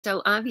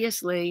So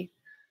obviously,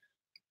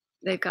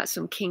 they've got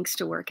some kinks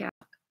to work out.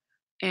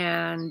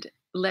 And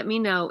let me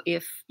know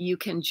if you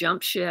can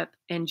jump ship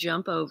and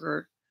jump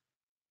over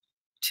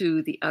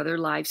to the other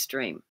live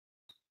stream.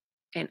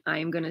 And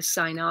I'm going to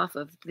sign off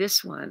of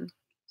this one.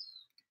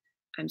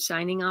 I'm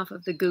signing off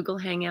of the Google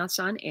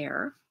Hangouts on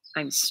air.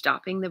 I'm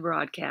stopping the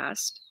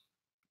broadcast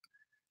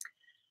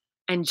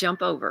and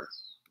jump over.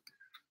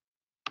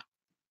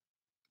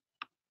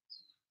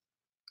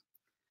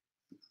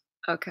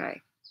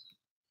 Okay.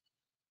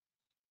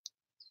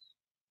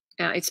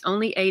 It's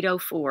only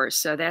 8:04,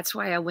 so that's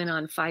why I went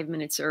on 5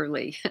 minutes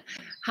early.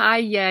 Hi,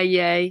 Yay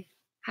Yay.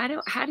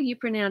 How do you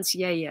pronounce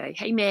Yay Yay?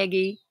 Hey,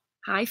 Maggie.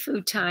 Hi,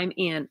 Food Time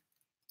in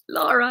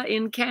Laura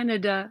in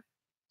Canada.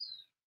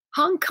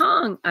 Hong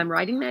Kong. I'm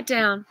writing that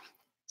down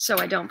so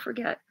I don't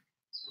forget.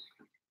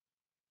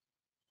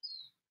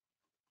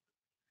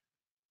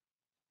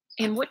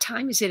 And what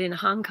time is it in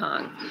Hong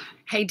Kong?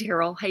 Hey,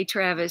 Daryl. Hey,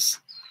 Travis.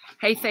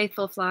 Hey,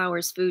 Faithful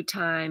Flowers, Food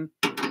Time.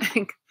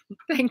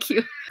 Thank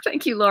you.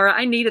 Thank you, Laura.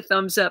 I need a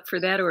thumbs up for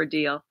that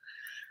ordeal.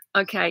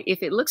 Okay,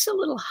 if it looks a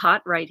little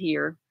hot right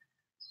here,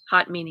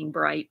 hot meaning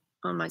bright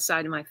on my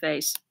side of my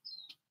face,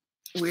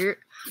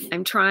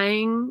 I'm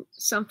trying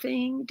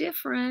something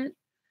different.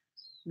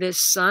 This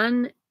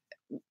sun,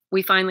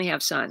 we finally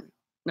have sun,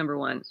 number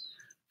one.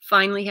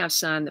 Finally have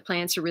sun. The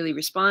plants are really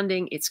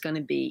responding. It's going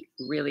to be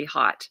really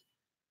hot.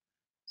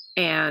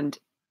 And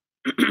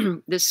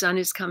the sun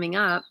is coming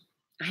up.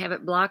 I have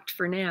it blocked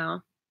for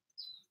now.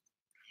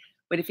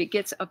 But if it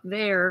gets up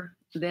there,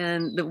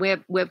 then the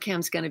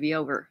webcam's going to be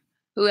over.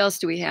 Who else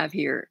do we have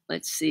here?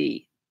 Let's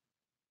see.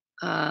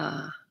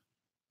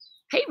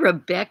 Hey,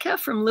 Rebecca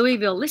from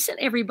Louisville. Listen,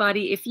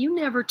 everybody, if you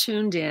never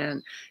tuned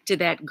in to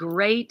that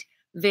great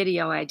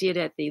video I did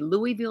at the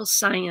Louisville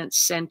Science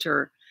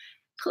Center,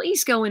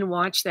 please go and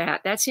watch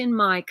that. That's in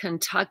my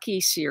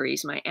Kentucky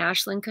series, my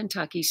Ashland,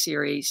 Kentucky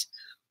series.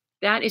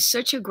 That is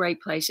such a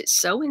great place. It's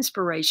so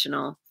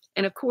inspirational.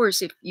 And of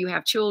course, if you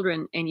have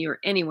children and you're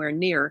anywhere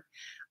near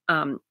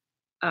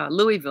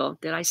Louisville,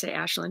 did I say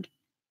Ashland?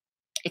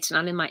 It's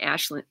not in my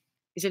Ashland.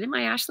 Is it in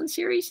my Ashland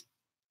series?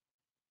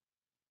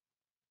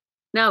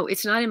 No,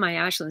 it's not in my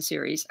Ashland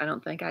series. I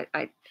don't think.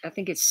 I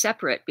think it's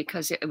separate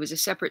because it was a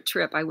separate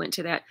trip. I went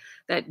to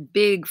that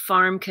big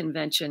farm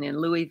convention in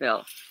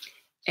Louisville,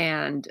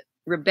 and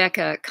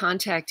Rebecca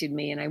contacted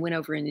me, and I went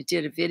over and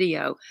did a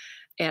video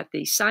at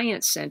the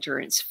Science Center.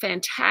 It's a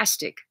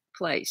fantastic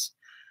place.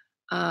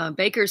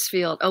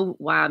 Bakersfield. Oh,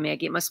 wow,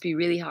 Maggie, it must be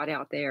really hot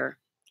out there.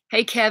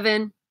 Hey,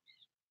 Kevin.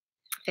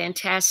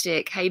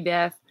 Fantastic. Hey,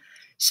 Beth.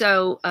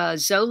 So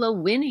Zola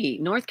Winnie,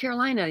 North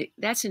Carolina,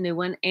 that's a new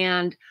one.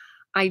 And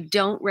I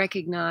don't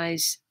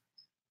recognize,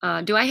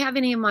 do I have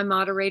any of my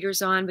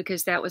moderators on?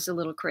 Because that was a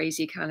little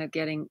crazy, kind of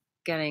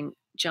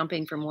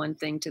jumping from one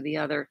thing to the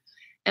other.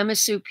 Emma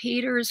Sue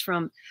Peters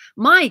from,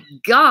 my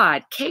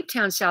God, Cape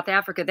Town, South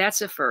Africa.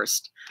 That's a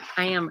first.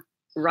 I am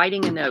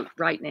writing a note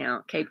right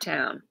now, Cape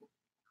Town.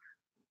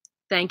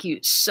 Thank you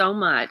so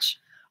much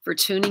for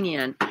tuning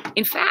in.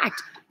 In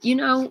fact, you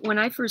know, when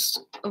I first,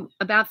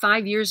 about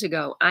 5 years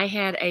ago, I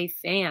had a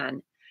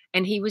fan,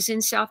 and he was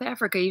in South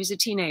Africa. He was a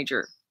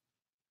teenager.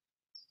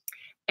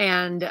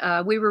 And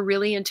we were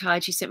really in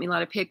touch. He sent me a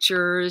lot of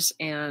pictures,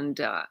 and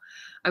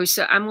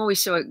I'm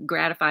always so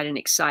gratified and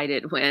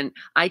excited when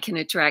I can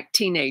attract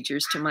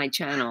teenagers to my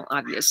channel,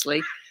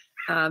 obviously,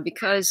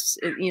 because,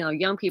 you know,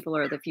 young people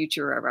are the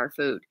future of our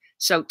food.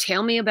 So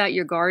tell me about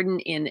your garden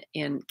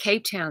in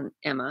Cape Town,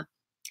 Emma.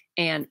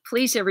 And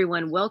please,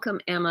 everyone, welcome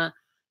Emma.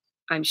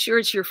 I'm sure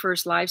it's your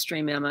first live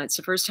stream, Emma. It's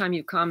the first time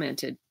you've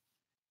commented.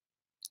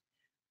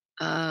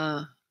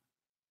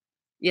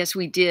 Yes,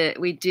 we did.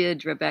 We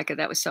did, Rebecca.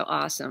 That was so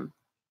awesome.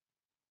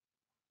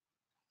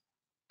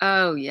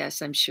 Oh,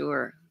 yes, I'm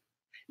sure.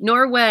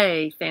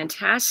 Norway,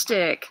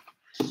 fantastic.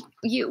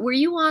 Were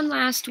you on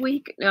last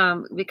week?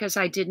 Because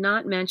I did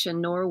not mention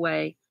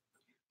Norway.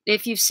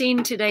 If you've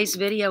seen today's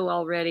video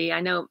already,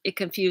 I know it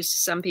confused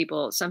some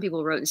people. Some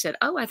people wrote and said,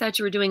 oh, I thought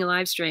you were doing a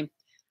live stream.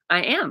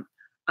 I am.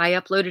 I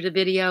uploaded a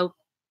video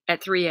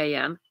at 3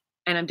 a.m.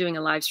 and I'm doing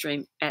a live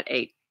stream at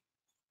 8.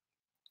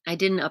 I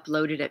didn't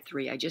upload it at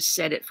 3. I just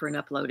set it for an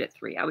upload at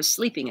 3. I was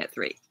sleeping at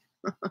 3.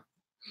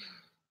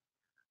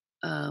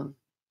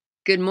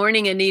 Good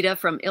morning, Anita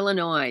from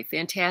Illinois.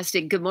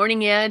 Fantastic. Good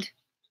morning, Ed.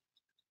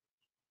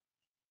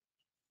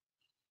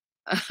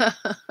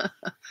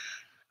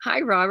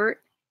 Hi,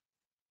 Robert.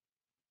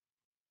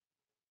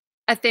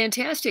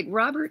 Fantastic,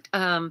 Robert.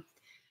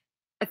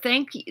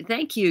 Thank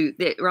you,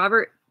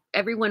 Robert.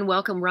 Everyone,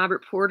 welcome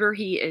Robert Porter.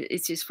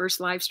 It's his first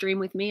live stream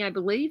with me, I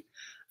believe,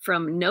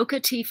 from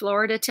Nocatee,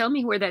 Florida. Tell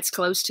me where that's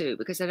close to,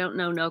 because I don't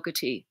know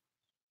Nocatee.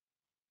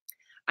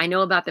 I know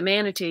about the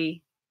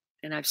manatee,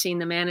 and I've seen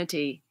the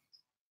manatee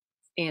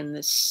in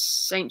the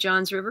St.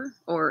 Johns River,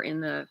 or in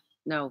the,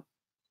 no.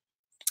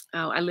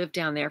 Oh, I lived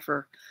down there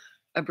for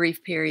a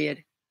brief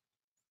period.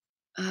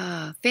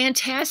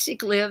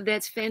 Fantastic, Liv.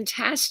 That's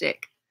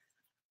fantastic.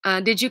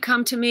 Did you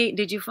come to me?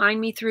 Did you find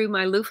me through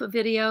my loofah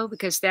video?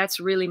 Because that's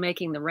really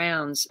making the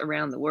rounds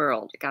around the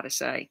world, I gotta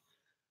say.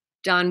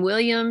 Don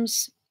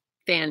Williams,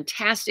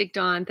 Fantastic,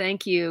 Dawn.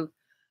 Thank you.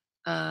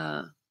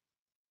 Uh,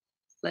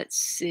 let's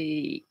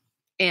see.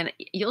 And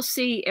you'll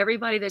see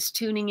everybody that's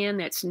tuning in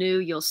that's new.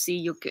 You'll see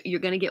you're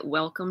going to get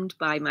welcomed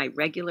by my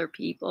regular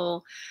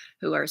people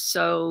who are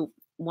so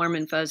warm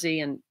and fuzzy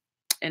and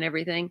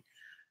everything.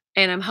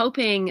 And I'm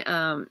hoping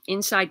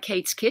Inside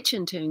Kate's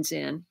Kitchen tunes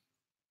in.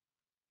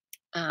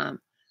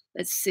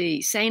 Let's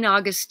see. St.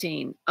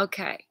 Augustine.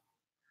 Okay.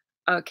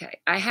 Okay.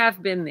 I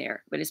have been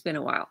there, but it's been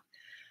a while.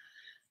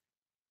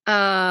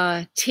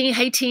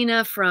 Hey,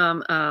 Tina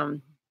from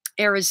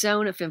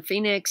Arizona, from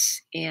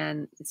Phoenix,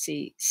 and let's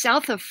see,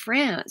 south of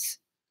France.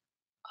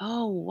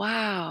 Oh,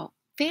 wow.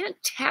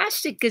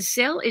 Fantastic.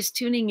 Gazelle is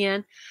tuning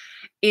in.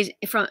 Is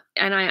from,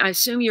 and I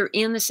assume you're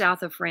in the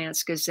south of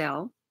France,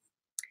 Gazelle.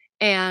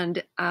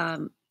 And I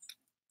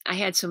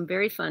had some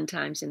very fun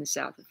times in the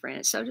south of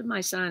France. So did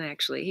my son,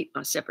 actually.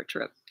 On a separate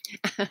trip.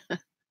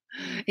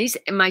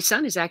 My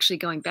son is actually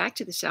going back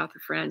to the south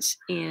of France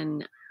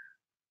in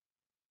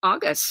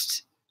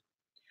August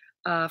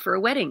for a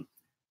wedding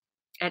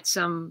at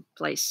some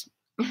place.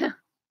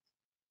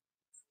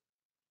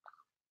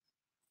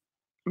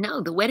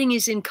 No, the wedding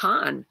is in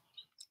Cannes,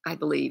 I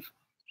believe.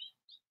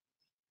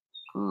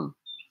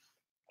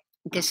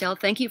 Gazelle,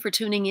 thank you for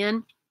tuning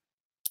in.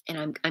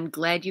 And I'm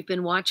glad you've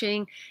been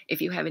watching. If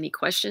you have any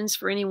questions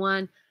for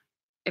anyone,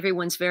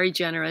 everyone's very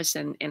generous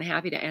and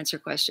happy to answer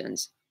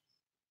questions.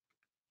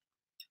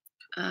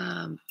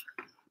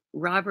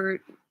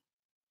 Robert,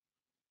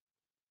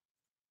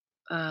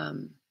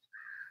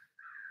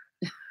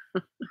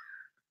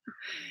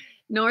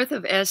 north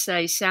of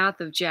SA,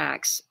 south of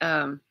Jax.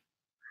 You're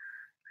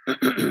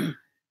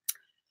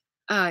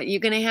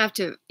gonna have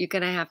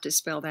to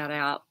spell that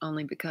out,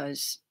 only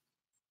because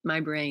my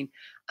brain.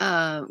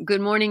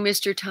 Good morning,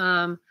 Mr.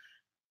 Tom.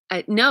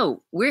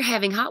 No, we're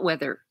having hot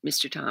weather,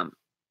 Mr. Tom.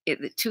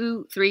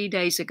 3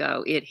 days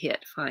ago, it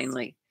hit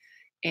finally.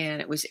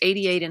 And it was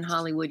 88 in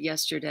Hollywood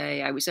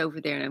yesterday. I was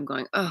over there and I'm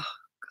going, oh,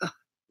 God,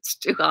 it's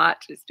too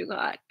hot. It's too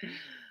hot.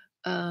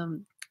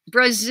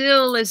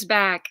 Brazil is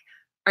back.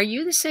 Are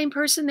you the same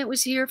person that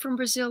was here from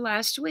Brazil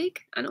last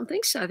week? I don't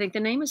think so. I think the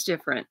name is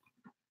different.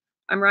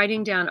 I'm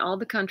writing down all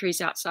the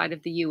countries outside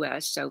of the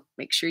US. So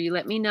make sure you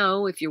let me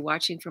know if you're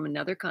watching from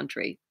another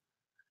country.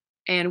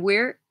 And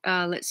where,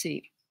 let's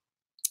see.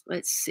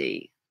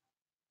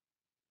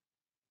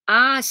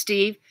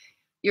 Steve,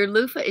 your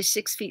loofah is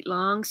 6 feet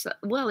long. So,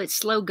 well, it's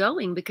slow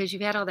going because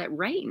you've had all that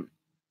rain.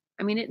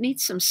 I mean, it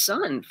needs some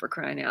sun, for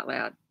crying out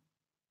loud.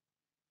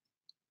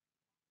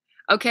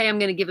 Okay, I'm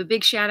going to give a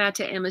big shout out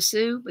to Emma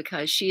Sue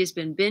because she has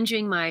been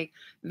binging my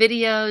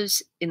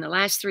videos in the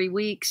last 3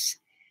 weeks.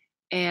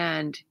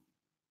 And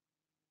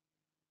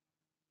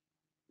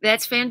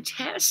that's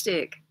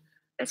fantastic.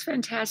 That's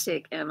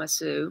fantastic, Emma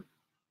Sue.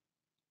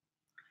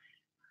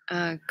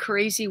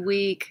 Crazy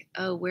week.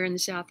 Oh, we're in the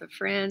south of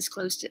France,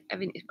 close to.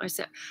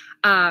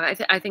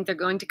 I think they're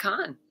going to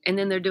Cannes, and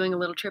then they're doing a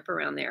little trip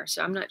around there.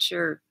 So I'm not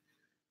sure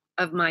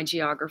of my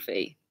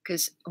geography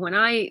because when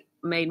I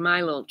made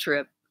my little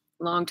trip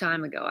a long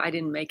time ago, I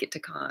didn't make it to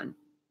Cannes.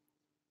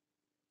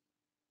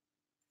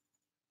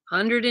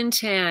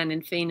 110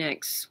 in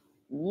Phoenix.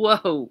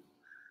 Whoa!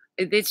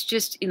 It's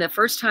just the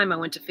first time I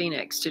went to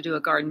Phoenix to do a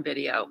garden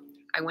video.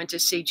 I went to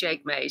see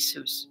Jake Mace,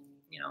 who's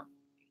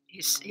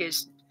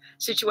his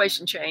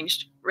situation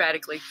changed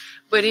radically.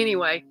 But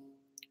anyway,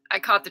 I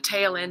caught the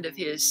tail end of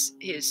his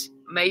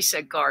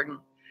Mesa garden.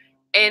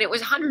 And it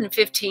was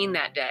 115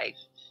 that day.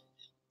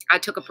 I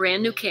took a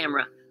brand new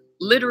camera.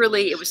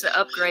 Literally, it was the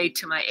upgrade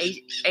to my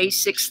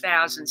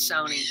A6000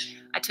 Sony.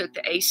 I took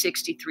the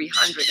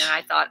A6300 and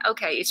I thought,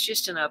 okay, it's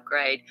just an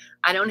upgrade.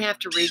 I don't have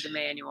to read the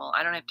manual.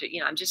 I don't have to,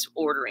 I'm just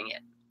ordering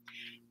it.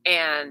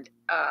 And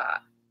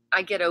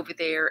I get over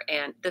there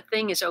and the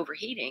thing is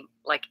overheating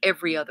like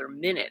every other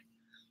minute.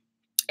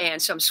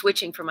 And so I'm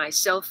switching from my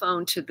cell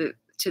phone to the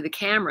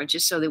camera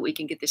just so that we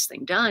can get this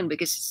thing done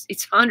because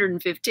it's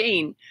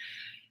 115.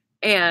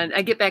 And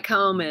I get back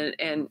home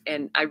and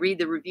I read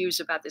the reviews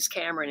about this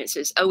camera and it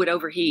says, oh, it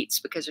overheats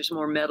because there's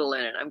more metal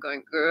in it. I'm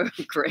going, oh,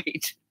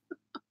 great.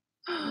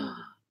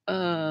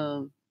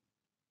 Oh,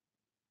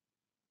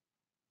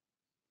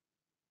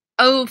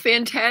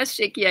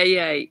 fantastic.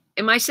 Yay.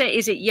 Am I saying,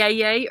 is it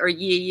yay or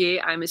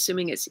yay? I'm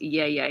assuming it's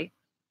yay.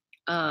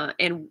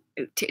 And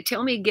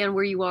tell me again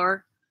where you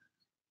are.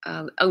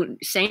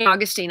 St.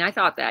 Augustine. I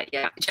thought that.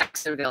 Yeah.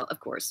 Jacksonville, of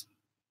course.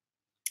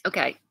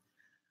 Okay.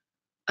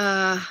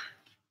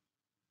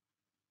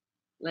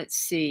 Let's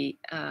see.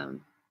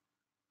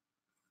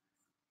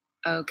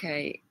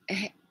 Okay.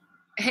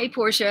 Hey,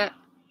 Portia.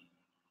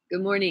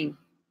 Good morning.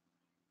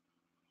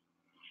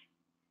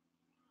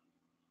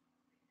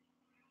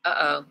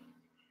 Uh-oh.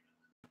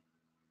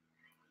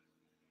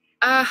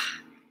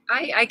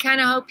 I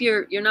kind of hope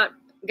you're not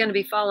going to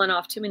be falling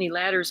off too many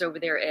ladders over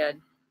there, Ed.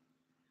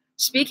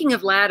 Speaking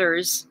of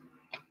ladders,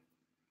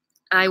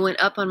 I went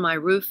up on my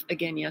roof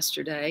again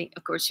yesterday.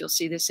 Of course, you'll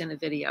see this in the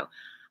video.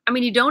 I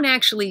mean, you don't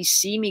actually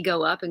see me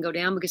go up and go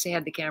down because I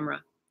had the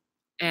camera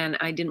and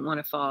I didn't want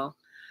to fall.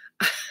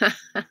 But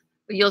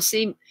you'll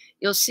see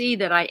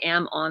that I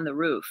am on the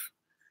roof.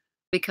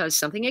 because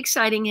something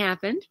exciting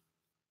happened,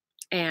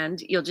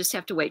 and you'll just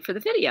have to wait for the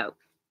video.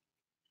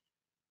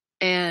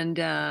 And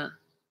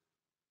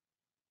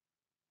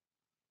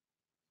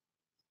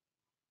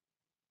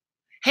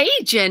hey,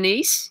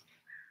 Janice,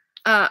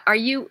 are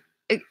you?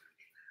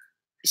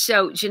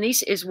 So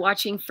Janice is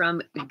watching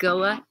from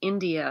Goa,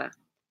 India,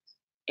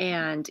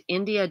 and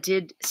India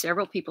did.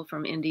 Several people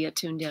from India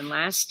tuned in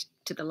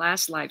to the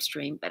last live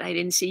stream, but I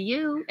didn't see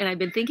you, and I've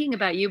been thinking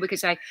about you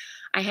because I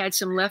had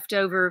some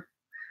leftover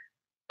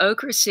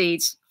okra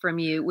seeds from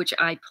you, which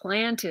I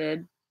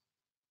planted,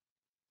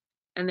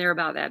 and they're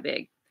about that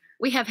big.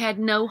 We have had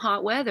no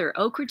hot weather.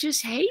 Okra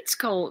just hates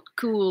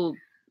cool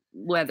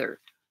weather.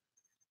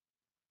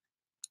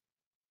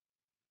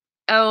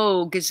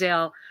 Oh,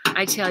 Gazelle,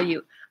 I tell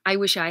you, I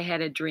wish I had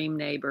a dream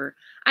neighbor.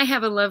 I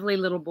have a lovely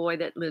little boy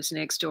that lives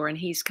next door, and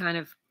he's kind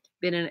of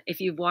been in.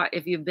 If you've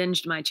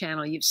binged my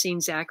channel, you've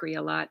seen Zachary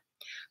a lot.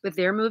 But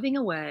they're moving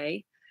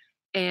away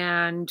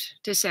and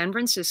to San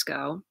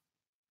Francisco,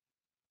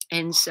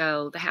 and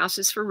so the house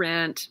is for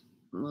rent.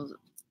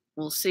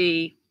 We'll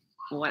see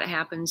what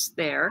happens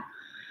there.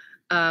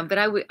 But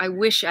I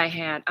wish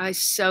I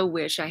so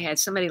wish I had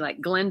somebody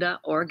like Glenda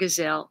or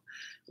Gazelle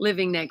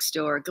living next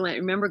door.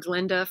 Remember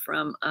Glenda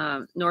from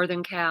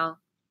Northern Cal?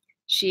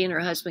 She and her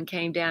husband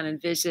came down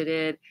and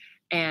visited,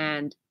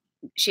 and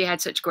she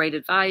had such great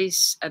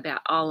advice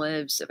about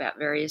olives, about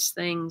various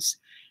things.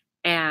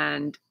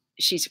 And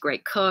she's a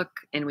great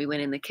cook. And we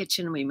went in the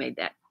kitchen. We made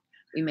that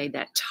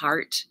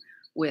tart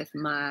with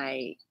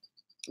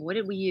what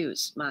did we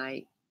use?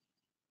 I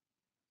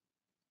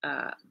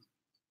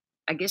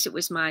guess it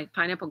was my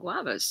pineapple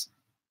guavas.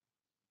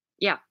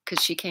 Yeah,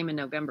 because she came in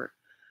November.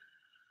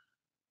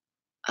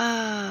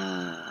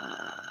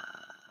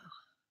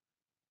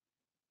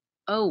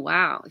 Oh,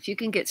 wow. If you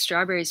can get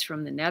strawberries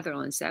from the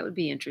Netherlands, that would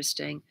be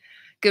interesting.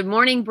 Good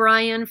morning,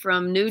 Brian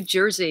from New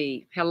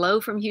Jersey. Hello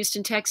from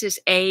Houston, Texas.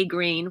 A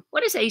Green.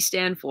 What does A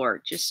stand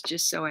for? Just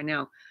so I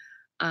know.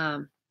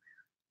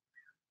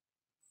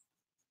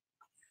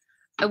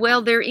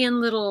 Well, they're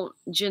in little,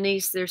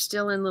 Janice, they're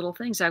still in little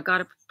things. I've got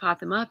to pot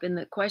them up. And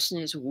the question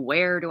is,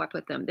 where do I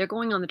put them? They're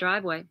going on the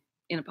driveway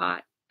in a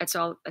pot. That's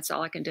all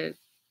I can do.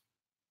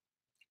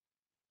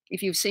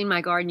 If you've seen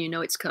my garden, you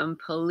know it's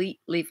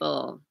completely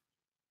full.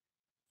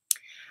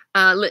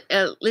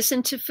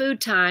 Listen to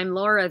Food Time.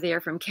 Laura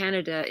there from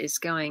Canada is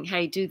going,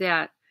 hey, do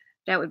that.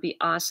 That would be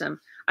awesome.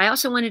 I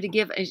also wanted to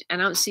give, and I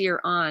don't see her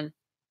on.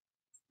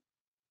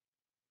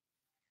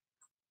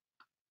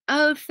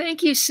 Oh,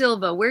 thank you,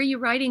 Silva. Where are you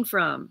writing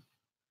from?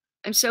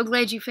 I'm so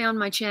glad you found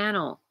my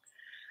channel.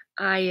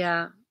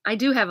 I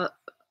do have a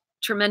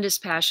tremendous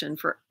passion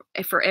for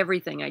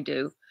everything I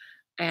do,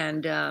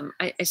 and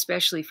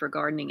especially for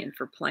gardening and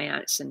for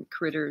plants and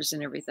critters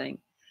and everything.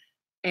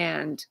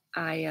 And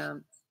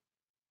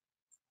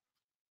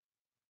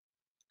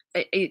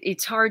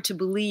it's hard to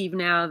believe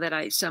now that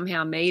I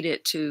somehow made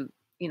it to,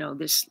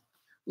 this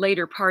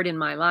later part in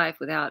my life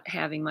without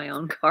having my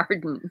own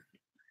garden.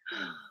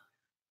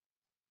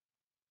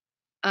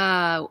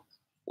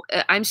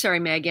 I'm sorry,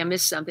 Maggie, I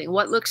missed something.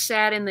 What looks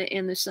sad in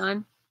the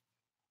sun?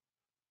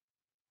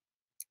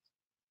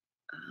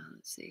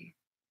 Let's see.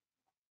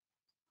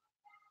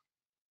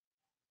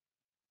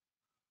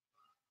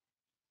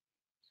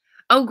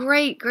 Oh,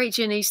 great,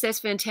 Janice. That's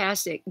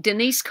fantastic.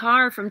 Denise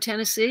Carr from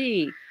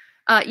Tennessee.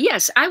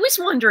 Yes, I was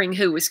wondering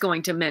who was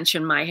going to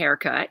mention my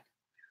haircut.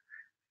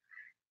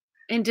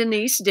 And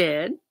Denise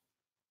did.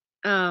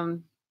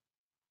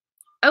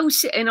 Oh,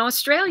 in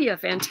Australia,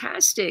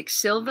 fantastic.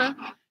 Silva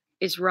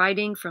is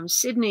writing from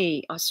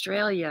Sydney,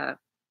 Australia.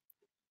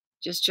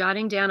 Just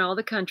jotting down all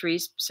the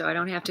countries so I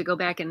don't have to go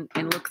back and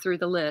look through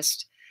the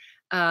list.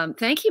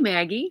 Thank you,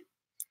 Maggie.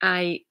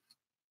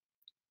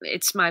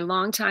 It's my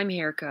longtime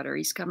hair cutter.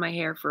 He's cut my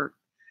hair for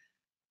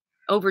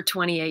over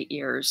 28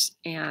 years.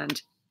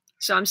 And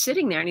so I'm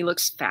sitting there and he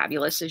looks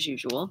fabulous as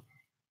usual.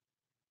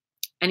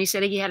 And he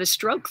said he had a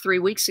stroke 3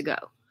 weeks ago.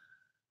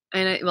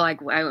 And I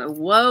went,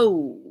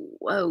 whoa.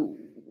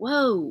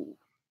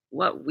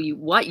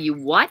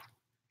 What?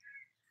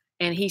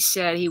 And he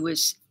said he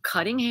was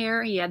cutting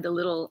hair. He had the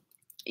little,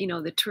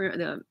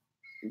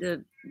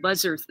 the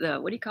buzzer,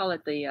 what do you call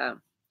it? The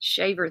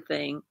shaver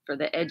thing for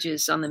the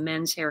edges on the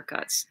men's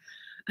haircuts.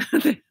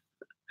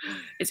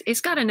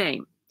 It's got a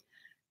name,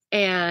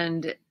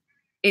 and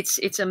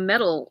it's a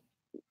metal,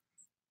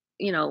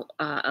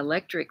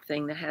 electric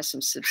thing that has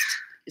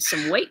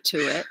some weight to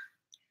it,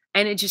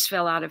 and it just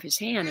fell out of his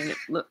hand and it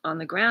looked on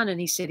the ground. And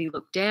he said he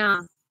looked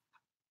down.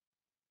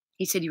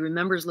 He said he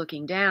remembers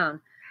looking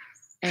down,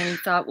 and he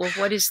thought, well,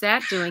 what is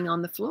that doing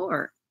on the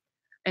floor?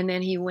 And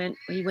then he went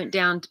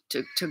down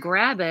to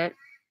grab it,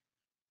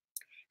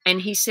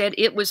 and he said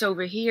it was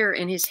over here,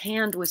 and his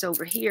hand was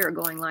over here,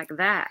 going like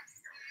that.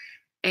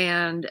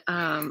 And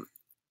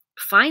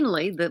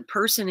finally, the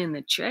person in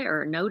the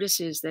chair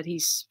notices that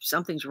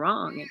something's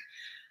wrong.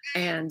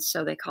 And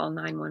so they call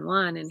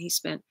 911, and he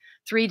spent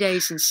 3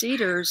 days in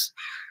Cedars,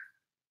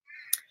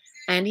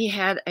 and he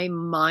had a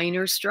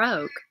minor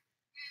stroke.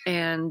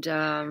 And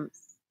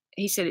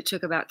he said it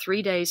took about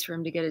 3 days for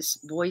him to get his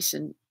voice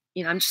and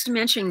I'm just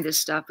mentioning this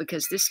stuff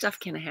because this stuff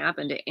can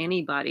happen to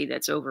anybody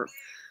that's over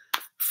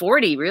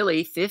 40,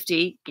 really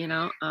 50,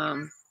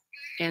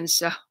 and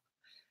so,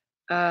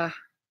 uh,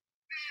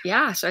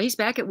 yeah, so he's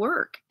back at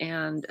work,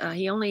 and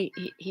he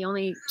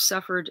only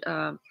suffered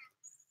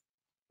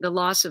the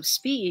loss of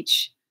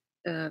speech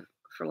uh,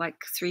 for like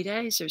 3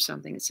 days or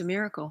something. It's a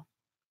miracle.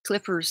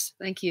 Clippers,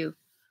 thank you.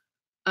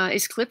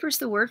 Is clippers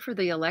the word for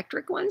the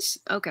electric ones?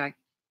 Okay.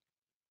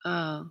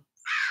 Uh,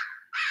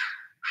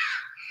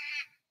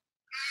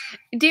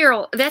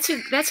 Daryl, that's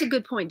a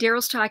good point.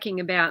 Daryl's talking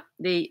about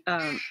the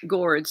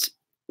gourds,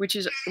 which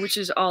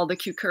is all the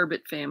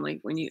cucurbit family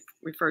when you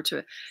refer to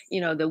it.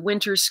 The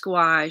winter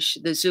squash,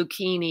 the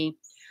zucchini.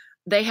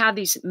 They have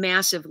these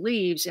massive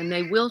leaves and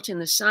they wilt in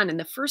the sun. And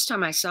the first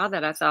time I saw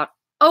that, I thought,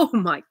 "Oh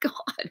my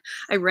God!"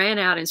 I ran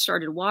out and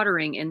started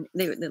watering, and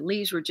the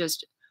leaves were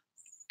just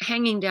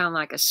hanging down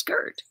like a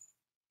skirt.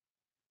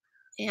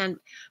 And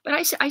but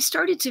I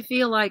started to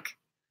feel like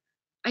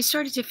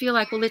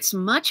well, it's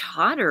much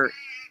hotter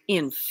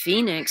in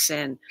Phoenix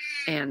and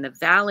the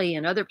valley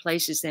and other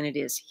places than it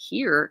is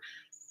here.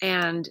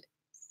 And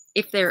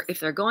if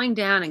they're going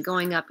down and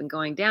going up and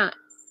going down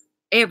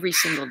every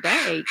single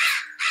day,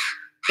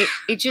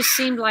 it just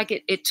seemed like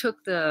it took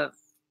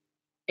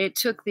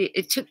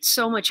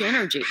so much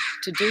energy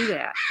to do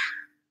that.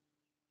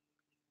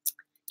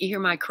 You hear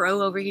my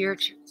crow over here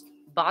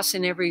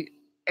bossing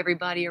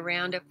everybody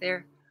around up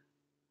there.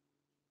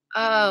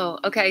 Oh,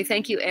 okay.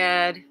 Thank you,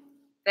 Ed.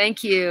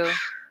 Thank you.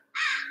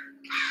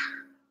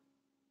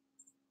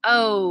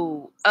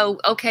 Oh,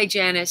 okay,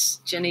 Janice,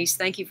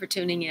 thank you for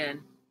tuning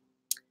in.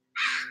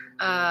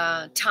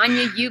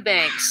 Tanya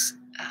Eubanks,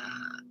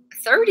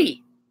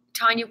 30.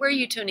 Tanya, where are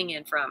you tuning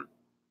in from?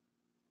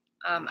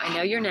 I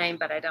know your name,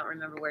 but I don't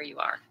remember where you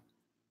are.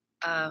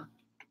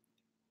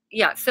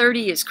 Yeah,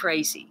 30 is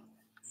crazy.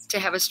 To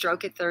have a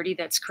stroke at 30,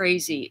 that's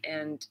crazy.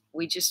 And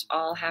we just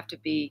all have to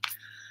be,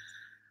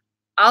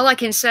 all I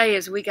can say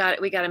is we got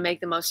to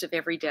make the most of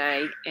every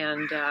day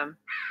and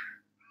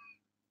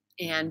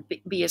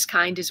be as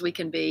kind as we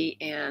can be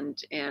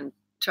and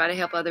try to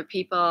help other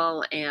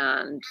people.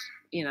 And,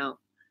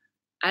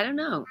 I don't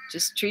know,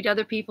 just treat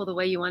other people the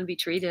way you want to be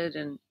treated.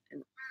 And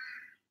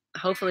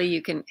hopefully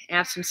you can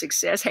have some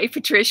success. Hey,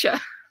 Patricia.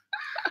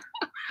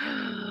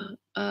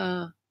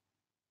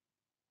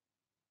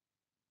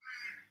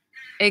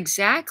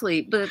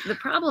 Exactly. But the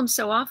problem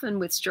so often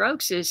with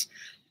strokes is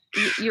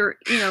you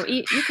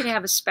could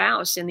have a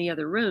spouse in the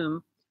other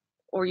room,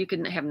 or you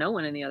could have no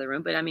one in the other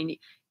room. But I mean,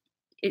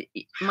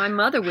 my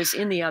mother was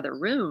in the other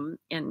room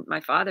and my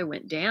father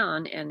went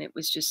down, and it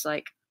was just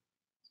like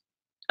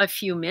a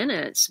few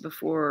minutes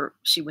before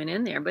she went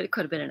in there, but it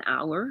could have been an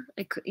hour.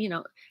 It could,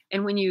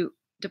 and when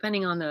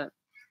depending on the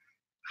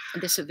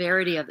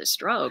severity of the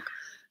stroke,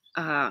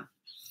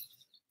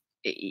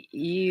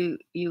 you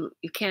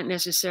can't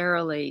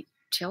necessarily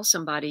tell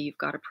somebody you've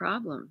got a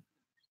problem.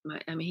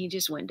 I mean, he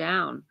just went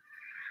down.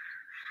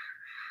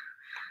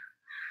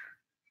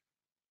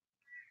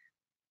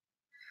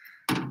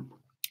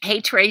 Hey,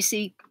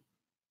 Tracy,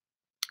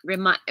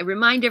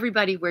 remind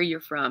everybody where you're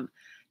from.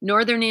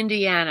 Northern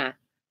Indiana,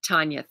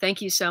 Tanya.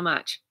 Thank you so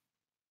much.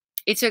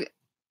 It's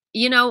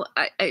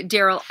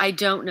Daryl, I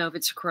don't know if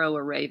it's a crow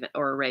or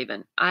a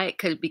raven.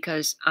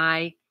 Because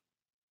I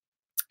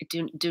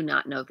do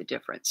not know the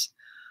difference.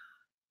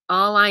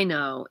 All I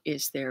know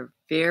is they're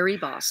very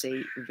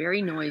bossy,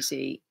 very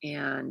noisy,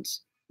 and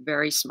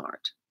very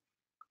smart.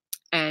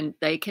 And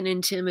they can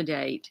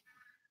intimidate.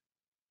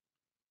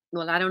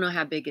 Well, I don't know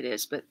how big it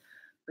is, but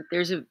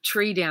there's a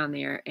tree down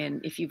there,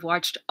 and if you've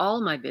watched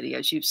all my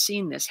videos, you've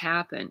seen this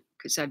happen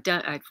because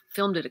I've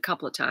filmed it a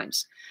couple of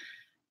times.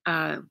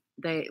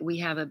 We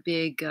have a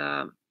big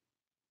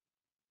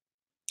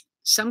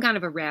some kind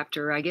of a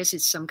raptor. I guess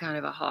it's some kind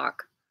of a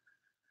hawk,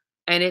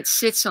 and it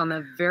sits on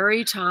the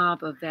very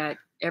top of that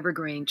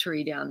evergreen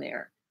tree down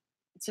there.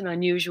 It's an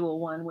unusual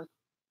one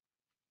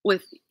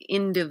with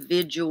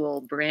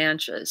individual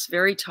branches,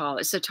 very tall.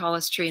 It's the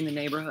tallest tree in the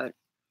neighborhood.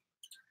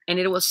 And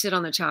it will sit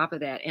on the top of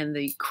that, and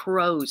the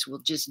crows will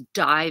just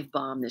dive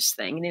bomb this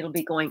thing, and it'll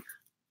be going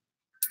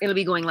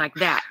like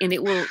that, and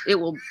it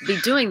will be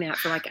doing that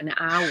for like an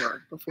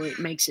hour before it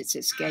makes its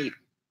escape.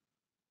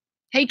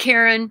 Hey,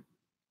 Karen.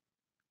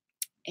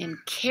 And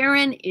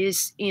Karen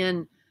is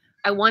in,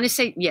 I want to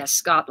say, yes,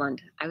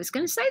 Scotland. I was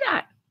going to say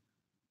that.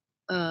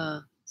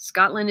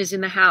 Scotland is in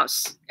the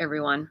house,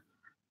 everyone.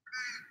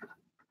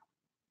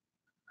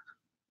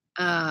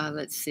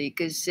 Let's see,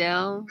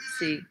 Gazelle,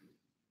 see.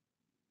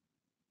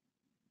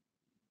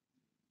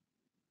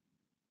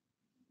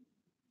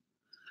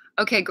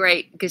 Okay,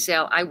 great,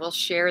 Gazelle. I will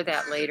share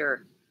that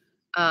later.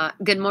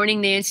 Good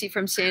morning, Nancy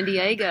from San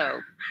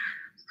Diego.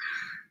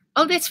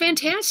 Oh, that's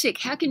fantastic.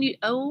 How can you?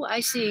 Oh,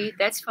 I see.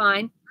 That's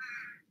fine.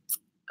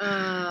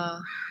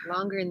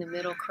 Longer in the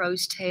middle,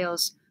 crow's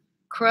tails.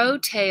 Crow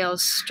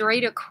tails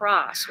straight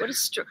across. What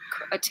does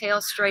a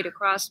tail straight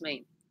across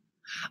mean?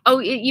 Oh,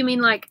 you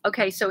mean like,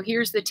 okay, so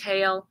here's the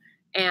tail,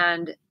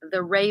 and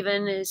the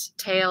raven's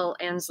tail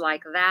ends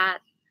like that,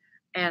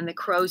 and the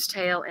crow's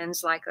tail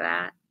ends like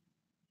that.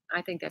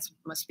 I think that's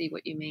must be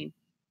what you mean.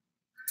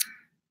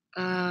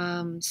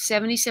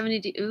 70,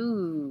 70,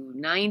 ooh,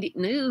 90,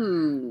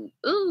 no,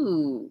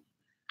 ooh.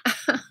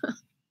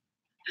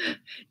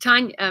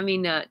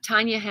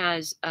 Tanya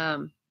has,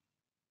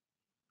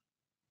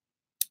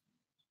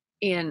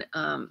 in,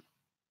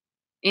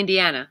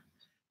 Indiana,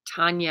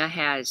 Tanya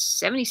has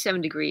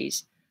 77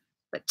 degrees,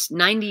 but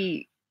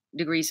 90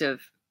 degrees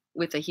of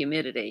with the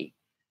humidity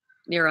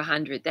near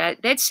 100.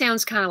 That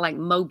sounds kind of like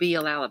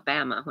Mobile,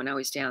 Alabama when I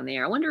was down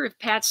there. I wonder if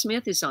Pat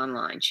Smith is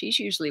online. She's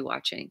usually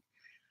watching.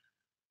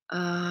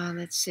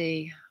 Let's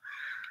see.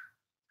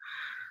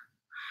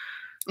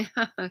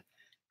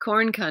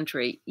 Corn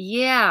country.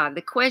 Yeah,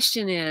 the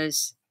question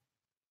is,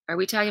 are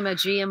we talking about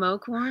GMO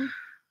corn?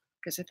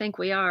 Because I think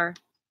we are.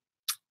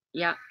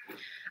 Yeah.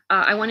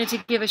 I wanted to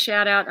give a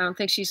shout out. I don't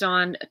think she's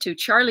on, to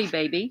Charlie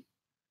Baby.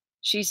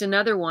 She's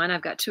another one.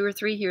 I've got 2 or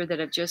 3 here that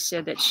have just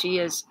said that she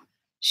is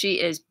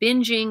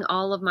binging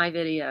all of my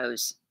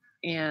videos.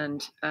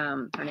 And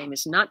her name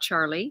is not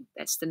Charlie.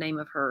 That's the name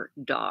of her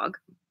dog,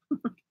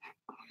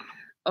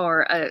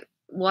 or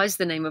was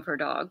the name of her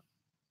dog.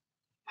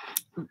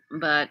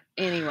 But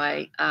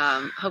anyway,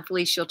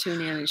 hopefully she'll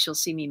tune in and she'll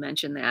see me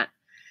mention that.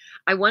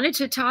 I wanted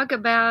to talk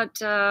about.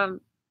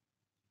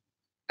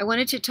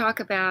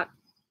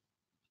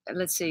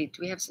 Let's see.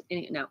 Do we have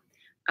any? No.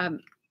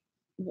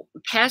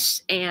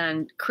 Pests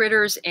and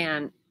critters,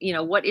 and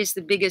what is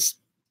the biggest.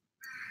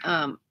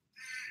 Oh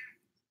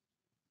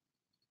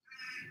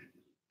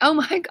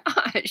my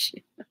gosh.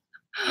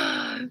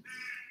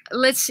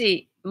 Let's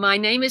see. My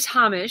name is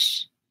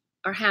Hamish,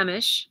 or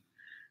Hamish,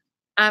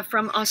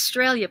 from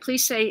Australia.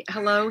 Please say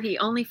hello. He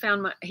only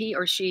found he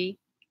or she.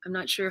 I'm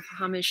not sure if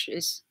Hamish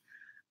is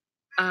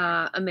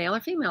a male or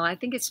female. I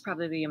think it's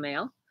probably a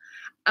male.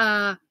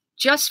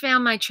 Just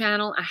found my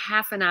channel a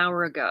half an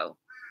hour ago.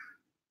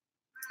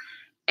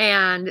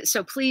 And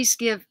so please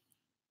give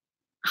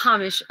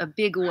Hamish a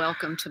big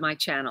welcome to my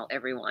channel,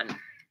 everyone.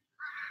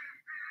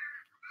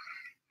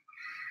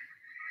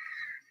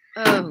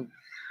 Oh,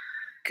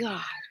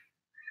 God.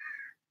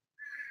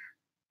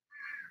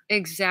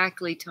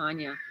 Exactly,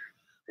 Tanya.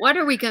 What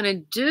are we going to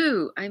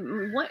do?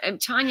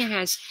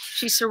 Tanya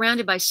she's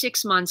surrounded by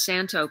 6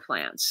 Monsanto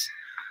plants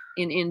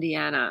in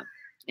Indiana.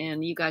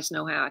 And you guys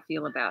know how I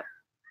feel about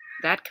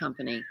that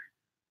company.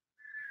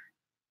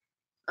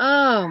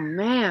 Oh,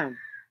 man.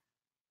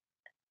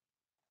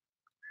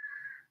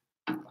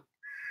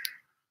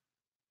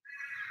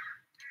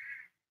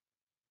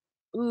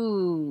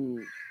 Ooh.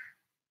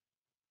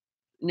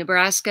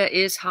 Nebraska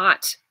is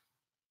hot.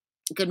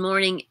 Good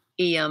morning,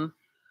 Iam.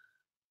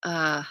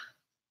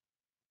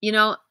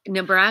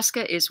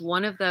 Nebraska is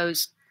one of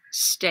those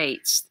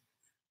states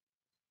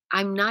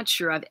I'm not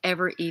sure I've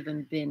ever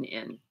even been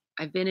in.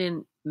 I've been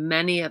in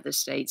many of the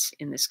states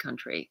in this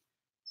country.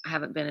 I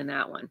haven't been in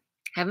that one.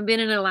 Haven't been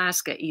in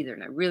Alaska either,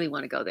 and I really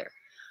want to go there.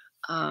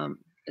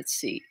 Let's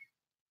see.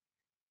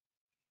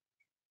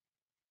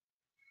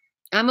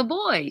 I'm a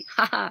boy.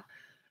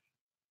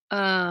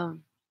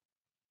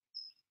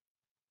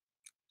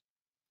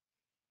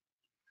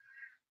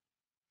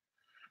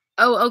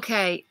 Oh,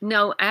 okay.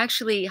 No,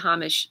 actually,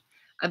 Hamish,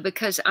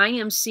 because I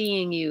am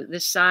seeing you, the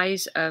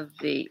size of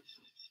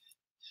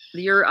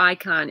your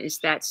icon is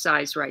that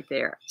size right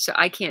there. So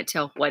I can't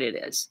tell what it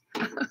is.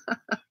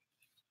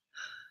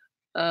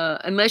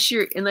 Unless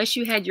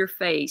you had your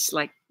face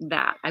like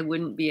that, I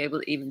wouldn't be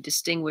able to even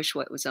distinguish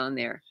what was on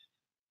there.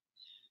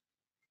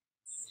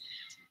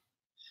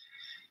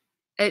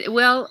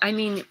 Well, I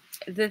mean,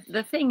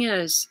 the thing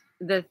is,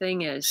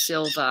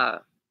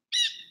 Silva,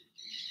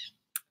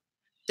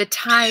 the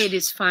tide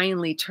is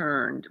finally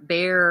turned.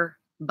 Bayer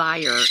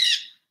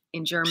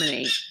in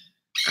Germany.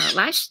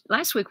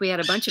 Last week we had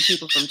a bunch of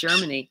people from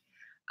Germany.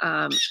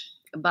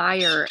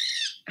 Bayer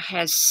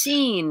has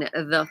seen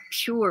the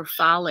pure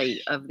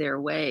folly of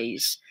their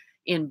ways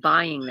in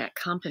buying that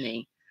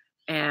company,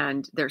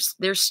 and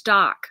their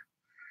stock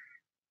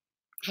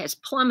has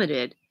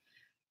plummeted.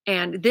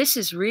 And this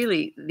is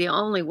really the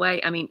only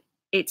way. I mean,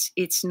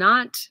 it's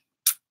not.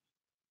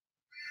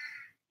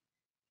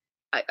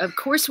 Of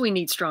course, we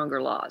need stronger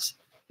laws,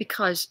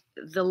 because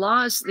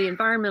the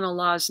environmental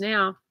laws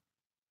now,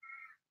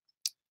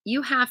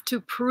 you have to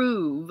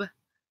prove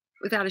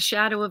without a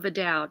shadow of a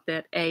doubt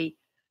that a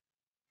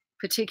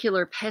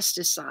particular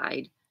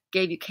pesticide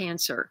gave you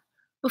cancer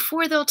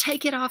before they'll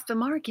take it off the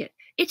market.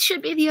 It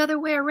should be the other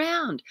way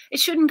around. It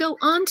shouldn't go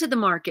onto the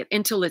market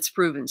until it's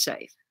proven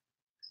safe.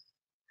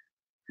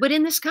 But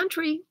in this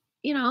country,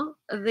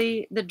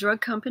 the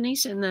drug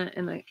companies and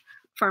the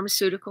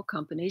pharmaceutical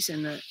companies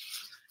and the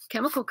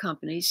chemical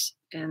companies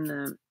and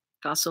the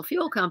fossil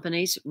fuel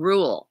companies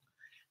rule.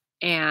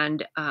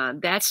 And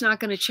that's not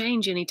going to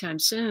change anytime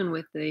soon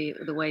with the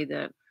way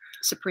the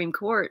Supreme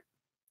Court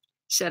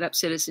set up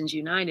Citizens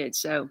United.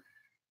 So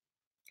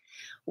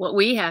what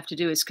we have to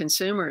do as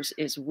consumers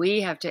is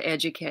we have to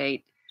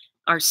educate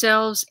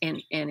ourselves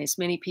and as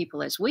many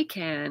people as we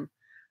can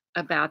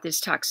about this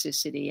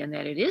toxicity and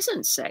that it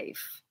isn't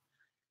safe.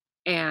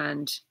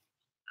 And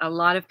a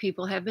lot of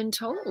people have been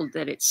told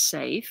that it's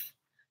safe,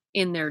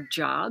 in their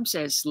jobs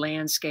as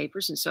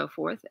landscapers and so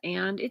forth,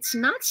 and it's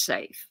not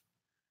safe.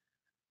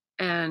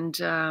 And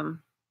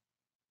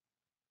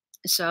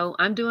so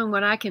I'm doing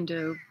what I can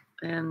do,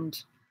 and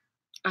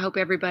I hope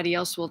everybody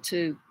else will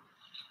too.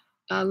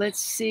 Let's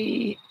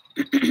see.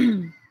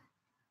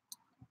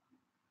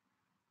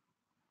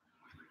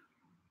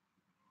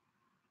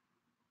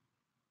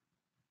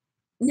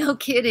 No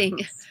kidding.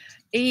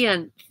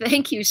 Ian,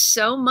 thank you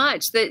so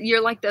much that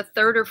you're like the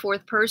third or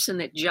fourth person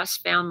that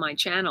just found my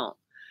channel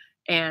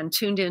and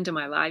tuned into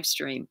my live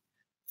stream.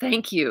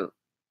 Thank you.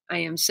 I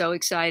am so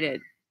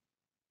excited.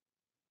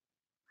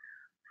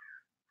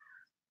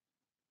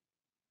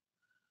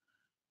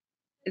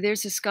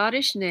 There's a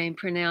Scottish name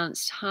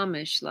pronounced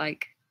Hamish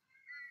like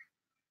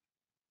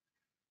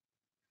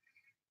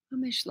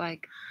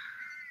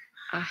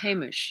a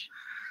Hamish.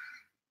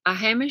 A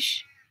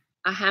Hamish?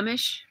 A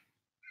Hamish?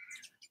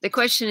 The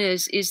question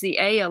is the is the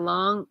AI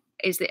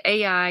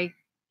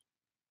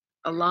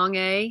a long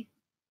A,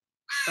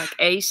 like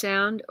A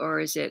sound, or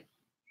is it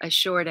a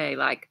short A,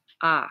 like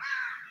ah?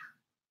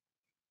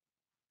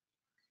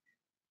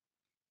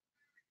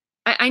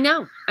 I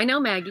know,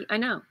 Maggie, I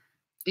know.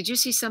 Did you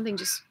see something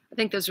I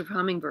think those are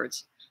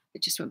hummingbirds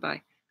that just went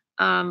by.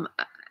 Um,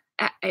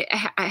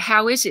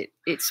 how is it?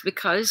 It's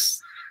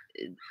because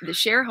the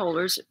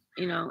shareholders,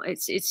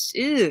 it's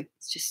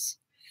just,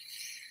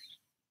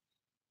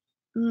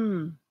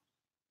 mm.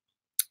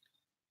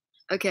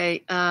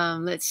 Okay,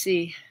 let's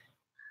see.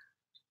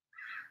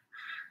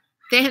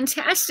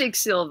 Fantastic,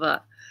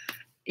 Silva.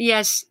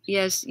 Yes,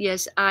 yes,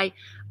 yes. I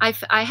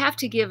have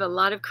to give a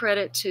lot of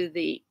credit to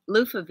the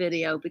loofah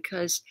video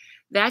because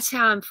that's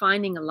how I'm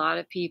finding a lot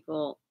of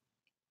people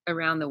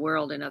around the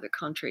world in other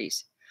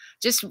countries.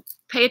 Just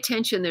pay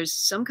attention. There's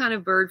some kind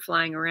of bird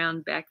flying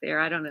around back there.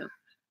 I don't know.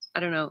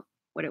 I don't know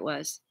what it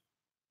was.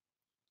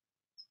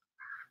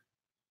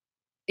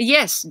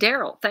 Yes,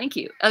 Daryl. Thank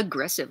you.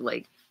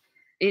 Aggressively.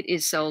 It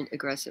is sold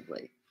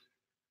aggressively.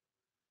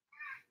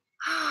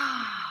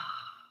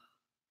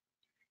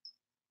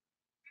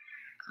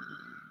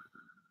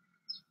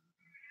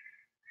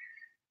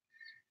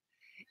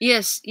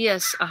 Yes,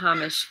 yes, a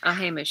Hamish, a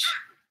Hamish.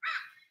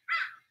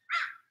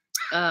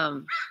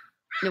 No,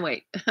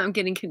 wait, I'm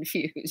getting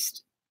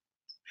confused.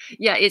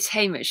 Yeah, it's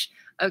Hamish.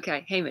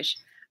 Okay, Hamish.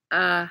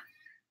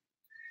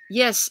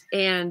 Yes,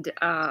 and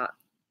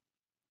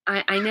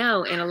I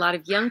know, and a lot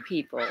of young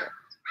people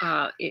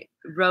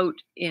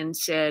wrote and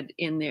said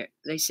in there,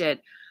 they said,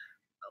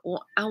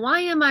 why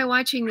am I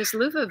watching this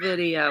loofah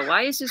video?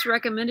 Why is this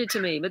recommended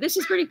to me? But this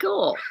is pretty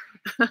cool.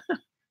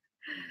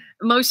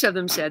 Most of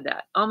them said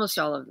that. Almost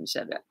all of them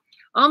said that.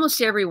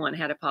 Almost everyone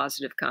had a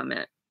positive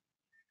comment.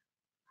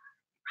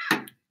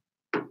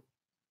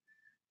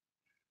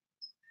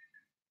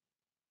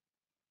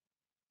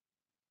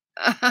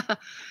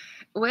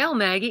 Well,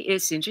 Maggie,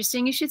 it's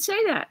interesting you should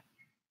say that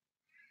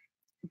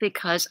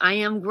because I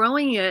am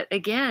growing it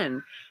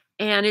again.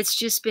 And it's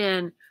just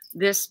been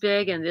this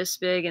big and this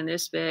big and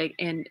this big.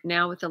 And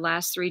now with the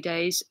last 3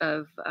 days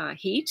of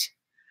heat,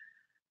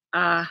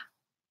 the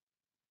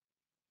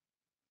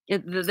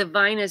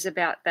vine is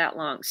about that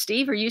long.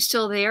 Steve, are you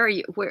still there?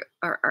 Where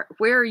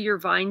are your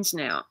vines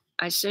now?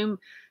 I assume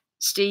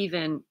Steve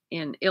in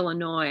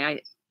Illinois.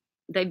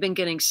 They've been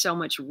getting so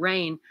much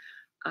rain.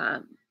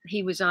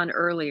 He was on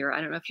earlier.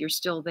 I don't know if you're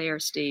still there,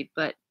 Steve,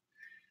 but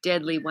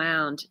deadly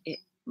wound.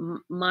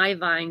 My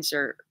vines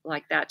are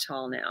like that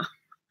tall now.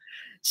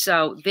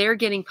 So they're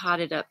getting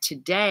potted up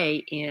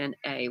today in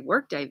a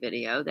workday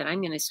video that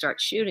I'm going to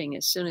start shooting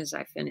as soon as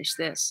I finish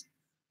this.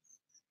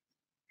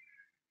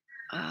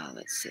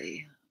 Let's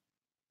see.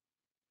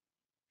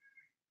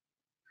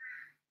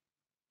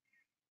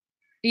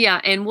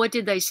 Yeah, and what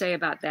did they say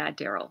about that,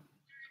 Daryl?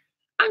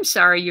 I'm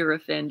sorry you're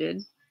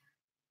offended.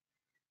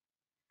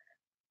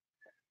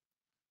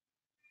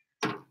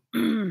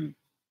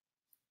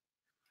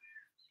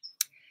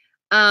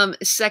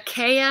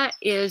 Sakaya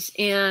is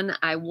in,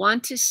 I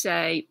want to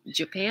say,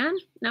 Japan?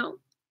 No?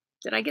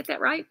 Did I get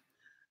that right?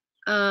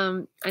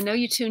 I know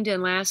you tuned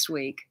in last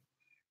week.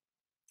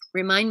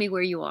 Remind me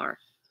where you are.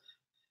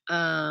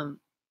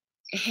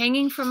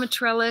 Hanging from a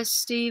trellis,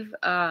 Steve.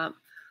 The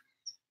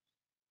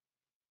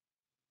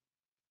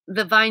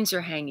vines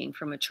are hanging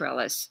from a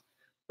trellis,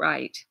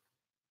 right?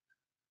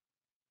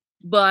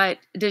 But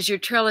does your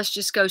trellis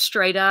just go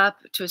straight up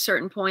to a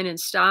certain point and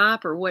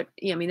stop, or what?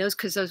 Yeah, I mean,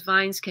 because those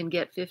vines can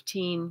get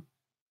 15.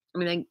 I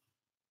mean, they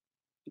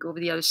go over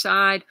the other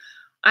side.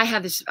 I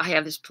have this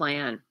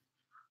plan.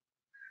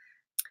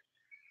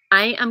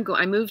 I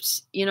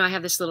moved, I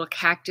have this little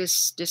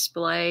cactus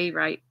display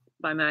right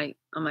on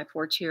my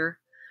porch here.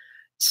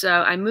 So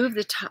I moved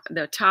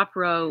the top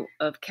row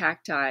of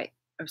cacti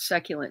of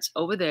succulents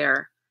over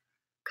there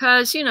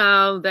because,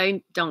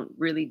 they don't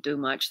really do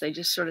much. They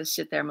just sort of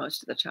sit there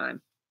most of the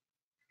time.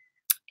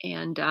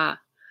 And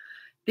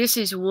this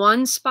is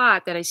one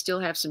spot that I still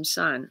have some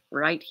sun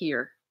right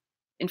here.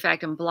 In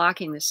fact, I'm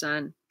blocking the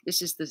sun.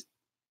 This is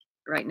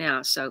right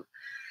now. So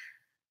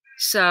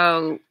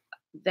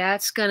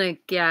that's going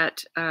to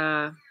get,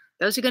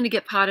 Those are going to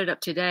get potted up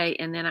today.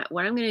 And then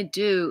what I'm going to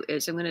do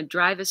is I'm going to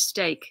drive a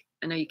stake.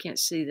 I know you can't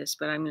see this,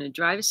 but I'm going to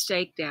drive a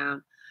stake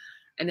down,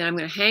 and then I'm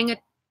going to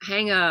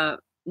hang a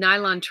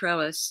nylon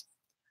trellis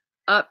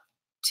up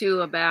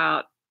to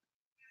about,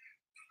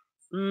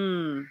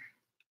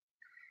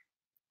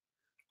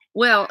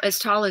 well, as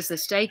tall as the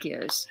stake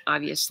is,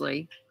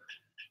 obviously.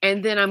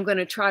 And then I'm going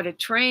to try to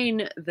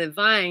train the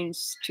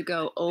vines to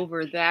go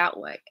over that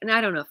way. And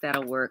I don't know if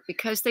that'll work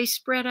because they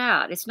spread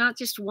out. It's not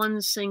just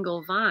one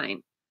single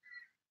vine.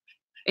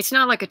 It's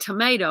not like a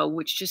tomato,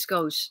 which just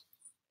goes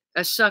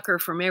a sucker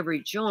from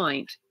every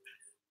joint.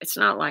 It's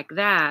not like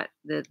that.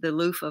 The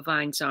loofah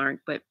vines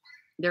aren't, but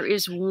there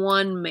is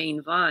one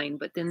main vine,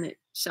 but then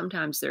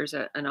sometimes there's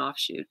an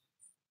offshoot.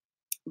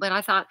 But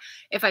I thought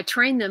if I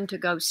train them to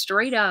go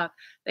straight up,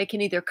 they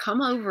can either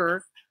come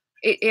over.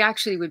 It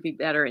actually would be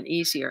better and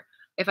easier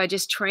if I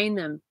just train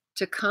them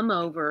to come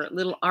over a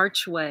little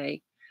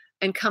archway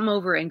and come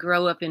over and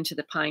grow up into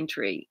the pine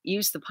tree.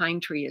 Use the pine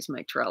tree as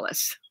my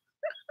trellis.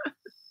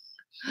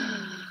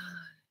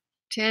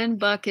 10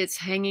 buckets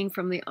hanging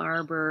from the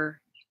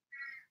arbor.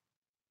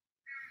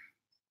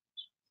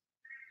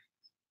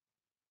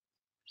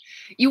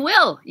 You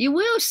will,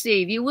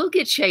 Steve. You will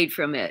get shade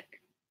from it.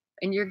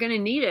 And you're going to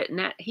need it in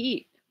that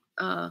heat.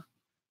 10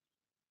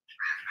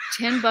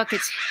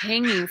 buckets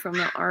hanging from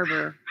the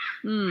arbor.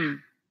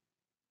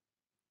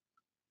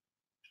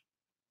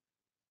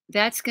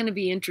 That's going to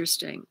be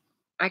interesting.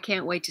 I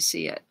can't wait to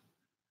see it.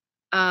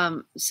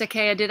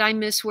 Sakaya, did I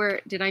miss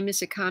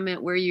a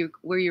comment where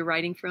you're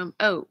writing from?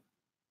 Oh.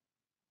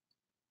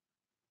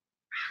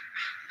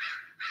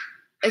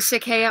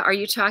 Sakaya, are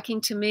you talking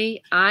to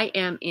me? I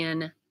am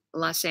in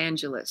Los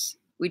Angeles.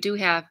 We do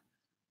have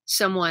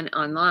someone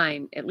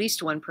online, at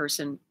least one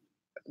person.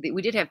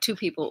 We did have 2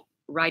 people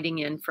writing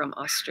in from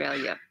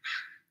Australia.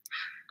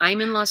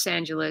 I'm in Los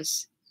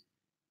Angeles.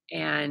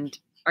 And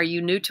are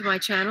you new to my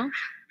channel?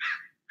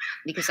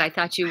 Because I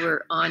thought you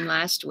were on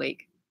last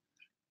week.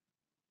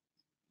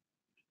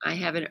 I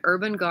have an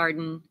urban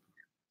garden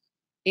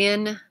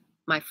in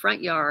my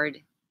front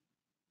yard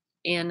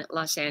in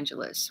Los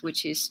Angeles,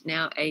 which is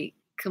now a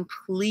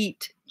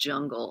complete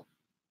jungle.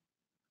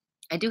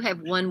 I do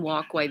have one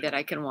walkway that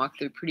I can walk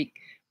through pretty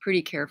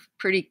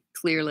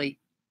clearly.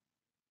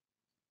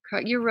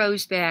 Cut your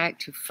rows back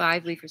to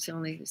 5 leaf or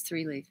 7 leaf is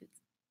 3 leaf.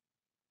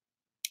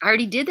 I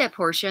already did that,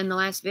 Portia, in the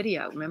last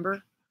video. Remember?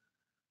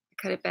 I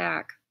cut it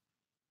back.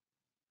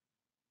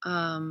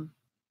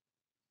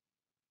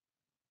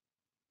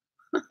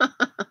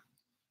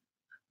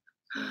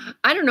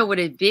 I don't know what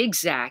a big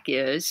Zac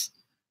is.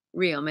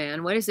 Real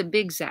man. What is a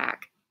big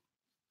Zac?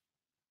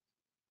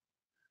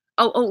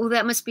 Oh,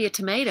 that must be a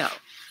tomato.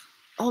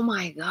 Oh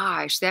my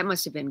gosh, that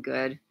must have been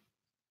good.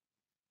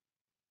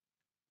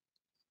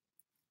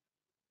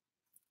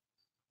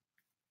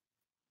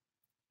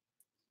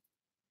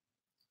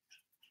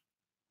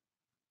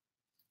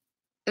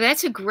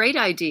 That's a great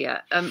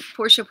idea.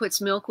 Portia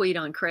puts milkweed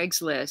on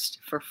Craigslist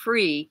for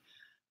free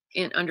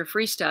under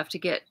free stuff to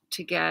get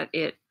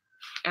it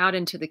out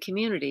into the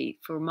community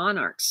for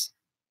monarchs.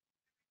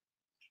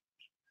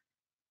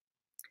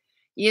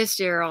 Yes,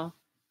 Daryl,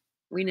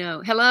 we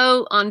know.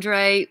 Hello,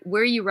 Andre.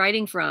 Where are you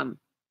writing from?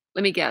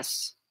 Let me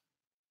guess.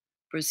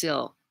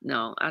 Brazil.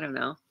 No, I don't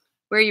know.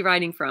 Where are you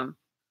writing from?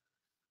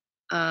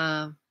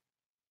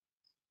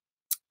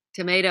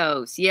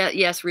 Tomatoes. Yeah,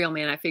 yes, real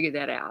man. I figured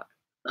that out.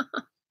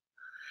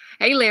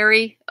 Hey,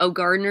 Larry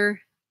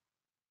O'Gardner.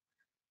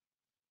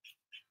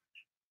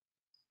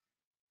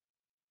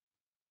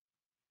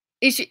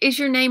 Is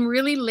your name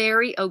really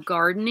Larry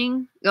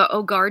O'Gardner,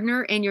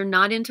 and you're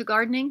not into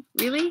gardening,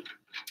 really?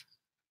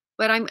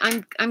 But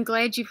I'm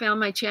glad you found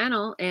my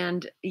channel,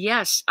 and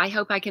yes, I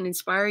hope I can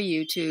inspire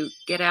you to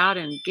get out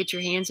and get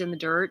your hands in the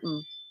dirt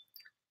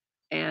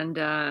and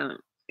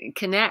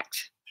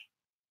connect.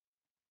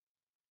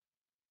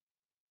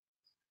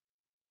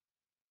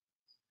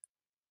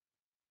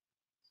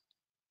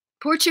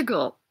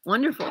 Portugal,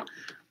 wonderful.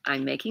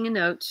 I'm making a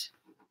note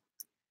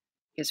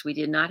because we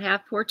did not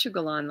have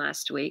Portugal on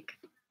last week.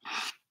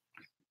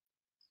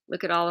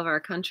 Look at all of our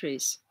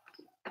countries.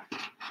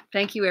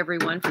 Thank you,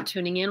 everyone, for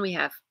tuning in.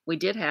 We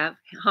did have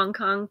Hong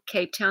Kong,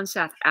 Cape Town,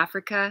 South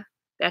Africa.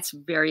 That's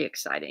very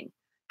exciting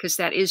because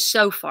that is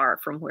so far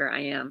from where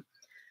I am.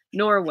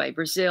 Norway,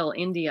 Brazil,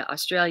 India,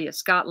 Australia,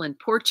 Scotland,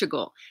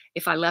 Portugal.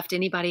 If I left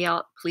anybody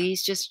out,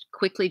 please just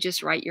quickly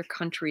write your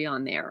country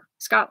on there.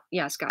 Scott.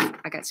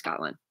 I got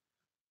Scotland.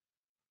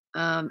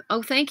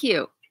 Oh, thank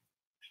you.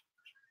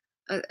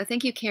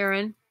 Thank you,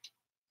 Karen.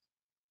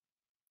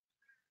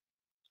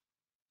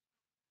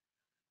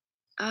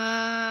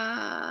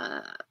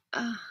 I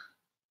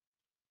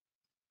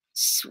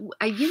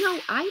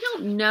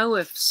don't know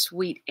if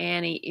Sweet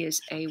Annie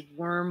is a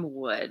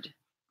wormwood.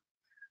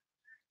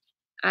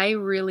 I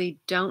really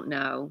don't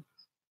know.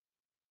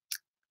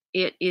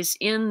 It is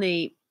in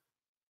the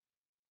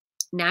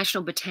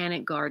National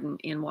Botanic Garden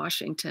in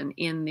Washington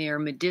in their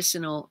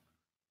medicinal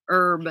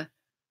herb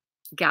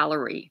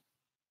gallery.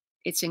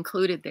 It's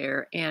included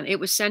there, and it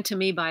was sent to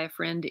me by a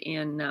friend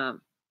in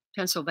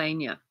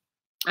Pennsylvania.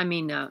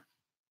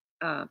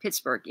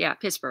 Pittsburgh. Yeah,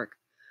 Pittsburgh.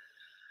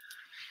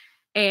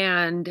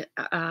 And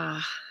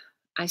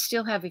I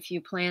still have a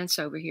few plants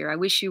over here. I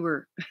wish you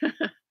were.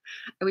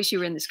 I wish you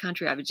were in this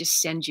country. I would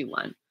just send you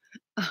one.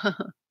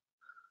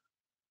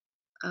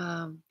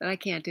 But I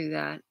can't do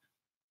that.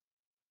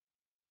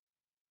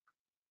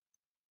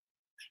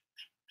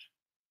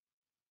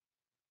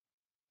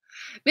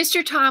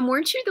 Mr. Tom,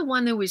 weren't you the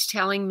one that was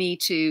telling me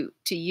to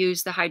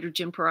use the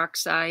hydrogen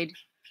peroxide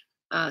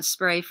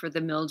spray for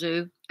the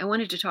mildew? I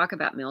wanted to talk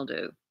about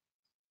mildew.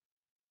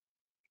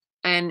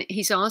 And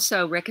he's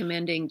also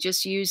recommending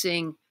just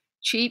using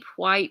cheap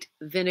white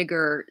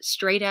vinegar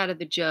straight out of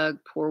the jug.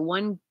 Pour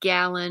 1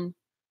 gallon.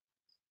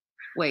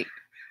 Wait,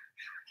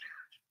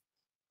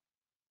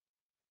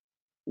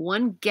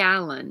 1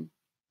 gallon.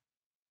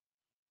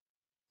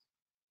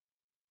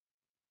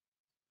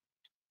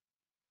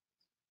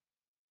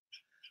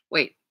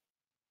 Wait,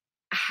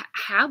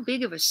 how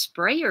big of a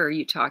sprayer are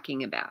you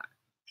talking about?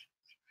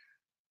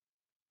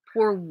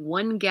 Pour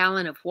 1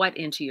 gallon of what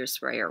into your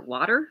sprayer?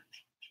 Water?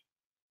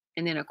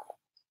 And then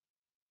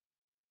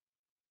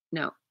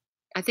no,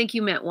 I think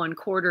you meant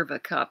 1/4 of a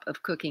cup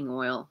of cooking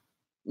oil,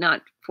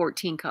 not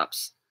 14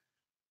 cups.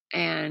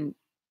 And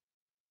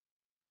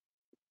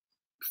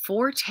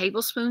 4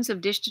 tablespoons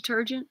of dish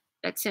detergent.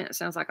 That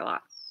sounds like a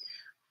lot.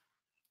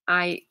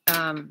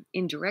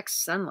 In direct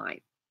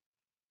sunlight.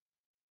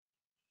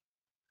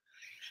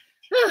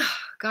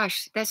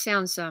 Gosh, that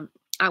sounds, well,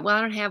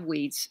 I don't have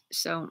weeds.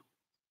 So,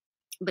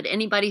 but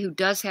anybody who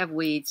does have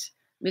weeds,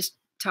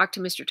 talk to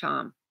Mr.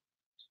 Tom.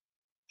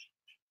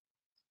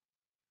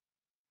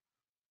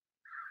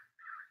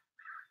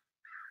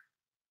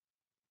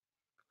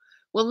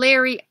 Well,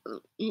 Larry,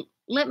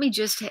 let me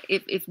just,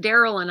 if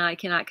Daryl and I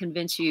cannot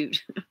convince you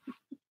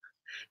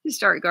to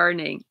start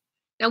gardening,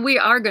 now we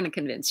are going to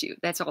convince you.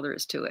 That's all there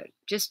is to it.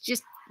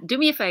 Just do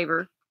me a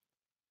favor.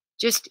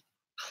 Just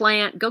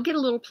go get a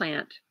little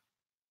plant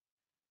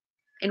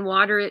and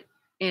water it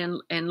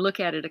and look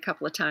at it a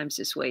couple of times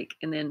this week.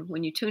 And then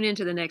when you tune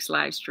into the next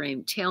live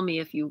stream, tell me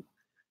if you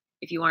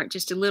aren't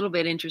just a little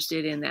bit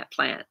interested in that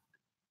plant.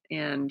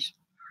 And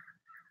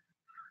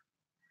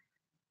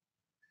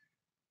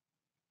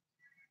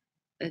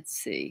let's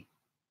see.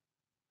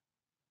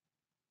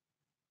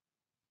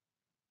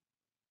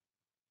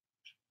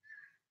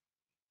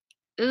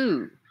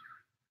 Ooh,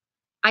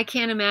 I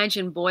can't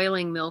imagine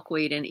boiling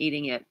milkweed and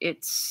eating it. I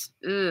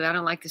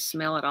don't like the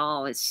smell at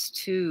all. It's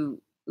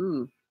too,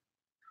 ooh.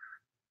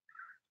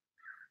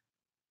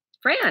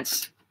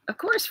 France, of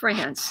course,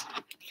 France.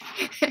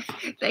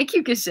 Thank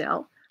you,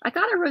 Gazelle. I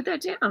thought I wrote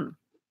that down.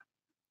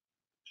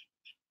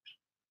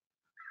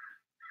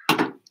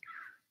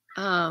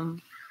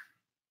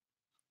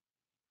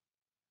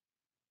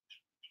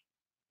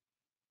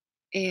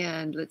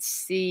 And let's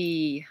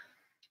see.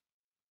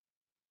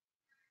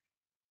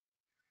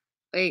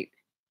 Wait.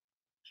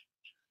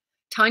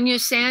 Tanya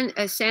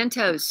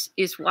Santos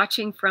is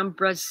watching from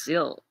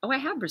Brazil. Oh, I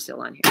have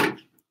Brazil on here.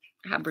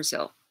 I have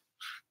Brazil.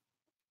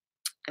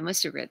 I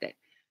must have read that.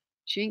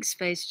 Jinx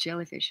Space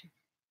Jellyfish.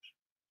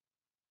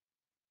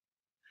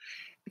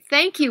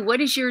 Thank you.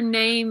 What is your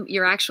name,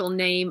 your actual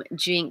name,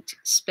 Jinked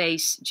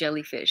Space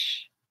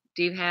Jellyfish?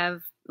 Do you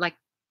have like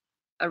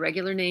a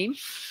regular name?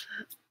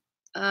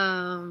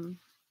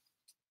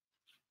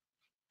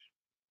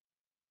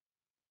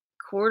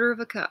 Quarter of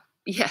a cup.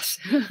 Yes.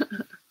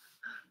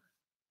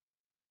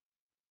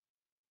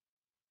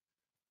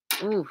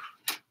 Ooh.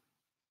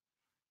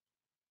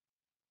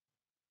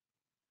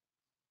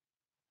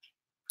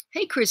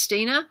 Hey,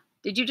 Christina,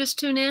 did you just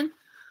tune in?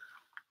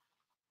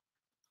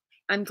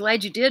 I'm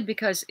glad you did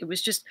because it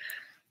was just,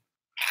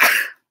 I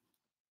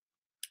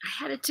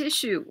had a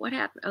tissue. What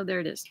happened? Oh, there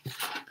it is.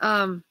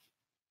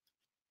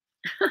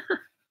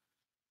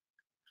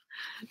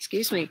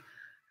 Excuse me.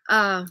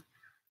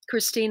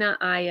 Christina,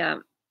 I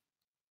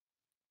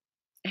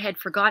had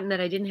forgotten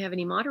that I didn't have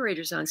any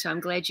moderators on, so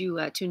I'm glad you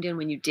tuned in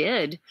when you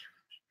did.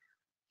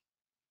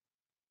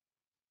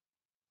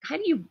 How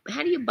do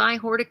you buy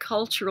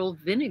horticultural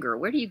vinegar?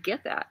 Where do you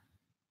get that?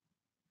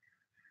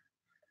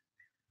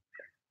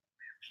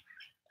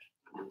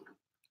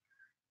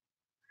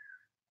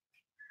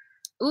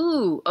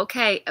 Ooh,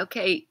 okay,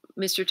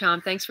 Mr.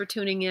 Tom, thanks for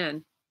tuning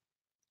in.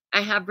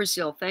 I have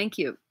Brazil. Thank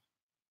you.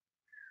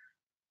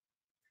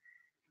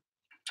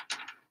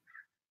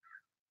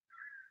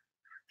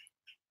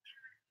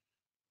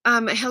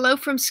 Hello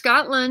from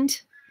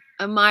Scotland,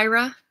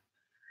 Myra.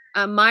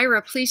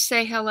 Myra, please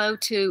say hello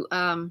to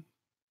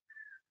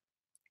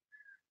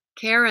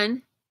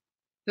Karen,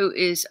 who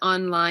is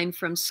online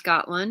from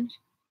Scotland.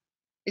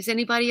 Is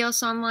anybody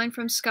else online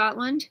from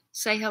Scotland?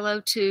 Say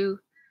hello to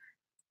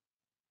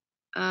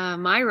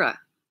Myra.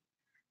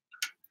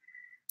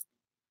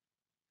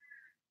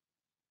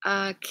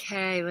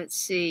 Okay, let's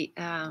see.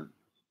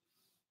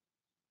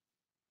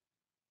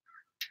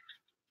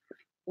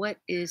 What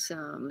is,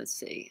 let's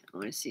see. I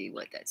want to see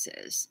what that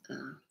says.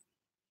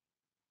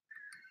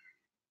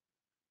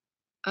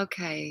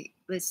 Okay,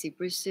 let's see.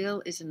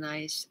 Brazil is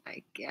nice,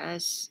 I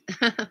guess.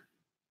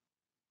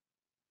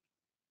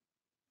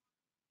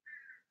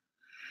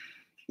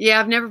 Yeah,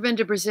 I've never been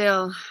to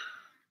Brazil.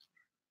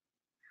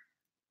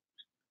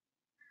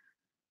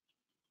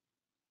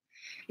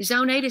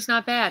 Zone 8 is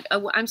not bad.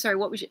 Oh, I'm sorry.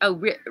 What was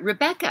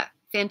Rebecca.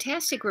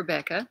 Fantastic,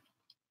 Rebecca.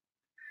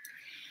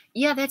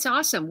 Yeah, that's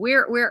awesome.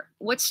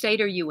 What state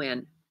are you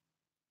in?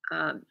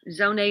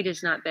 Zone 8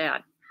 is not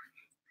bad.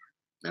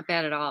 Not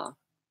bad at all.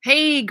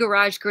 Hey,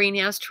 Garage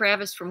Greenhouse,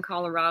 Travis from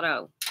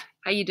Colorado.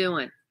 How you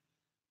doing?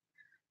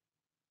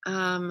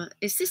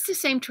 Is this the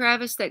same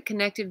Travis that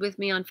connected with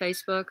me on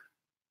Facebook?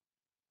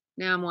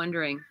 Now I'm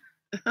wondering.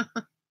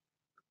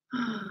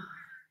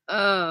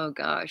 Oh,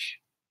 gosh.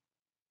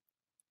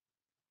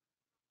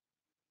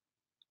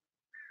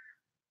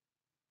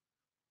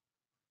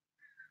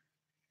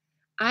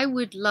 I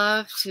would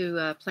love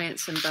to plant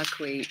some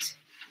buckwheat,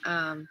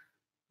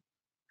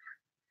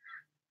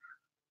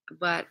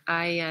 but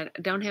I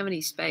don't have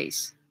any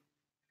space.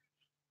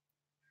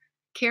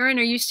 Karen,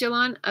 are you still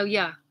on? Oh,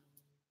 yeah.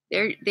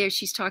 There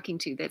she's talking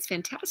to. That's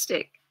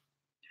fantastic.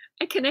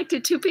 I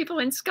connected 2 people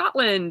in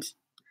Scotland.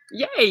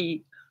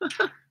 Yay.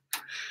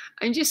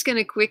 I'm just going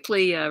to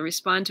quickly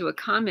respond to a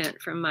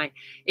comment from my.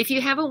 If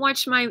you haven't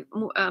watched my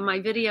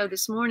video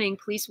this morning,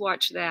 please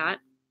watch that.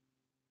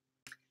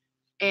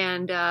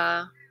 And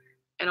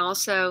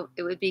also,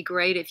 it would be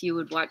great if you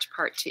would watch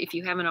part 2. If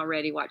you haven't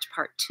already, watch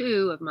part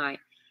 2 of my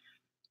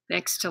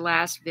next to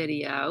last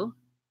video.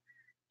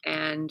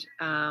 And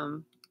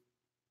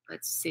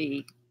let's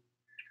see.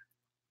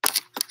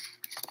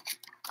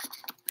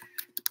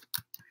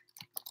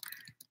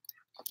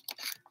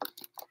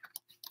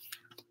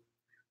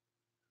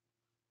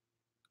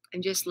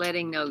 I'm just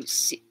letting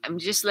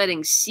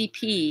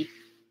CP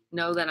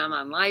know that I'm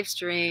on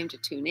Livestream to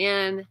tune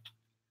in.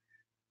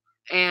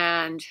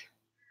 And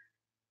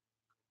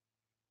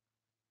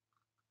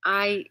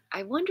I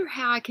wonder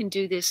how I can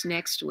do this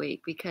next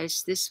week,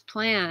 because this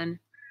plan.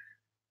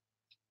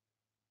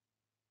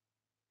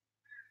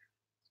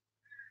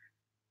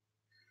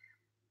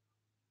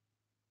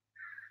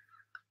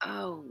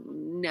 Oh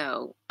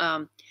no.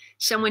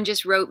 Someone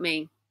just wrote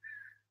me.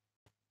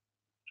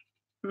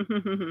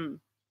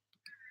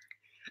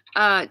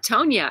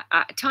 Tonya,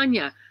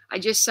 I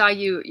just saw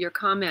your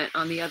comment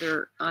on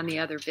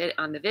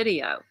the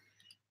video,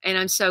 and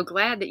I'm so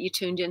glad that you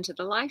tuned into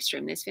the live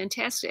stream. That's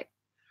fantastic.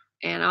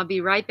 And I'll be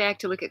right back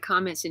to look at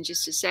comments in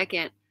just a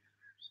second.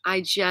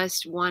 I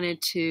just wanted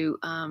to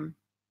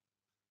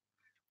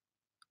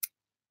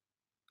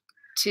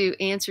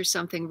answer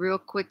something real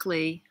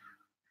quickly.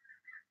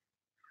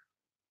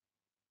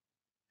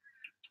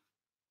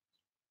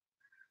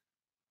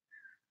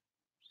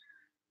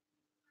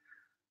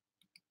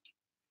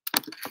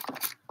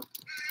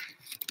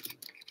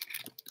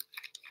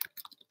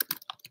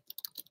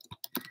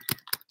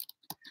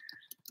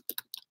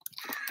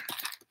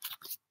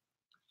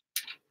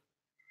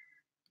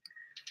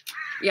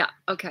 Yeah.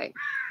 Okay.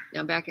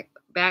 Now back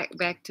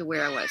to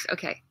where I was.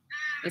 Okay.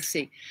 Let's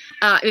see.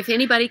 If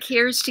anybody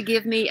cares to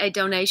give me a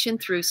donation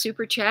through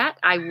Super Chat,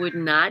 I would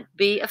not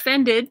be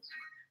offended.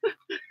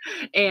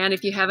 And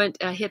if you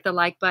haven't hit the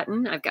like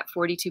button, I've got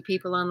 42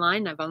 people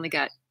online. I've only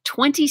got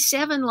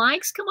 27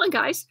 likes. Come on,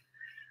 guys.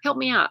 Help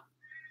me out.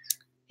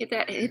 Hit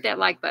that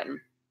like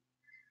button.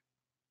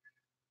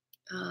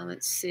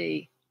 Let's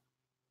see.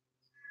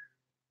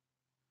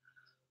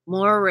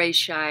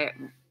 Morayshire.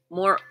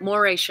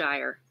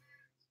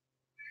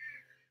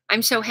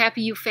 I'm so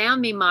happy you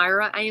found me,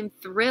 Myra. I am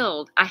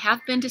thrilled. I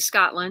have been to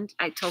Scotland.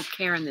 I told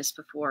Karen this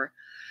before.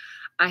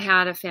 I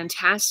had a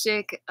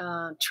fantastic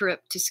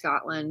trip to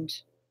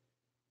Scotland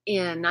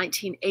in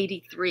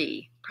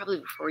 1983,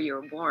 probably before you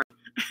were born.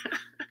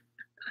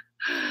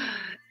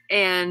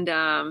 And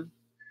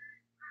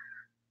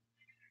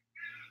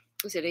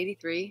was it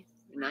 83?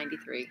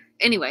 93?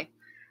 Anyway,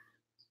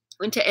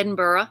 went to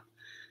Edinburgh,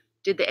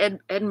 did the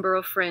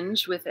Edinburgh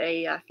Fringe with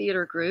a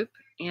theater group,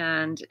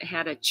 and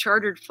had a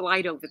chartered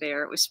flight over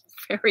there. It was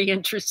very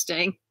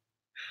interesting.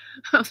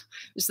 It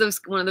was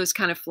one of those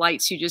kind of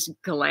flights you just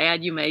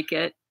glad you make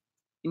it,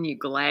 and you're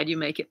glad you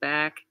make it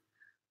back.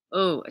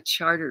 Oh, a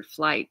chartered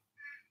flight.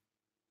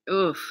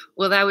 Oof.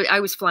 Well, I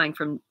was flying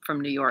from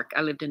New York.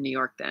 I lived in New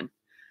York then.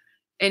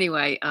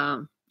 Anyway,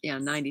 yeah,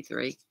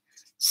 93.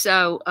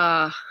 So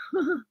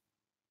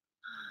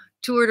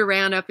toured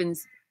around up in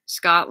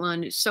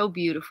Scotland. It's so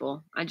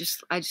beautiful. I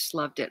just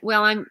loved it.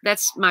 Well,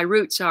 that's my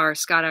roots are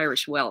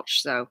Scot-Irish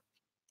Welsh. So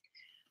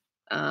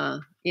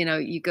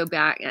you go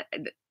back,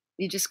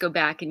 you just go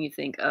back and you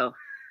think, oh,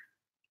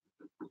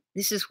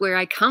 this is where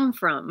I come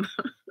from.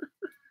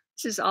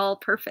 This is all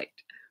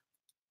perfect.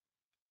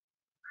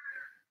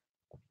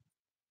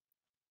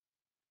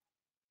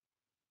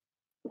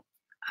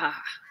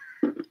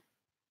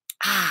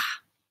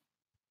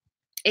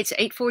 It's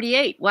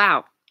 8:48.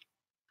 Wow.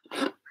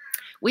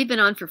 We've been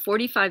on for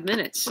 45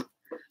 minutes,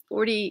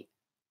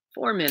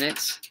 44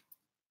 minutes.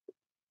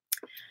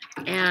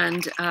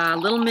 And a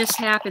little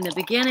mishap in the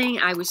beginning.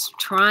 I was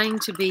trying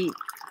to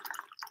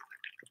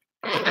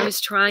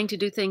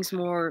do things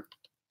more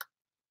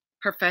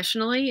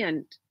professionally,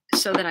 and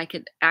so that I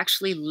could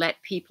actually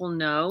let people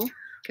know,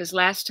 because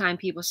last time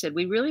people said,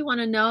 we really want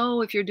to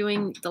know if you're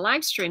doing the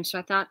live stream. So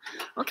I thought,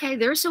 okay,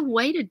 there's a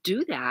way to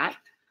do that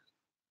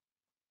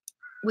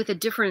with a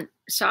different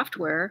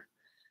software,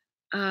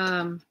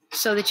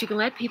 so that you can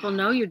let people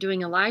know you're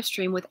doing a live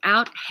stream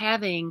without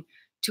having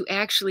to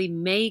actually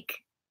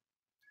make,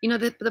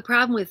 the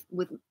problem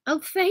with,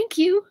 oh, thank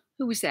you.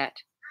 Who was that?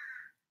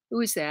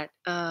 Who is that?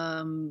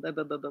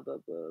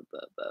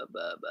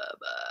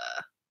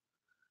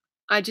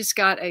 I just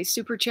got a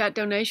super chat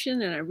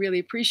donation and I really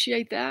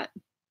appreciate that.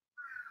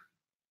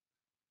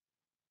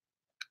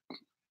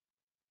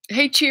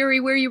 Hey, Cherry,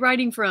 where are you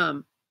writing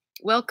from?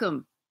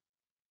 Welcome.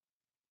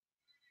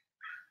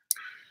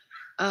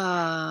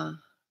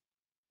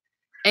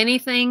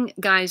 Anything,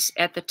 guys,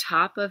 at the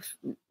top of,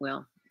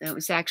 well, that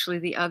was actually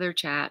the other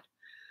chat.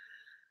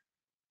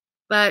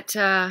 But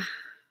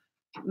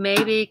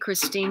maybe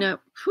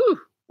Christina,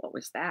 what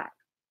was that?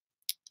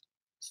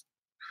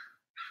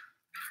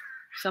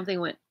 Some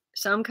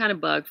kind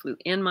of bug flew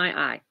in my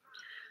eye.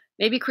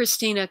 Maybe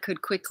Christina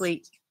could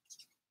quickly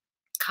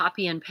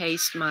copy and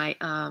paste my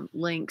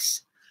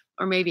links,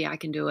 or maybe I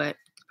can do it.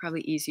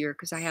 Probably easier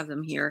because I have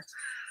them here.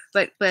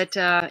 But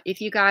if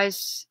you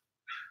guys,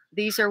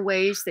 these are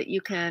ways that you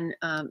can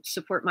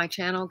support my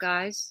channel,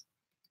 guys.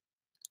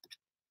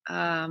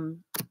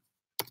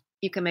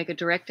 You can make a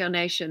direct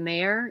donation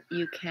there.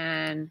 You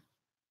can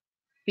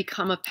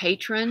become a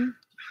patron.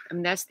 I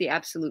mean, that's the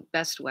absolute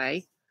best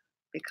way,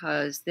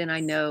 because then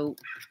I know,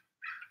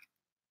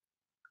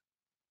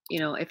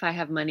 if I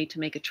have money to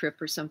make a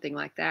trip or something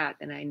like that,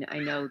 then I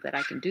know that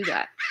I can do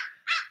that.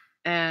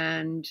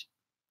 And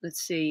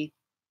let's see.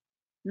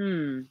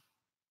 Where's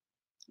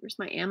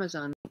my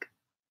Amazon link?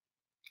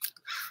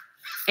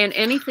 And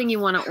anything you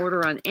want to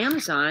order on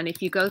Amazon,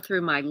 if you go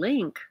through my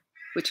link,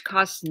 which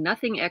costs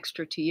nothing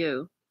extra to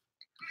you,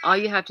 all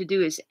you have to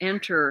do is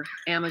enter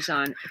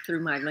Amazon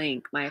through my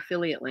link, my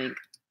affiliate link,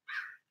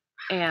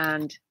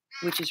 and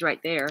which is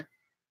right there,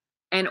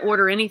 and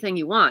order anything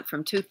you want,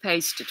 from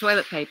toothpaste to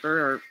toilet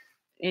paper or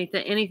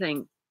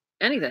anything,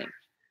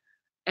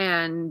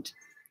 and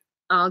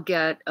I'll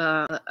get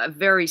a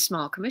very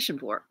small commission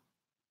for it.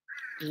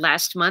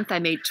 Last month I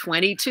made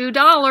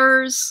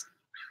 $22,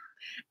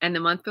 and the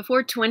month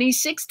before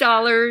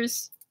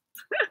 $26.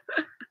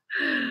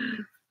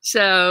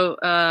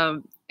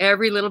 So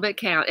every little bit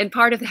counts, and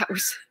part of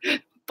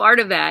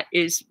that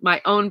is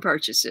my own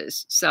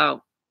purchases.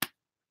 So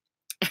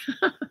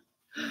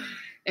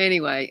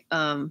anyway,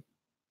 I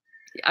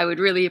would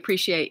really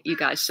appreciate you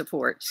guys'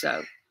 support.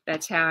 So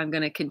that's how I'm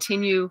going to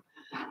continue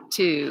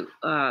to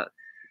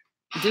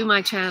do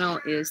my channel,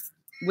 is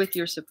with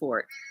your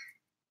support.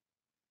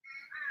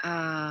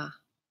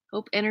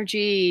 Hope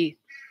Energy,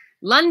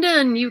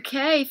 London,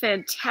 UK,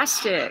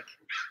 fantastic.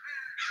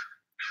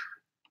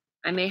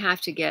 I may have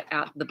to get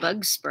out the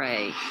bug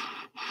spray.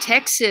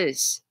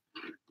 Texas.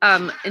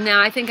 Now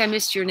I think I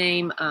missed your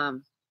name.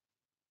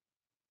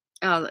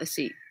 Let's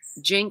see.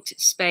 Jinked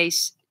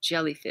Space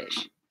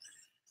Jellyfish.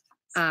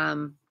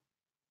 You're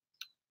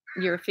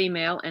a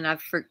female, and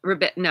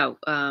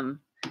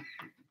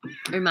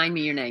remind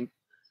me your name.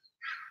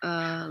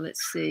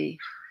 Let's see.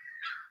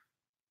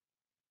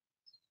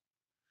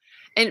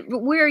 And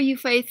where are you,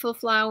 Faithful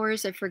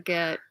Flowers? I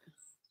forget.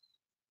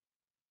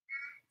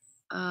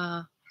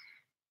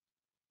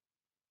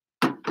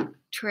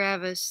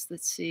 Travis,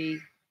 let's see.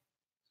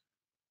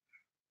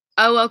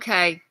 Oh,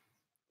 okay.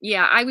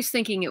 Yeah, I was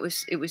thinking it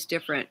was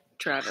different,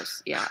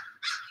 Travis. Yeah.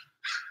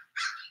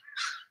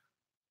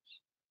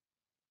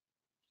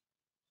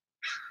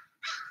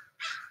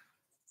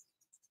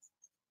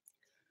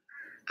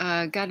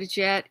 Got a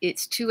jet.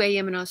 It's 2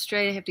 a.m. in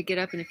Australia. I have to get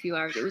up in a few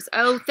hours.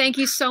 Thank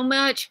you so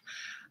much.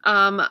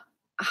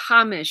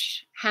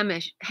 Hamish,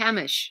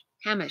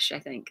 I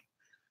think.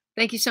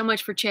 Thank you so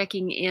much for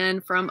checking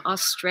in from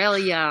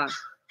Australia.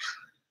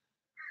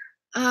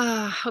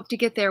 Hope to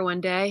get there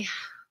one day.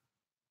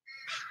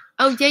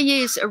 Oh, yeah,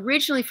 is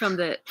originally from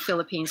the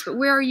Philippines, but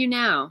where are you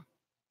now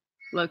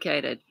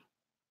located?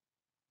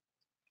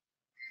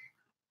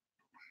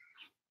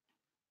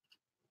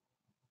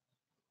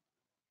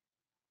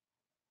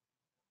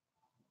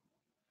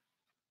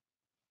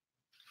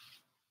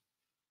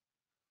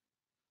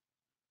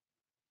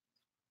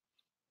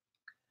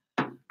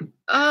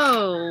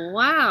 Oh,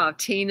 wow,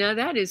 Tina,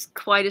 that is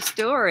quite a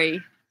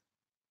story.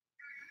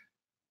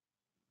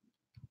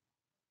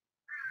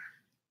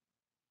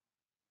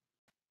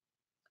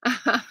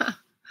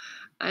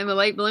 I'm a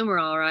late bloomer,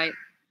 all right.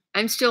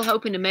 I'm still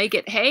hoping to make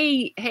it.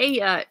 Hey,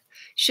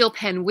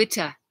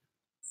 Shilpanwita.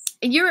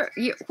 And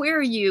where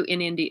are you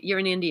in India? You're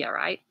in India,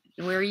 right?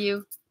 And where are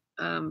you?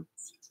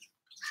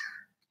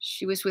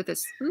 She was with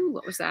us. Ooh,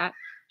 what was that?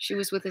 She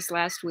was with us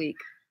last week.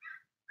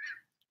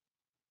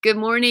 Good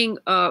morning,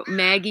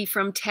 Maggie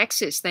from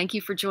Texas. Thank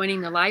you for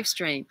joining the live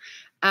stream.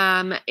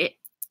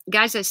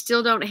 Guys, I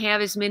still don't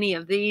have as many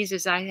of these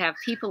as I have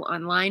people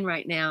online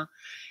right now.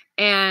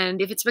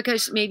 And if it's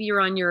because maybe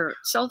you're on your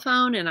cell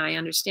phone, and I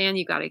understand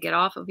you got to get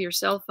off of your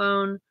cell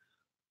phone,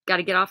 got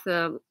to get off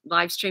the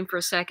live stream for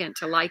a second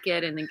to like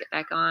it and then get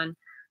back on.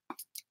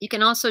 You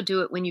can also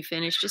do it when you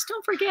finish. Just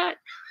don't forget.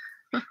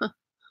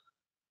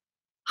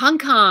 Hong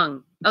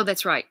Kong. Oh,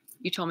 that's right.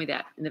 You told me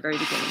that in the very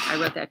beginning. I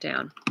wrote that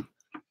down.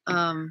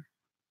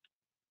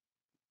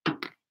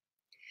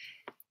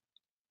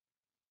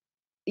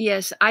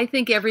 Yes, I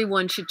think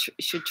everyone should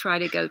try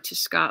to go to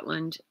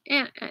Scotland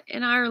and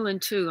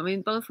Ireland too. I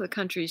mean, both the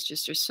countries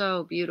just are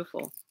so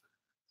beautiful.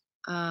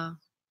 But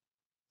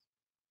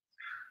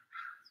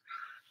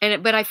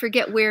I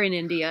forget where in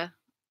India.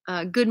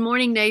 Good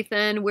morning,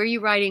 Nathan. Where are you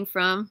writing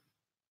from?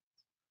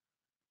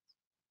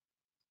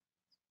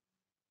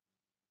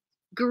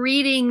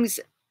 Greetings.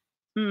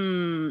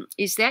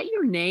 Is that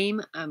your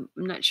name? I'm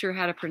not sure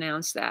how to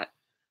pronounce that.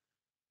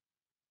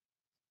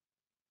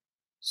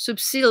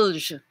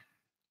 Subsilge.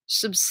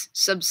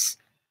 Subsils.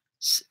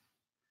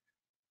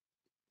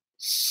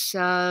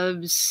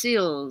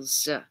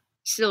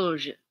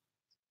 Silge.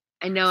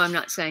 I know I'm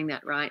not saying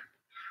that right,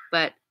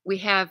 but we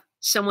have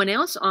someone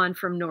else on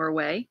from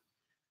Norway,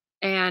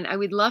 and I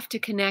would love to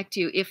connect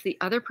you. If the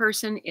other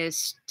person is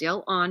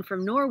still on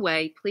from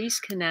Norway, please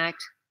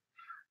connect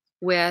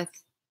with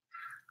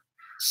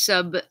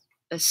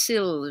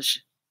Subsilge.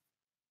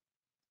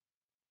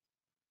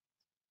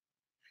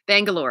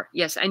 Bangalore.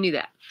 Yes, I knew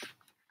that.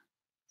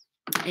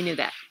 I knew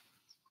that.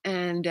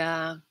 And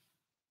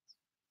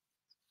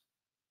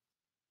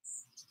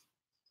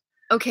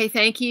okay,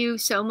 thank you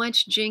so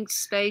much, Jinx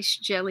Space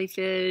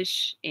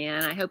Jellyfish.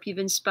 And I hope we've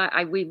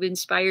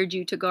inspired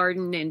you to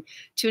garden, and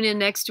tune in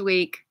next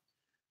week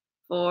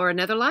for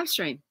another live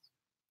stream.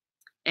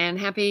 And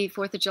happy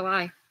 4th of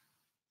July.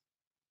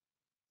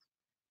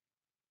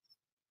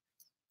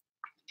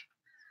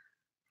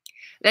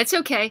 That's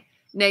okay,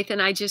 Nathan.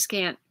 I just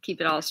can't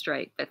keep it all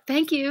straight. But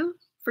thank you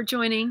for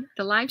joining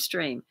the live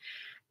stream.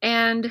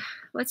 And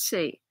let's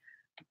see.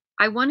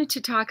 I wanted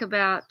to talk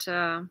about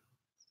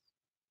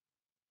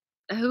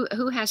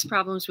who has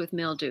problems with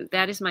mildew.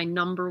 That is my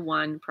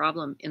 #1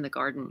 problem in the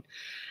garden.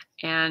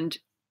 And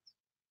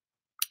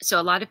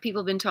so a lot of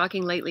people have been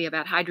talking lately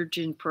about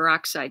hydrogen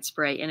peroxide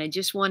spray, and I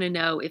just want to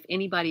know if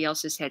anybody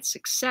else has had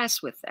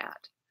success with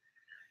that.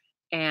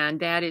 And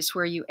that is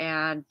where you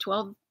add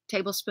 12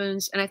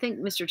 tablespoons. And I think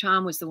Mr.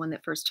 Tom was the one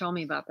that first told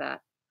me about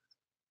that.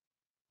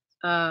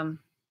 And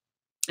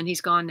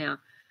he's gone now.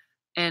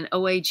 And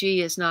OAG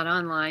is not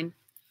online.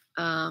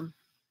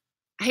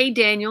 Hey,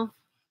 Daniel.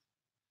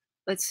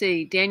 Let's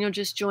see. Daniel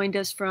just joined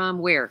us from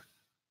where?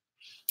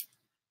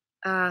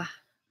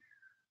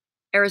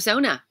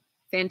 Arizona.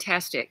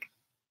 Fantastic.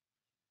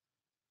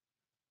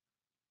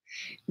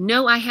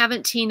 No, I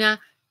haven't, Tina.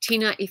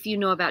 Tina, if you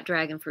know about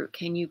dragon fruit,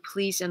 can you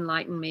please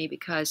enlighten me?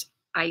 Because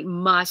I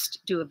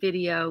must do a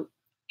video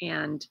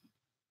and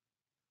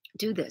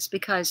do this.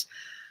 Because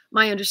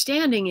my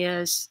understanding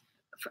is,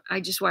 I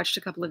just watched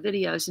a couple of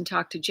videos and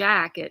talked to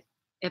Jack at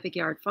Epic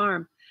Yard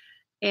Farm,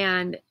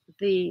 and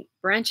the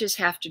branches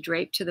have to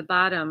drape to the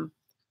bottom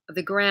of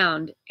the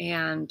ground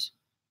and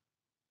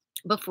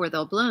before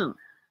they'll bloom.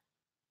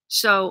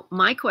 So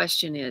my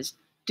question is,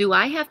 do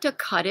I have to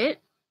cut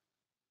it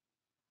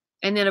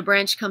and then a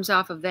branch comes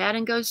off of that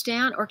and goes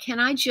down? Or can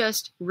I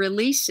just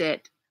release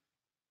it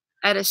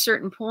at a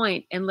certain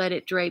point and let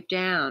it drape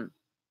down?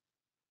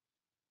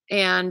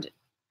 And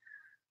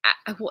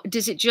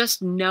does it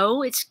just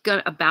know it's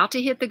about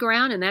to hit the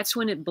ground and that's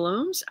when it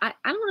blooms? I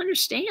don't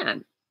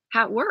understand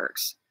how it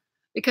works,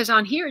 because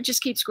on here it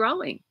just keeps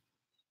growing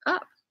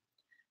up.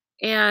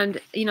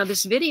 And, you know,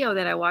 this video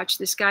that I watched,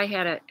 this guy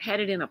had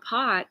it in a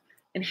pot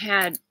and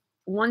had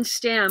one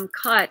stem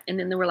cut, and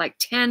then there were like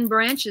 10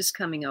 branches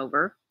coming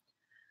over.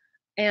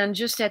 And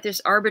just at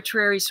this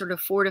arbitrary sort of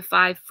 4 to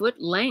 5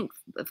 foot length,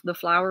 the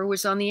flower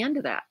was on the end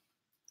of that.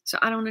 So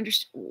I don't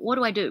understand. What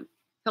do I do?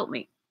 Help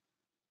me.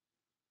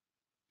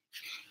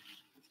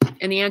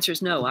 And the answer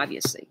is no,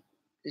 obviously.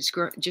 It's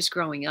just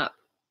growing up.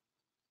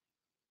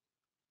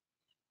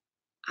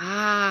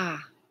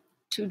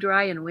 Too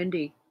dry and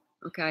windy.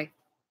 Okay.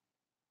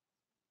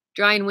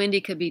 Dry and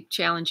windy could be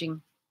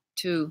challenging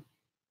too.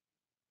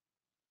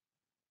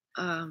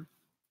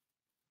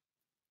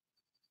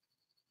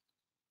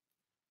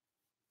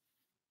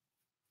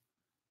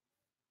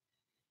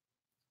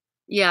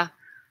 Yeah.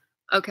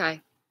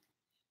 Okay.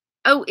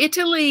 Oh,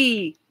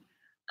 Italy.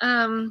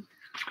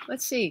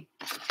 Let's see.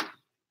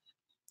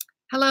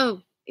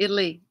 Hello,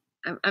 Italy.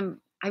 I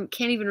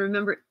can't even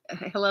remember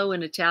hello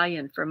in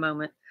Italian for a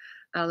moment.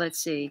 Let's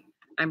see.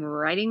 I'm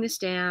writing this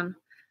down.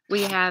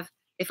 We have,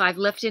 if I've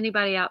left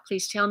anybody out,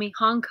 please tell me.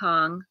 Hong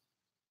Kong,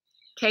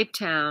 Cape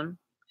Town,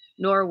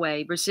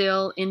 Norway,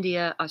 Brazil,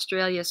 India,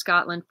 Australia,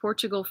 Scotland,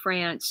 Portugal,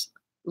 France,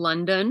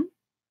 London,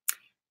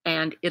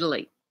 and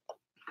Italy.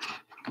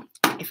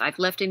 If I've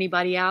left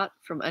anybody out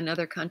from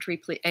another country,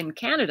 please, and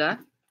Canada,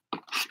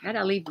 how'd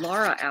I leave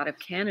Laura out of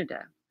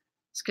Canada?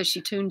 It's because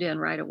she tuned in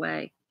right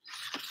away.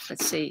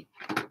 Let's see.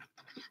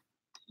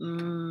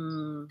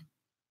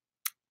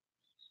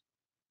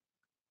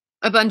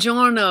 A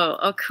buongiorno,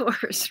 of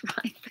course,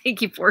 right?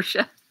 Thank you,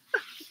 Portia.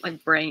 My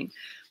brain.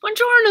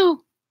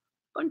 Buongiorno.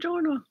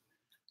 Buongiorno.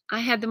 I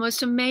had the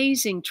most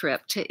amazing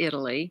trip to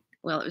Italy.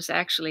 Well, it was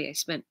actually, I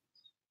spent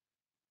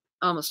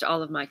almost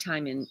all of my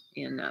time in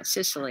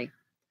Sicily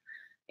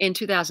in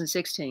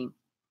 2016.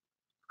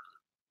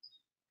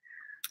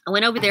 I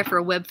went over there for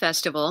a web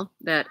festival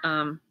that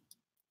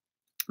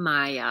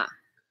my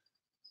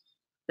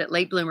that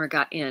Late Bloomer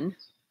got in,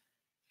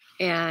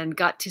 and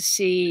got to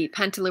see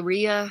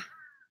Pantelleria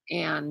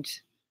and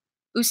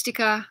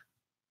Ustica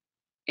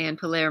and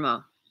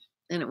Palermo,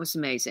 and it was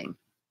amazing.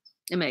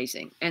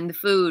 Amazing. And the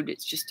food,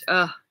 it's just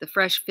the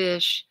fresh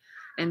fish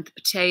and the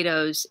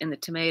potatoes and the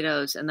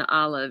tomatoes and the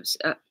olives.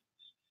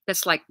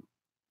 That's like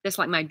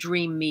my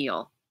dream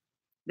meal.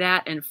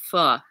 That and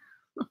pho.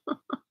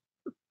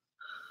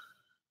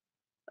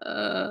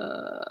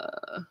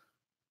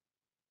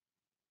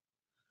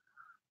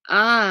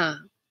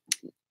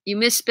 You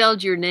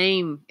misspelled your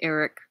name,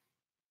 Eric.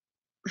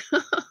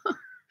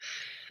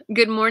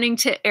 Good morning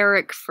to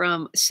Eric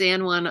from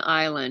San Juan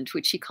Island,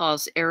 which he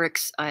calls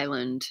Eric's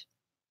Island.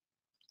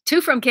 2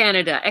 from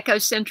Canada.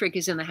 Ecocentric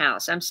is in the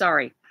house. I'm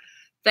sorry.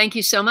 Thank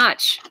you so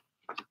much.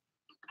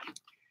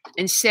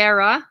 And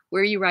Sarah,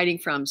 where are you writing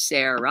from,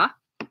 Sarah?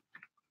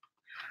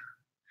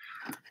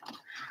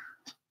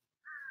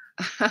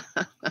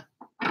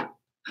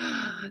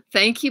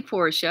 Thank you,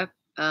 Portia.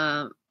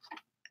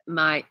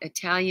 My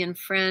Italian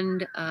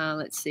friend.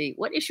 Let's see.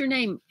 What is your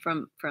name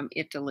from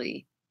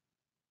Italy?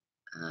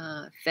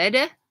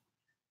 Fede?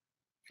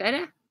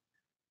 Fede?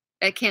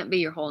 That can't be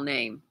your whole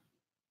name.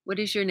 What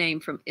is your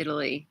name from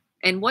Italy?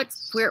 And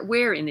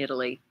where in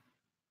Italy?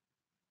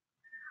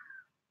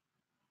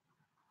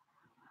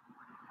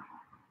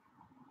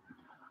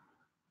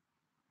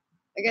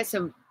 I got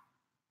some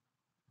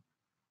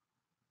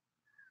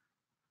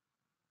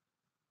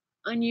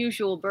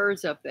unusual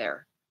birds up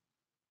there.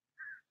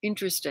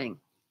 Interesting.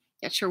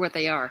 Not sure what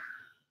they are.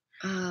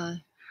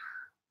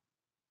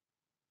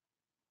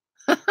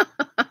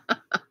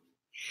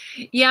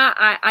 Yeah,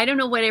 I don't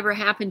know whatever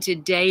happened to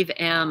Dave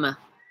M.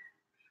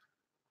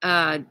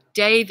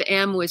 Dave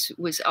M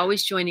was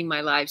always joining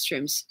my live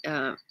streams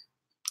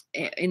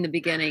in the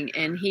beginning,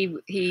 and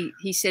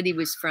he said he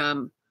was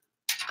from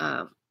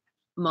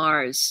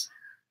Mars,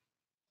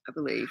 I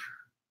believe.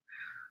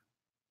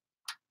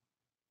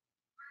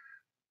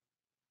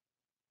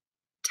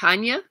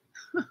 Tanya?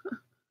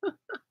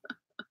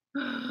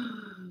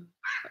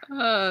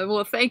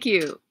 Well, thank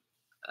you,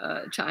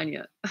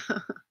 Tanya.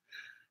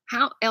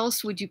 How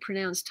else would you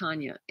pronounce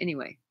Tanya?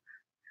 Anyway.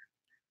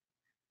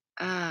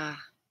 Hey,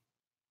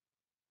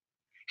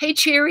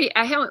 Cherry,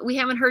 we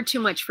haven't heard too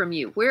much from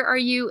you. Where are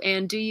you,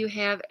 and do you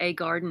have a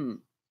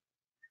garden?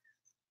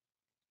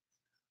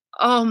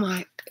 Oh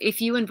my, if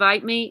you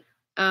invite me,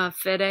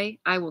 Fede,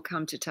 I will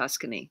come to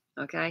Tuscany,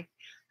 okay?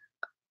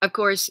 Of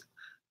course,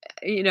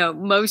 you know,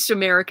 most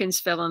Americans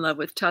fell in love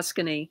with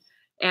Tuscany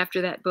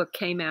after that book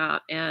came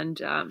out,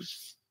 and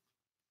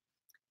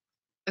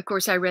of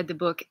course, I read the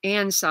book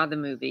and saw the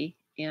movie,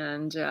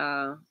 and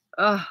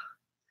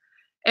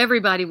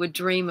everybody would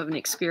dream of an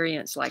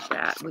experience like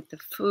that with the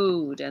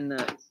food and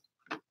the.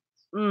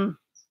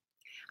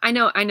 I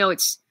know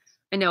it's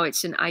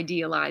an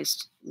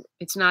idealized.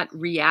 It's not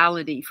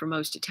reality for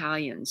most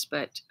Italians,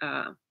 but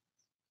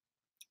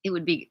it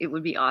would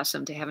be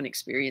awesome to have an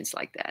experience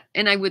like that.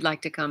 And I would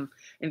like to come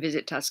and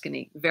visit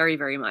Tuscany very,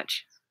 very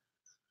much.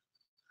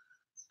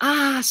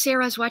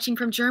 Sarah's watching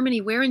from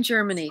Germany. Where in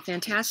Germany?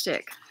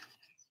 Fantastic.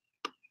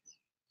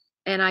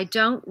 And I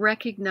don't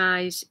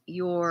recognize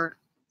your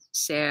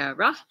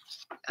Sarah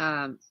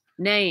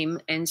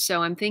name. And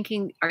so I'm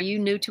thinking, are you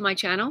new to my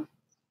channel?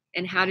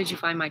 And how did you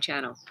find my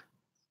channel?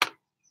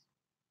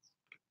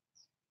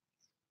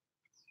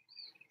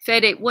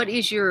 Fede, what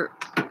is your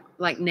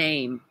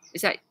name?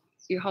 Is that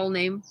your whole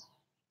name?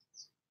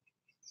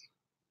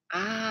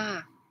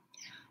 Where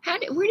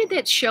did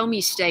that show me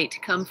state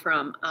come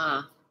from?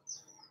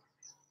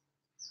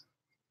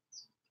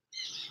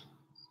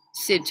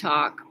 Sid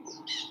Talk.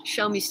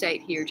 Show me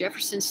state here.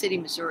 Jefferson City,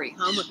 Missouri,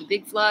 home of the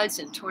big floods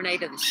and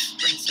tornado this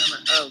spring,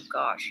 summer. Oh,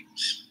 gosh.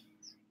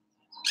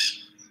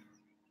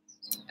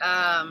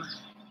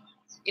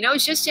 You know, I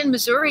was just in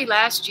Missouri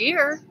last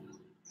year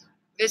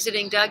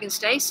visiting Doug and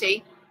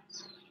Stacy.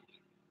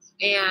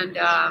 And,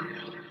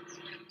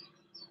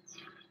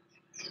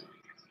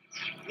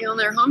 you know,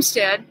 their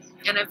homestead.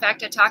 And in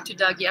fact, I talked to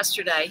Doug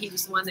yesterday. He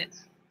was the one that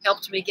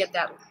helped me get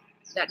that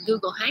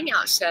Google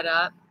Hangout set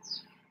up.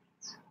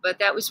 But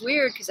that was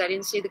weird because I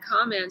didn't see the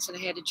comments and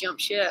I had to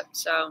jump ship.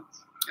 So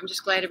I'm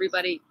just glad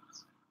everybody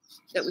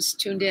that was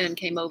tuned in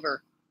came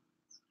over.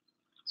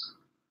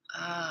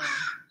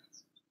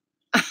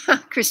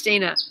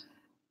 Christina,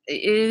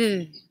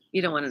 you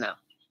don't want to know.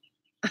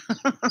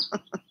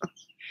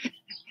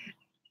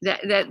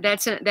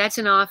 that's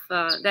an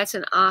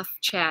off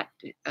chat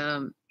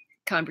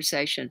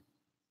conversation.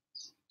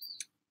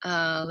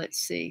 Let's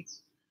see.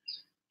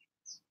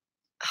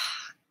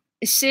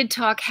 Sid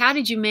Talk, how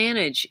did you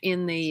manage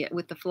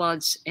with the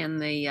floods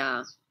and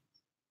the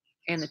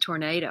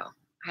tornado?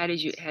 How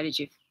did you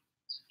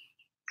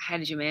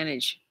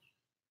manage?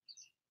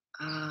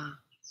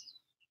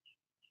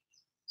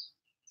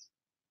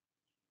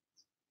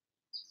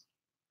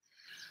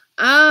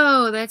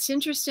 Oh, that's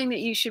interesting that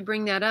you should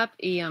bring that up,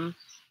 Ian.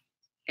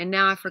 And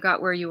now I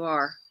forgot where you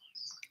are.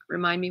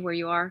 Remind me where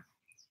you are,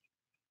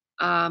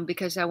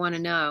 because I want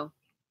to know.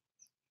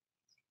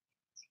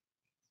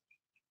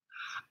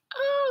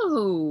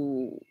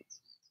 Oh,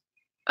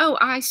 oh,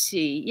 I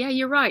see. Yeah,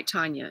 you're right,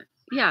 Tanya.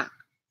 Yeah,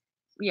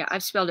 yeah,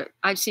 I've spelled it.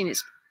 I've seen it.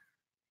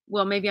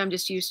 Well, maybe I'm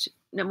just used to.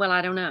 No, well,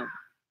 I don't know.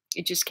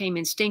 It just came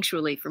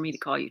instinctually for me to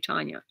call you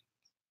Tanya.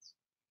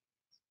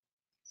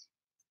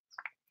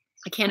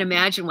 I can't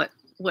imagine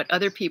what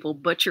other people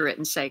butcher it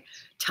and say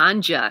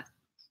Tanja,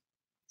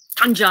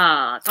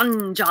 Tanja,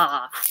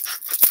 Tanja.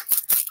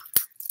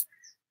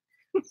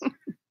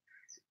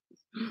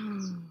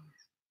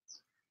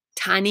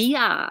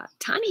 Tania,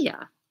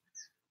 Tania,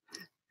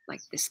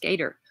 like the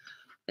skater.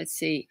 Let's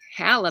see.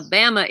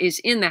 Alabama is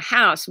in the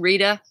house,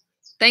 Rita.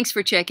 Thanks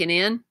for checking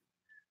in.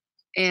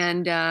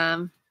 And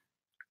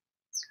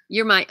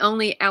you're my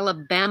only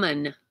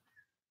Alabamian.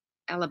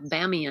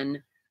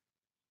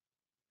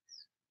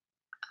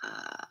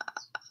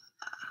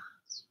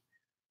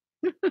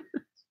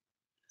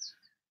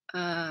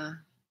 Uh,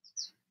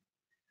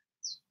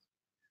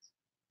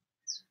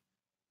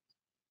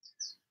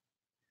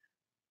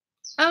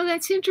 oh,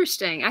 that's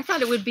interesting. I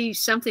thought it would be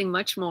something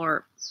much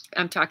more.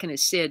 I'm talking to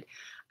Sid.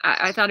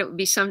 I thought it would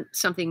be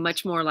something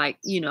much more like,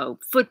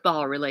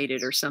 football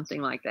related or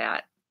something like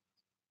that.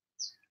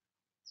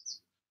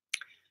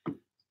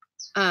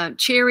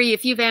 Cherry,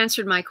 if you've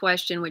answered my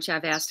question, which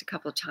I've asked a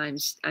couple of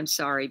times, I'm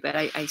sorry, but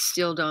I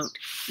still don't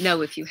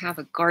know if you have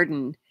a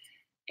garden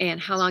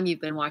and how long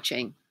you've been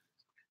watching.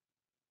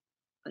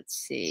 Let's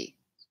see.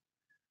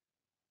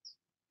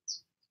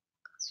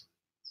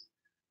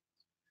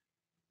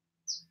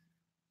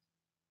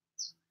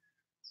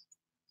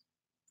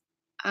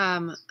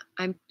 I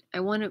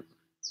want to.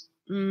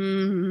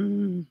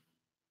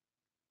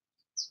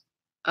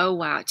 Oh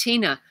wow,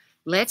 Tina,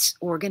 let's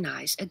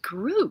organize a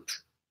group.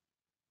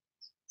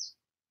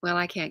 Well,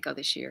 I can't go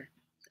this year.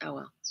 Oh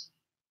well.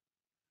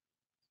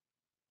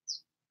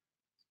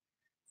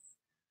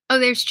 Oh,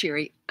 there's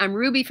Cherry. I'm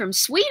Ruby from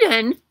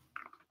Sweden.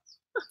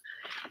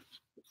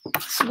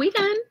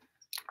 Sweden.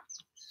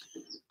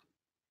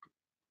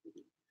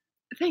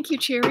 Thank you,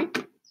 Cherry.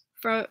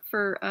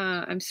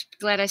 I'm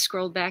glad I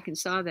scrolled back and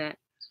saw that.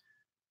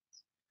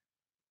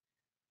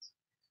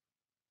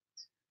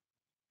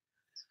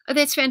 Oh,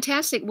 that's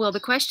fantastic. Well,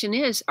 the question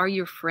is, are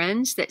your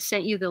friends that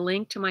sent you the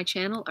link to my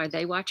channel, are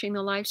they watching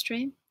the live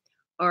stream?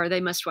 Or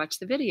they must watch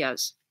the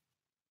videos?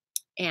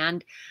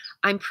 And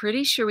I'm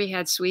pretty sure we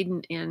had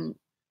Sweden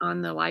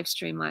on the live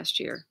stream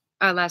last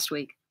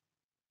week.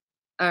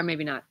 Or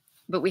maybe not,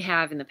 but we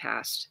have in the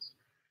past.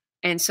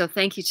 And so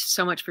thank you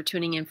so much for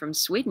tuning in from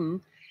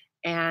Sweden.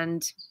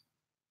 And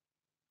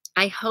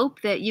I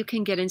hope that you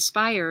can get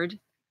inspired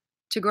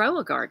to grow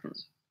a garden.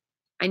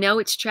 I know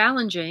it's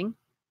challenging.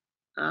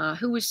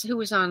 Who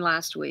was on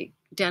last week?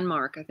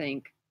 Denmark, I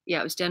think.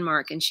 Yeah, it was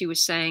Denmark. And she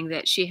was saying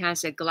that she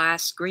has a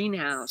glass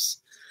greenhouse.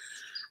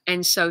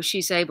 And so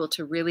she's able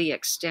to really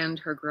extend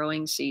her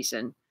growing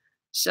season.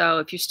 So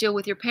if you're still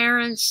with your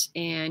parents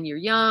and you're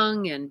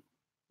young and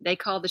they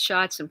call the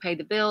shots and pay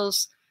the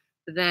bills,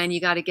 then you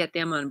got to get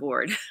them on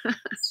board.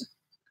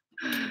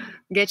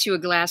 Get you a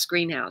glass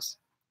greenhouse.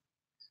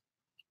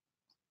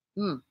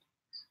 You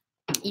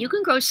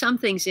can grow some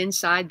things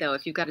inside, though,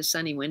 if you've got a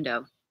sunny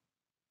window.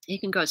 You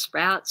can grow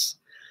sprouts.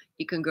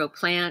 You can grow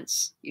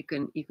plants. You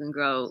can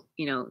grow,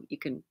 you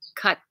can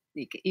cut,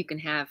 you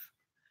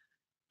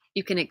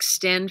can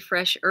extend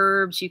fresh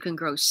herbs. You can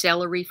grow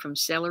celery from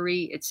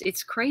celery.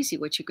 It's crazy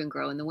what you can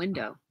grow in the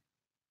window.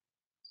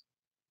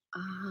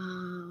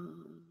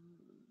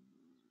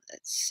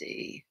 Let's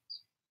see.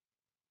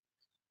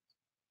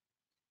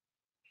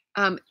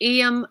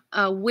 Ian,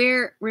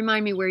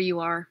 remind me where you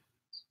are.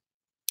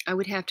 I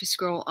would have to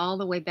scroll all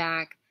the way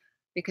back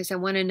because I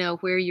want to know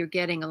where you're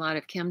getting a lot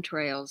of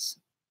chemtrails.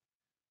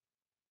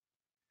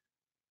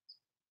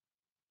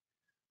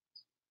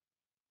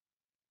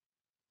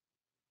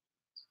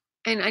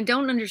 And I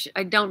don't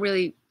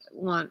really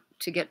want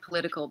to get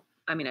political.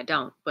 I mean, I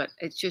don't, but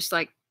it's just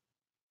like,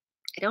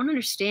 I don't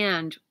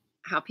understand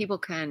how people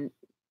can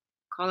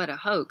call it a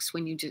hoax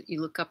when you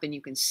look up and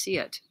you can see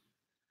it.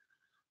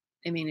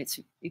 I mean,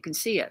 you can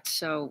see it,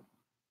 so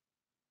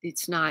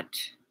it's not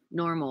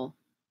normal.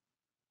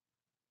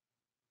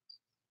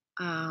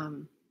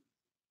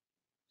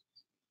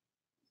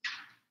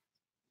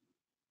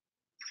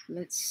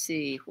 Let's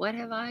see, what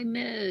have I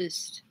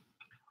missed?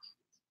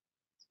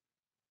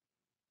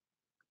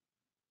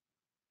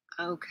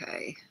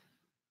 Okay.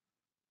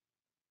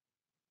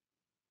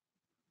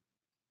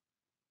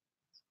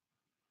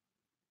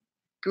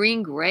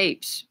 Green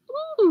grapes.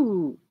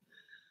 Ooh.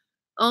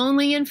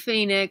 Only in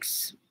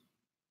Phoenix.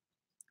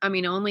 I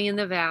mean, only in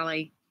the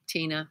Valley,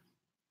 Tina.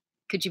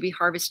 Could you be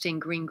harvesting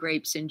green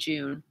grapes in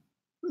June?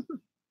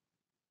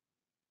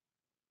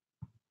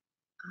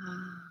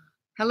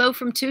 Hello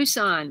from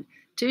Tucson.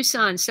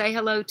 Tucson, say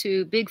hello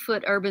to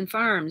Bigfoot Urban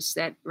Farms,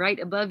 that right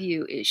above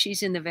you.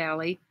 She's in the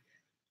Valley.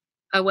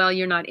 Oh, well,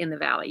 you're not in the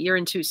Valley. You're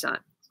in Tucson.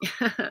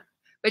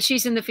 But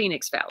she's in the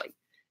Phoenix Valley.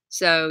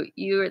 So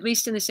you're at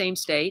least in the same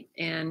state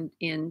and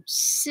in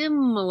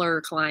similar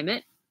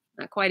climate,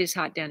 not quite as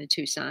hot down in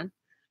Tucson.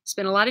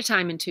 Spent a lot of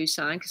time in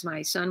Tucson because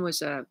my son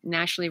was a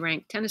nationally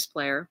ranked tennis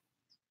player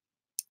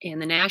in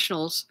the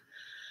nationals.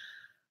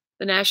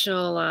 The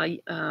national,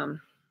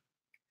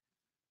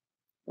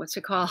 what's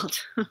it called?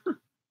 The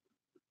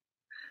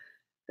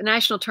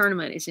national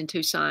tournament is in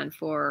Tucson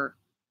for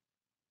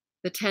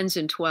the 10s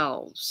and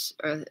 12s,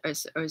 or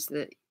is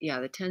the, yeah,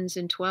 the 10s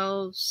and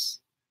 12s.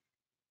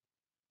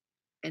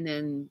 And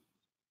then,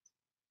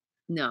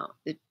 no,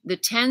 the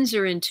 10s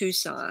are in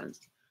Tucson,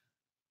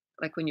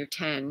 like when you're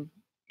 10,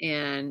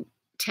 and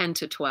 10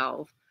 to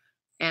 12.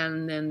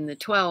 And then the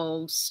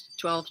 12s,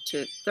 12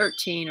 to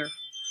 13 or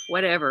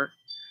whatever,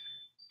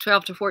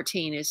 12 to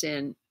 14 is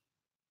in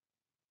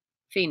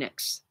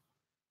Phoenix.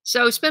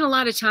 So spent a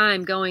lot of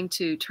time going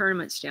to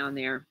tournaments down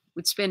there.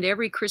 Would spend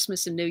every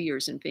Christmas and New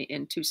Year's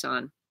in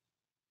Tucson,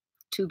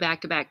 2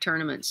 back-to-back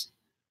tournaments.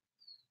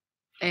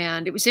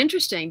 And it was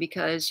interesting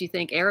because you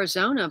think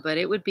Arizona, but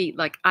it would be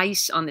like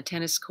ice on the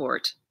tennis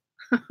court.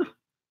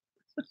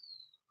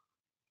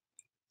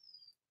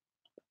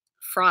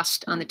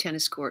 Frost on the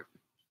tennis court.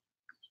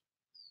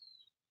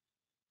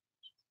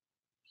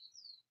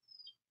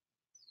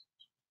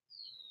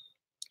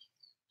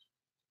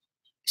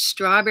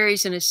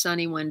 Strawberries in a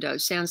sunny window.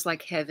 Sounds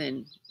like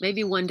heaven.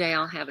 Maybe one day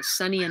I'll have a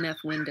sunny enough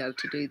window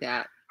to do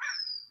that.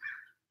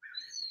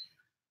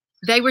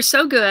 They were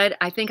so good,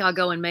 I think I'll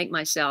go and make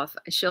myself.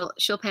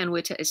 Shilpan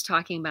Witta is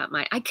talking about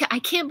my, I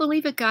can't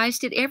believe it, guys.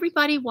 Did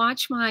everybody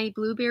watch my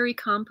blueberry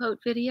compote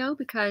video?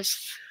 Because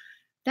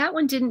that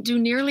one didn't do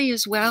nearly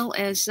as well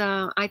as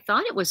I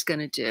thought it was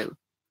going to do.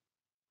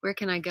 Where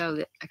can I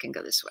go? I can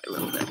go this way a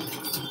little bit.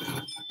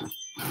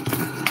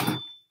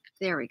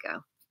 There we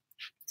go.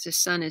 The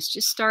sun is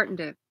just starting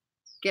to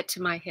get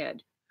to my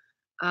head.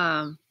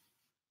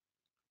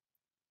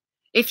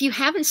 If you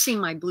haven't seen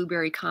my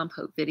blueberry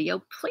compote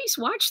video, please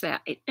watch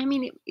that.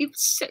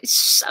 It's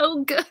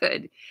so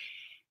good.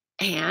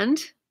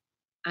 And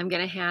I'm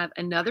going to have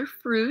another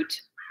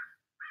fruit.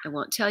 I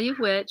won't tell you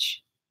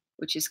which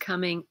is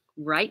coming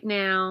right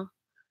now.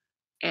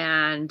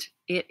 And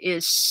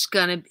it's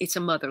a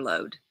mother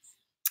lode.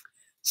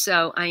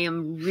 So I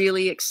am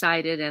really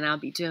excited, and I'll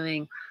be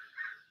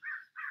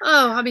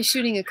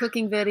shooting a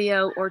cooking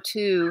video or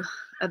 2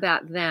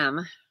 about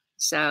them.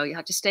 So you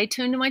have to stay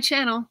tuned to my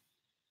channel.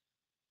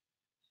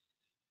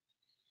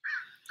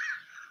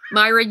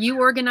 Myra, you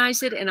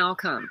organize it and I'll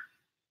come.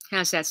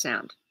 How's that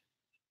sound?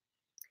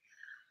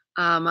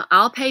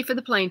 I'll pay for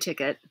the plane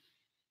ticket,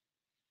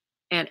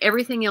 and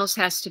everything else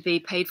has to be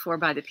paid for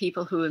by the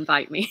people who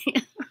invite me.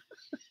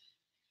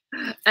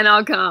 And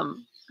I'll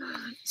come.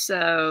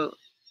 So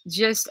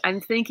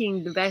I'm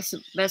thinking the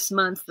best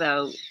month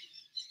though.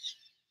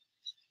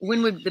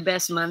 When would the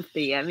best month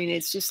be? I mean,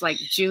 it's just like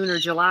June or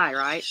July,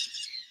 right?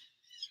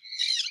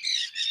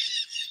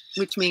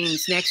 Which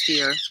means next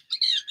year.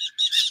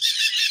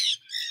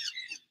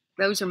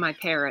 Those are my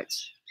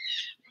parrots.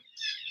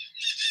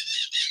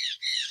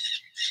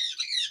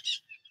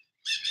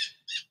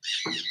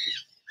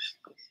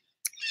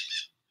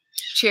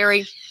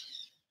 Cherry,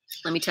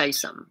 let me tell you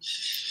something.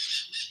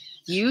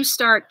 You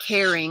start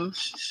caring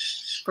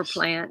for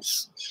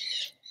plants,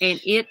 and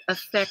it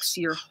affects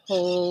your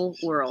whole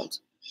world.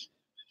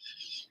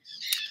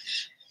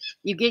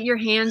 You get your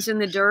hands in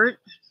the dirt.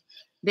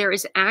 There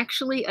is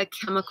actually a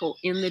chemical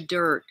in the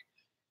dirt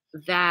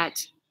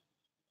that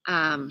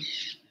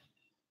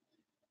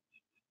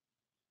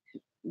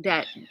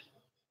that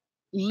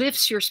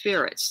lifts your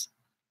spirits,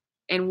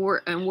 and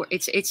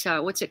it's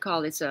what's it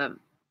called? It's a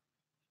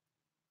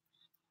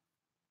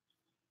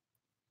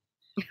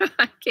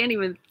I can't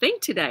even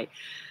think today.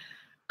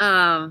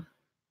 It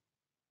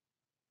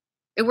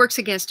works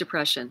against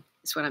depression.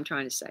 Is what I'm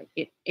trying to say.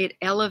 It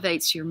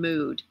elevates your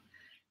mood.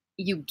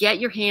 You get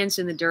your hands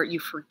in the dirt. You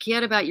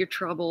forget about your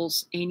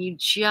troubles, and you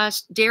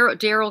just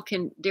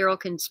Daryl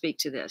can speak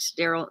to this.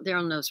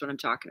 Daryl knows what I'm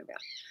talking about.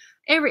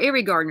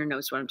 Every gardener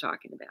knows what I'm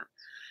talking about.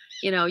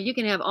 You know, you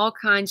can have all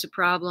kinds of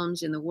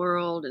problems in the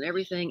world and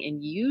everything,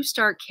 and you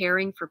start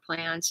caring for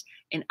plants.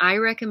 And I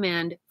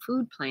recommend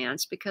food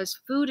plants because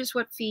food is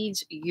what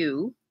feeds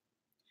you.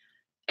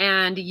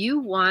 And you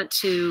want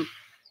to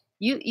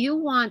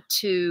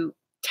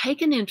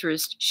take an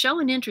interest, show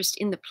an interest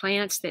in the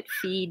plants that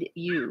feed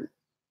you.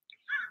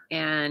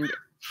 And,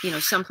 you know,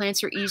 some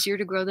plants are easier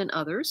to grow than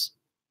others.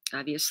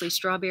 Obviously,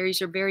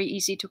 strawberries are very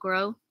easy to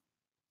grow.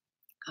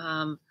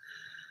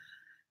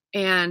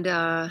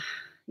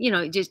 You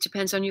know, it just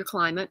depends on your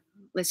climate.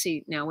 Let's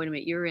see. Now, wait a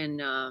minute. You're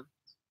in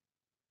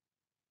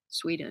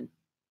Sweden.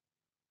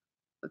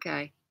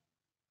 Okay.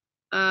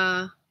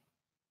 But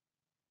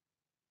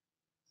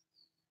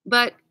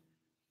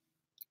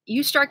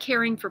you start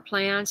caring for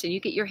plants, and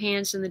you get your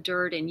hands in the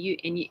dirt, and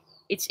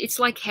it's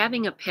like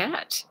having a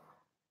pet.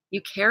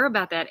 You care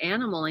about that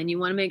animal, and you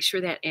want to make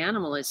sure that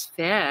animal is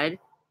fed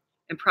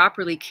and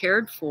properly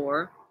cared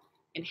for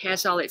and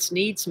has all its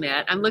needs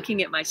met. I'm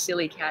looking at my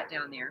silly cat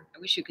down there. I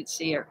wish you could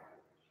see her.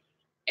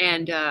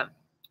 And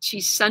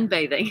she's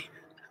sunbathing.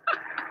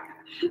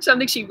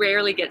 Something she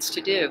rarely gets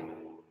to do.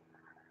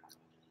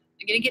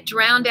 I'm going to get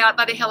drowned out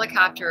by the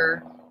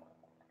helicopter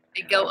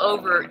and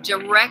go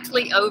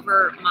directly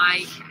over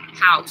my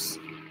house.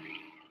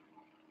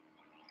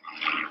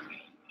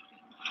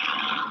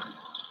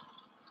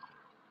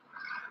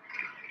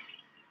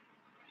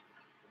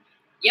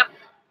 Yep.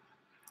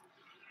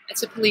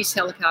 It's a police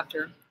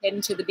helicopter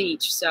heading to the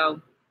beach.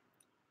 So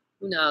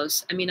who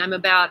knows? I mean, I'm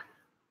about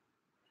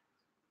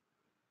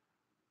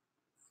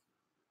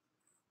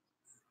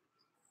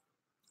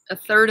a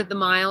third of the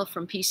mile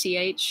from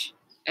PCH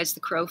as the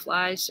crow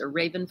flies or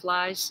raven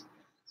flies.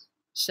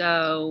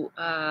 So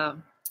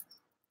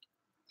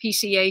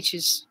PCH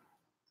has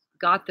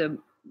got the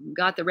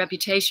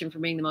reputation for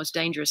being the most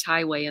dangerous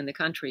highway in the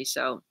country.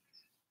 So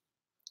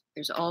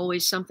there's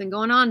always something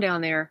going on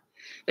down there.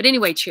 But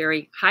anyway,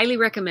 Cherry, highly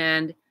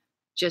recommend.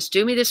 Just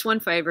do me this one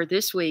favor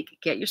this week.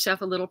 Get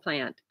yourself a little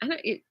plant. And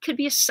it could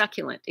be a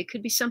succulent. It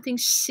could be something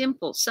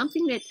simple,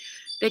 something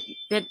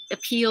that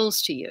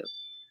appeals to you.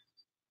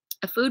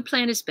 A food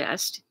plant is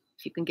best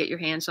if you can get your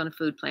hands on a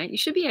food plant. You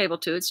should be able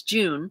to. It's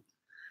June,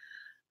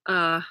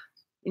 and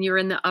you're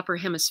in the upper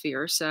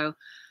hemisphere. So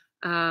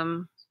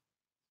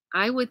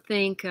I would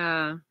think,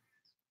 and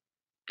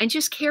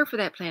just care for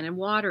that plant and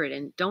water it,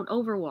 and don't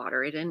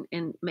overwater it,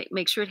 and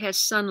make sure it has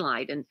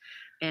sunlight,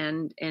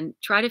 and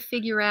try to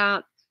figure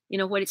out,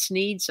 what its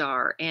needs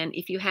are. And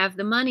if you have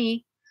the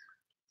money,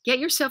 get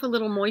yourself a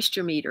little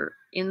moisture meter.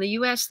 In the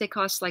US, they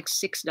cost like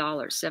 $6,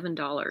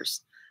 $7.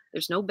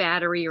 There's no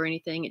battery or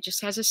anything. It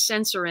just has a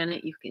sensor in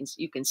it. You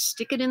can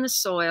stick it in the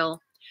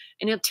soil,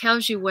 and it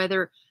tells you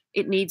whether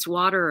it needs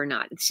water or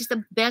not. This is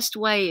the best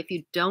way if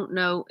you don't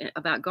know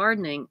about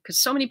gardening, because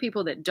so many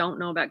people that don't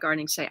know about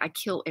gardening say, I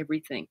kill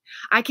everything.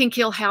 I can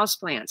kill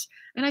houseplants.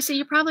 And I say,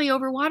 you're probably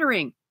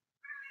overwatering.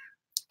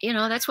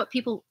 That's what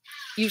people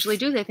usually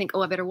do. They think,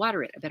 oh, I better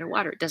water it. I better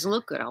water it. It doesn't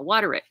look good. I'll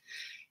water it.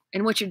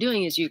 And what you're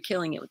doing is you're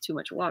killing it with too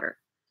much water.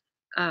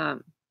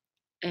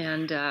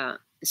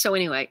 So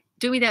anyway,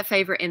 do me that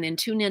favor and then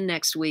tune in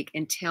next week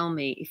and tell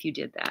me if you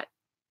did that.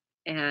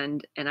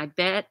 And I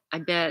bet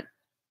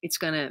it's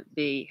going to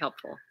be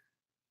helpful.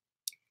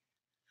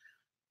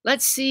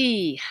 Let's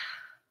see.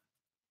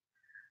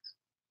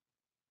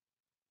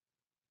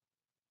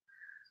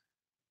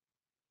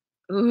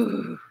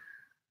 Ooh.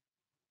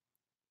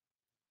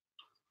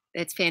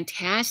 That's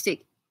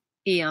fantastic,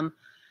 Iam.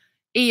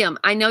 Iam,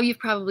 I know you've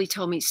probably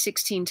told me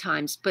 16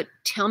 times, but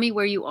tell me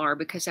where you are,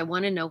 because I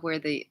want to know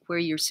where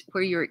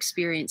you're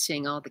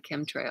experiencing all the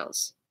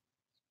chemtrails.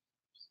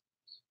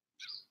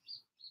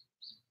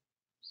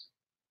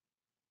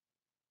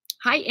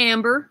 Hi,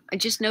 Amber. I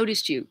just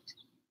noticed you.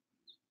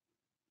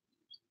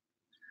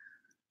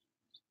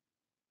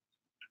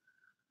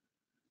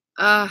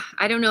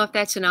 I don't know if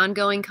that's an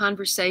ongoing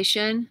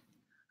conversation,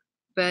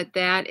 but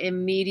that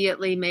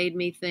immediately made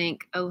me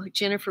think, oh,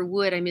 Jennifer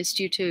Wood, I missed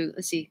you too.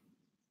 Let's see.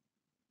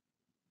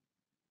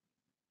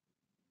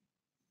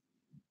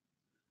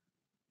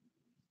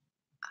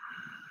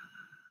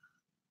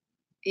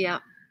 Yeah.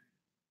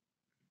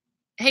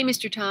 Hey,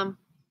 Mr. Tom.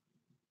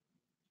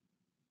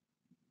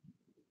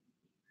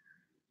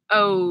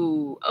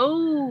 Oh,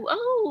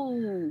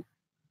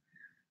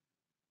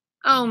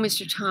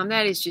 Mr. Tom,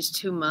 that is just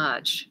too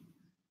much.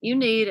 You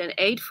need an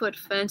 8-foot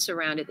fence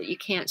around it that you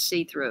can't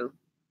see through.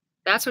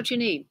 That's what you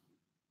need.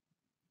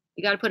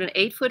 You got to put an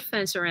 8-foot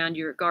fence around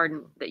your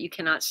garden that you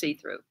cannot see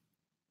through.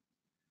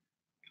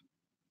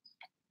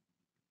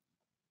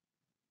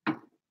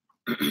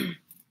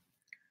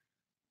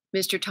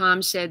 Mr.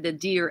 Tom said the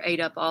deer ate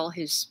up all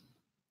his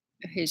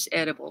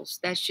edibles.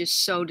 That's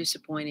just so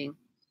disappointing.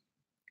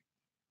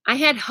 I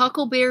had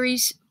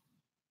huckleberries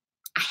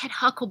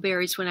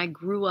when I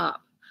grew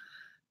up,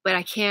 but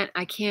I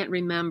can't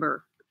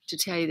remember, to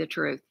tell you the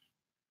truth.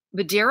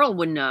 But Daryl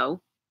would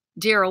know.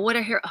 Daryl, what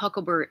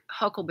do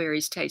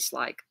huckleberries taste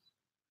like?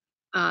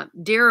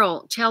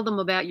 Daryl, tell them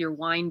about your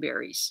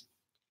wineberries.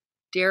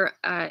 Daryl,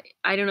 I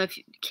don't know if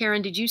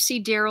Karen, did you see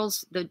the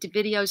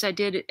videos I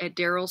did at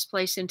Daryl's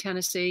place in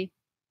Tennessee?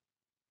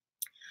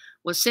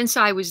 Well, since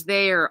I was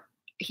there,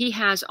 he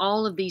has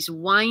all of these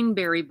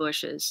wineberry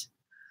bushes,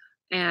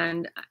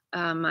 and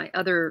my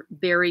other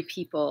berry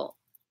people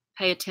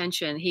pay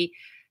attention.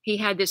 He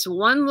had this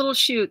one little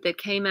shoot that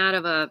came out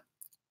of a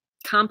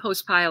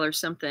compost pile or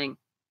something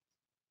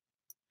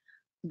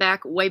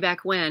way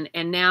back when,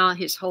 and now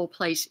his whole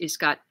place is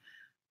got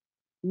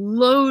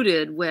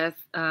loaded with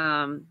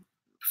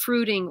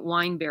fruiting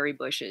wineberry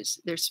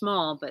bushes. They're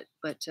small,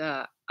 but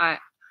I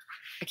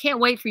can't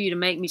wait for you to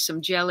make me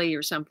some jelly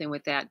or something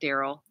with that,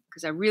 Daryl,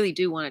 because I really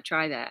do want to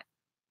try that.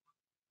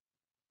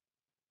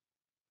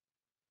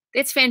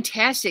 It's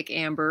fantastic,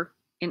 Amber.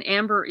 And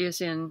Amber is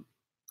in.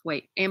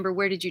 Wait, Amber,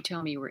 where did you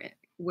tell me you were in?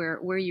 Where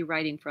are you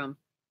writing from?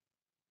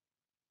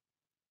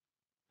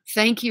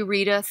 Thank you,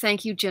 Rita.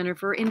 Thank you,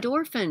 Jennifer.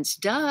 Endorphins.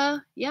 Duh.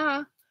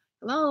 Yeah.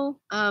 Hello.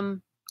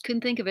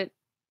 Couldn't think of it.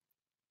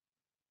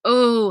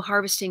 Oh,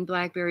 harvesting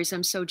blackberries.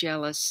 I'm so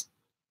jealous.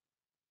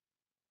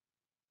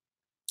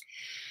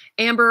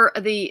 Amber,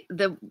 the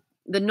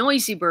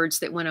noisy birds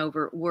that went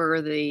over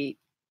were the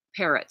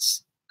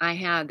parrots.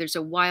 there's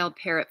a wild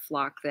parrot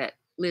flock that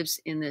lives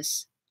in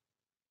this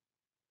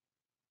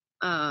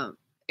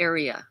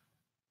area.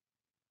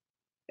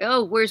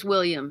 Oh, where's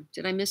William?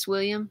 Did I miss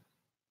William?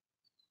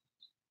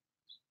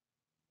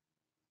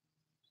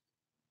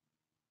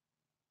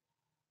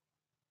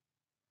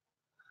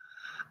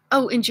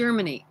 Oh, in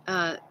Germany.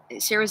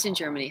 Sarah's in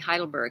Germany,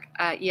 Heidelberg.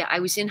 Yeah, I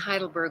was in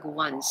Heidelberg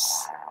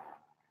once,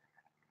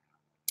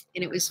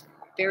 and it was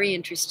very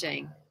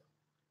interesting.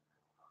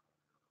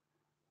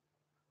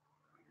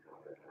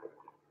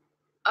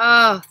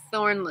 Oh,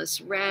 thornless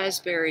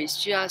raspberries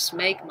just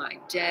make my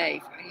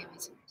day.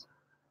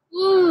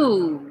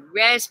 Ooh,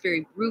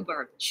 raspberry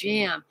rhubarb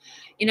jam.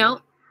 You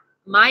know,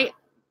 my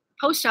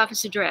post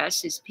office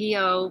address is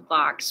P.O.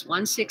 Box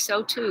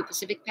 1602,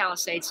 Pacific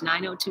Palisades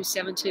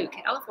 90272,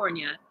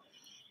 California.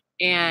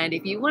 And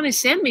if you want to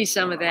send me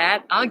some of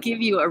that, I'll give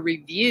you a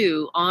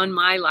review on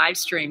my live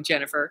stream,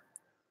 Jennifer,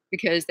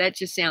 because that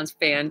just sounds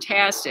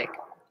fantastic.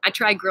 I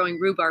tried growing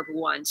rhubarb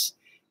once,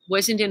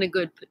 wasn't in a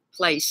good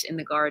place in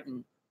the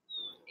garden.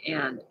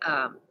 And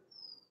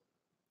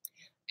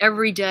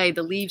every day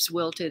the leaves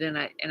wilted, and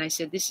I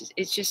said, this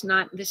is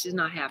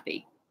not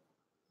happy.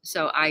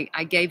 So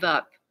I gave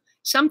up.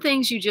 Some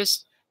things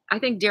I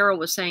think Daryl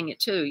was saying it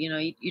too. You know,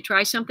 you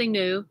try something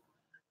new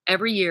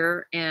every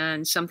year,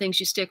 and some things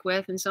you stick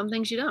with and some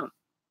things you don't.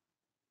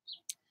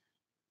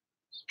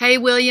 Hey,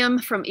 William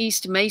from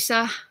East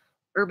Mesa,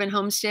 Urban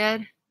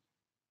Homestead.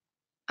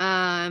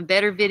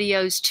 Better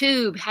Videos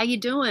Tube. How you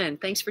doing?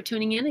 Thanks for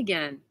tuning in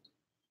again.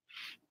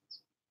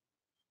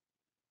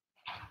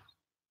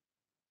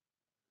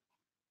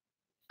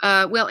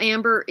 Well,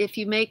 Amber, if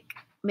you make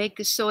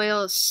the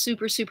soil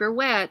super, super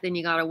wet, then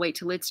you got to wait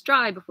till it's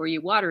dry before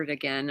you water it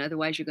again.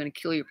 Otherwise, you're going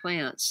to kill your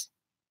plants.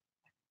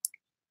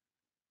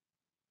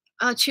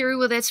 Oh, Cherry,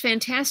 well, that's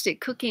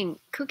fantastic. Cooking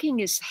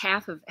is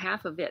half of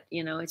it.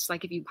 You know, it's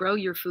like if you grow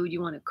your food,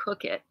 you want to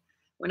cook it.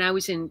 When I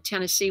was in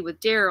Tennessee with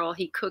Daryl,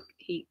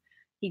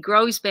 he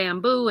grows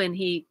bamboo, and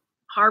he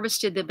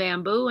harvested the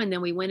bamboo, and then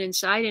we went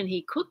inside and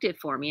he cooked it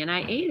for me, and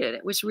I ate it.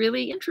 It was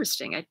really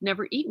interesting. I'd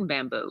never eaten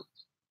bamboo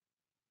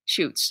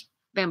shoots.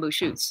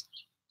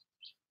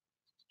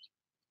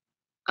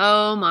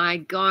 Oh my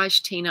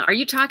gosh, Tina, are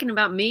you talking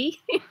about me?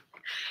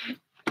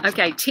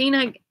 Okay,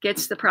 Tina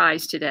gets the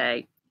prize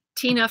today.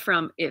 Tina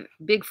from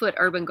Bigfoot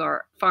Urban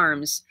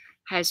Farms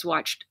has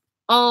watched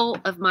all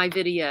of my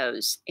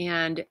videos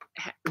and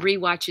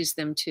rewatches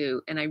them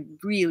too, and I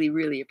really,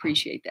 really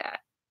appreciate that.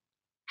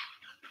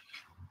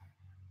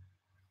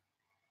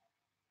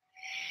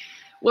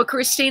 Well,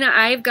 Christina,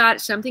 I've got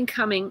something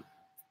coming.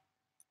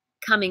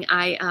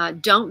 I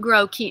don't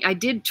grow quinoa. I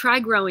did try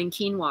growing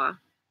quinoa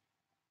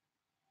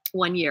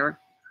one year,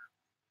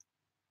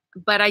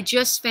 but I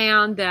just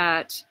found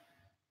that,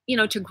 you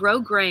know, to grow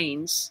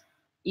grains,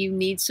 you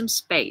need some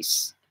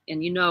space.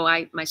 And you know,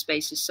 my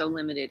space is so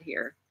limited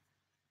here.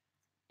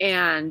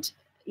 And,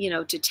 you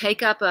know, to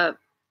take up a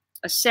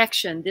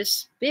section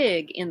this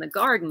big in the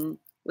garden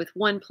with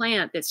one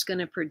plant that's going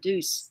to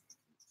produce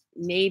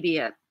maybe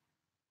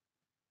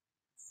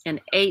an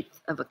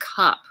eighth of a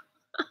cup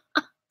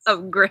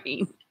of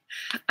grain,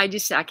 I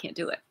can't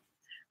do it.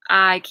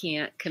 I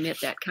can't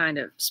commit that kind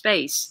of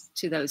space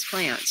to those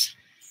plants.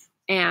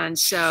 And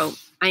so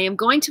I am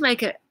going to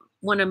make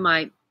one of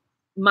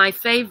my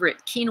favorite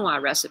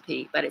quinoa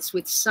recipe, but it's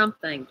with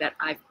something that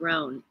I've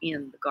grown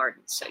in the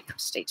garden. So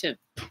stay tuned.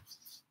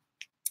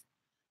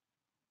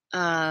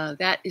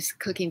 That is a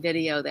cooking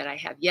video that I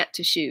have yet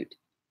to shoot.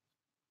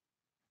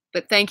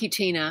 But thank you,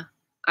 Tina.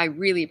 I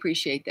really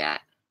appreciate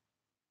that.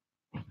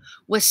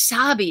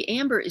 Wasabi.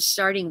 Amber is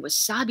starting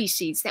wasabi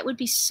seeds. That would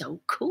be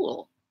so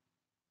cool.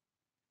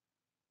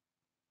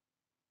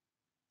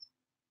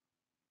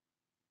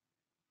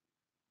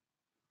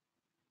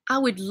 I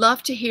would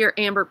love to hear,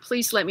 Amber,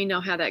 please let me know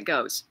how that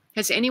goes.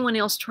 Has anyone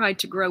else tried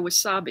to grow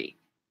wasabi?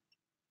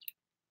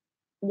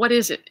 What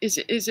is it? Is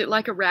it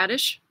like a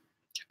radish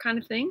kind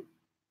of thing?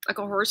 Like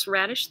a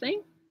horseradish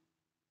thing?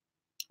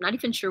 I'm not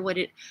even sure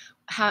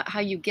how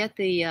you get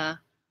the,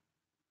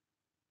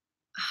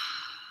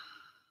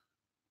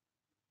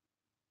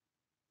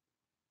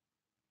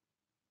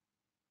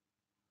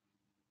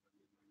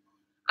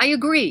 I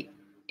agree,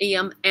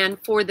 Ian, and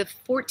for the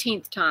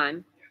 14th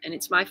time, and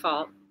it's my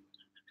fault,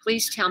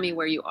 please tell me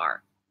where you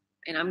are.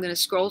 And I'm going to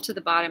scroll to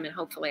the bottom and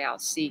hopefully I'll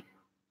see.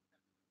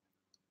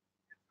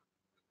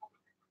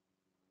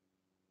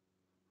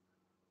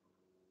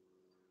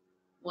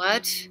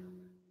 What?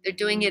 They're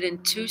doing it in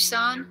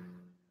Tucson?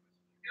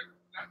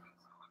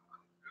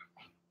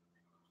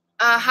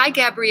 Hi,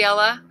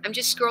 Gabriella. I'm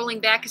just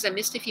scrolling back because I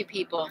missed a few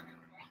people.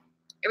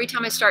 Every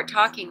time I start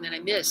talking, then I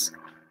miss.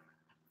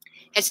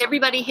 Has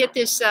everybody hit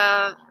this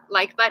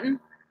like button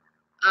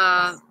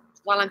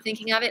while I'm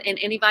thinking of it? And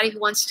anybody who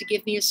wants to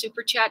give me a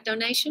super chat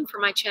donation for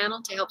my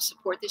channel to help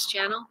support this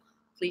channel,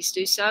 please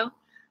do so.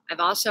 I've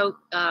also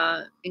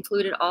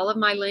included all of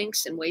my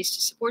links and ways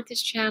to support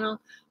this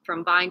channel,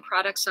 from buying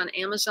products on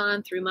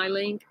Amazon through my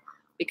link,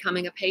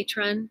 becoming a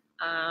patron,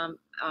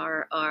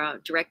 or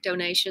direct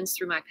donations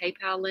through my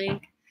PayPal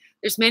link.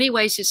 there's many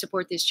ways to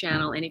support this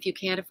channel. And if you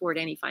can't afford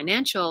any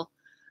financial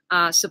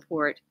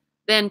support,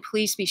 then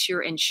please be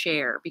sure and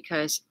share,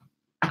 because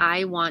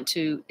I want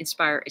to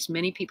inspire as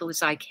many people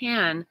as I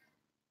can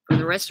for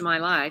the rest of my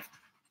life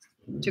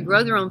to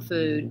grow their own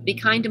food, be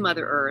kind to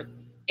Mother Earth,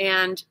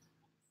 and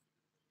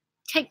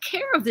take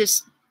care of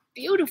this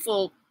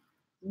beautiful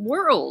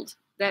world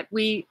that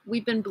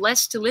we've been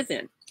blessed to live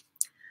in.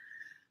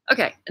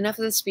 Okay, enough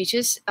of the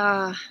speeches.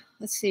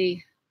 Let's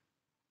see.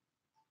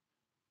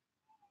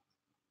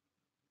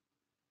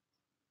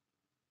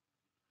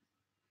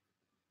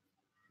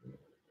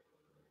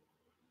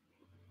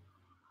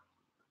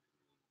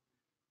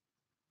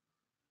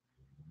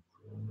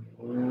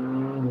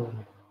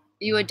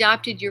 You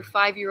adopted your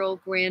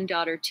 5-year-old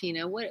granddaughter,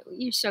 Tina. What,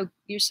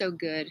 you're so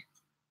good.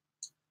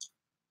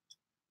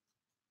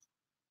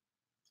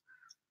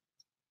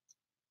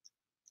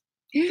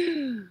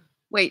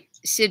 Wait,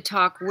 Sid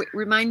talk.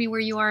 Remind me where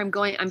you are. I'm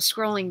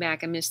scrolling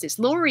back. I missed this.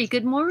 Lori,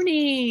 good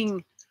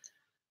morning.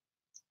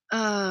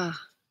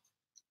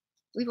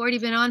 We've already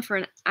been on for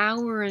an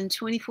hour and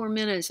 24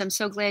 minutes. I'm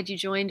so glad you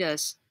joined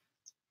us.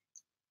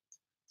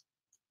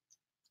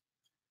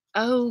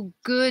 Oh,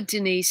 good,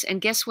 Denise.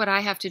 And guess what I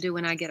have to do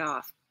when I get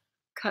off?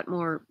 Cut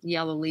more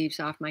yellow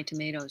leaves off my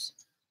tomatoes.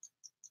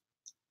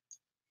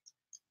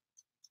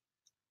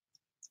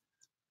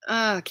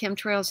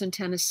 Chemtrails in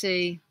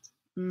Tennessee.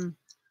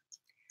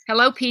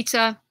 Hello,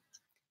 pizza.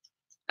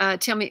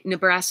 Tell me,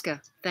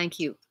 Nebraska. Thank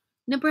you.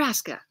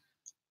 Nebraska.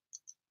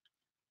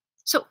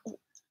 So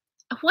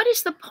what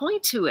is the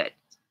point to it?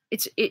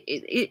 Is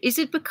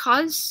it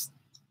because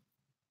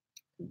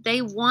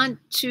they want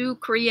to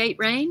create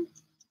rain?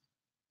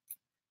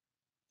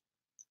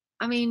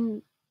 I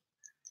mean,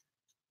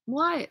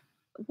 what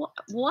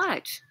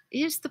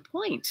is the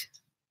point?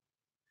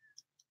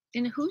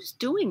 And who's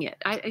doing it?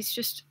 It's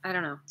just, I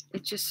don't know.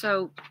 It's just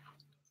so,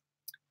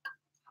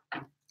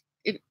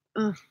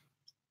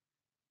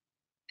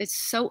 it's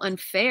so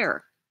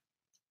unfair.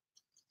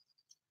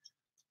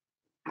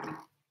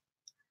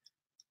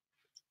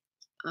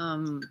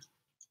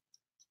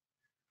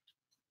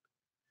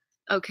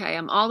 Okay,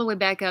 I'm all the way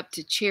back up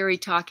to Cherry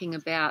talking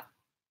about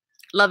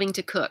loving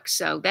to cook.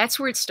 So that's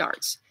where it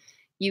starts.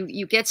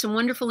 You get some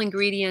wonderful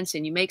ingredients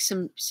and you make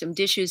some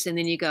dishes, and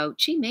then you go,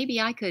 gee,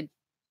 maybe I could.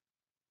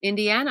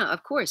 Indiana,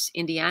 of course.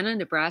 Indiana,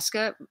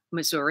 Nebraska,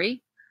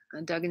 Missouri.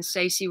 Doug and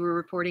Stacy were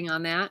reporting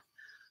on that.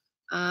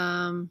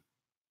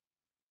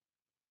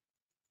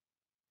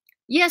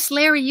 Yes,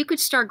 Larry, you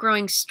could start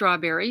growing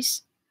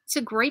strawberries. It's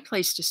a great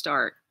place to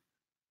start.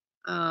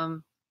 I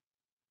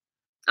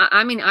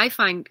mean, I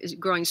find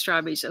growing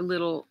strawberries a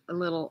little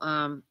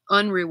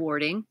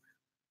unrewarding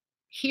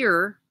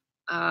here,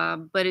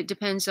 but it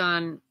depends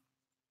on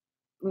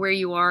where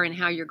you are and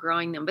how you're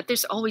growing them. But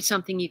there's always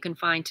something you can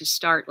find to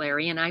start,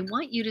 Larry. And I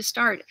want you to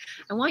start.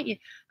 I want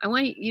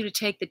you to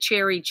take the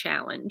cherry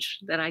challenge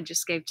that I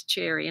just gave to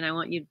Cherry, and I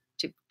want you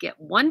to get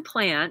one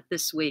plant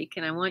this week,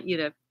 and I want you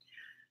to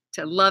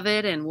love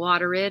it and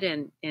water it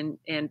and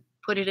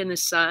put it in the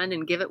sun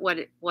and give it what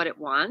it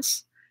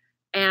wants,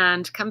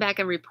 and come back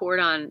and report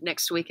on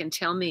next week and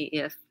tell me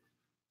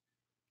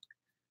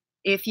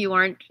if you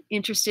aren't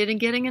interested in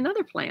getting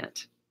another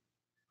plant.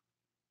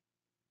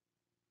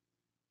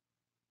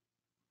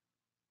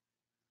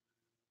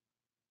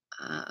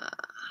 Let's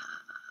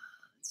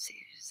see.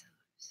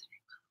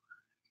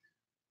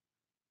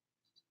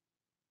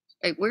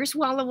 Hey, where's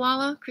Walla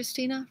Walla,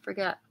 Christina?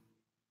 Forgot.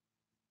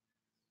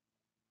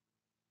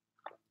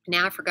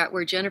 Now I forgot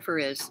where Jennifer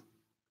is.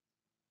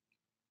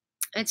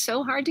 It's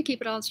so hard to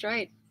keep it all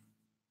straight.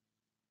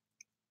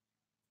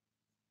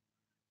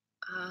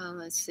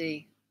 Let's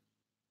see.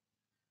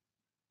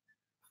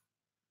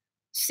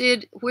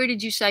 Sid, where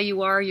did you say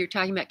you are? You're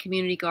talking about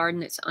community garden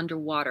that's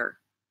underwater.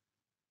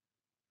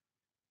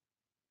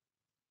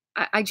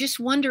 I just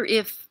wonder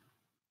if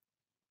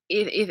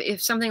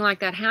something like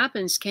that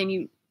happens, can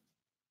you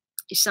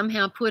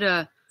somehow put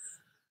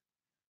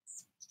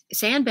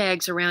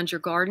sandbags around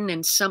your garden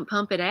and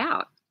pump it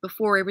out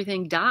before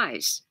everything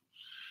dies?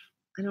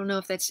 I don't know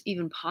if that's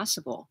even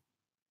possible.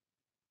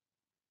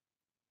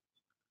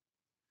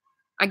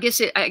 I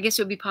guess it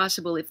would be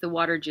possible if the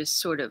water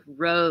just sort of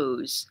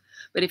rose,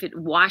 but if it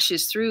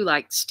washes through,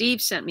 like Steve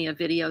sent me a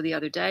video the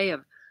other day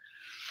of,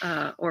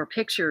 or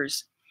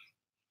pictures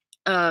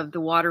of the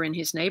water in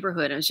his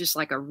neighborhood, and it was just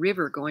like a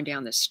river going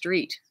down the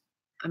street.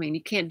 I mean,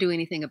 you can't do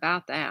anything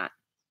about that.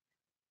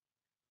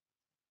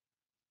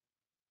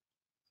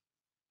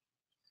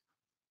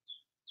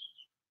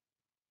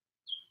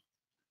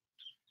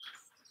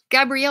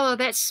 Gabriella,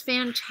 that's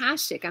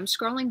fantastic. I'm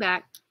scrolling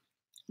back.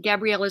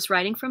 Gabriella's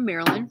writing from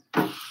Maryland,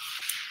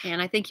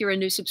 and I think you're a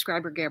new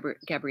subscriber,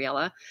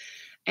 Gabriella.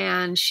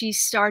 And she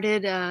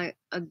started a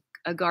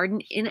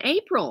garden in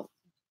April.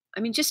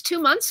 I mean, just 2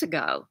 months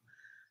ago.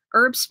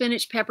 Herbs,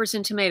 spinach, peppers,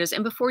 and tomatoes.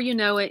 And before you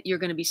know it, you're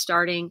going to be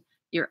starting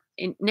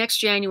next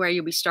January,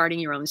 you'll be starting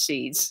your own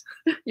seeds,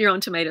 your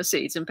own tomato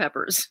seeds and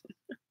peppers.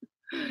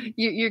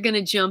 You're going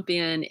to jump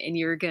in and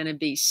you're going to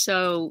be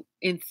so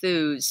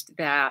enthused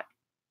that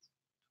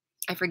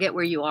I forget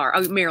where you are.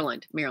 Oh,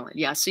 Maryland, Maryland.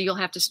 Yeah. So you'll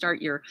have to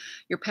start your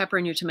pepper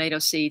and your tomato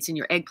seeds and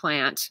your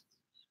eggplant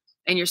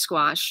and your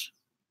squash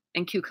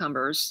and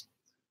cucumbers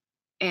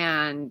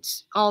and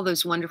all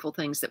those wonderful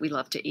things that we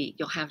love to eat.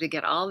 You'll have to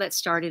get all that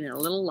started in a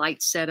little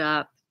light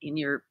setup in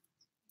your,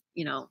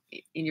 in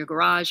your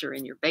garage or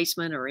in your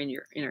basement or in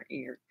your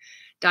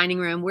dining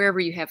room, wherever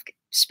you have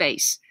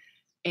space.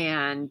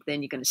 And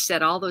then you're going to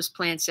set all those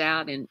plants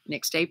out in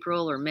next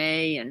April or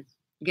May, and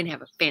you're going to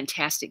have a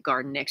fantastic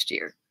garden next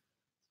year.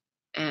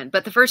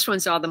 But the first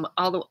one's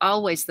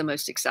always the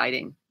most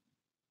exciting.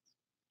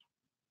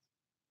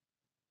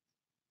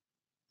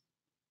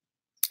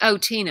 Oh,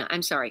 Tina,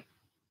 I'm sorry.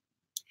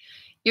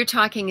 You're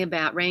talking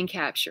about rain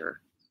capture.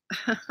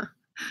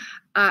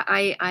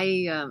 I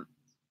I,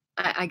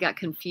 I got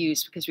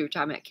confused because we were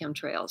talking about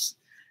chemtrails,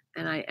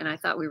 and I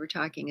thought we were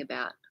talking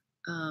about.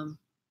 Um,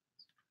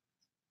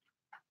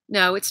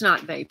 no, it's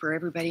not vapor.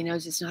 Everybody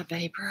knows it's not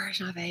vapor. It's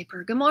not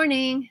vapor. Good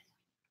morning.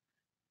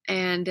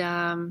 And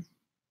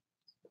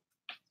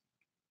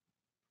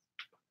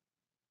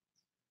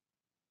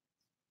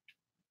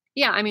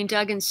yeah, I mean,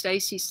 Doug and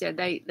Stacy said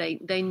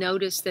they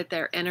notice that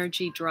their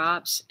energy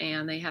drops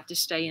and they have to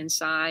stay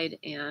inside,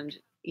 and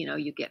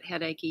you get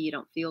headachy, you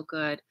don't feel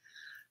good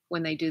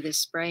when they do this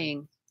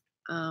spraying.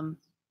 Um,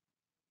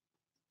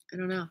 I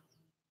don't know.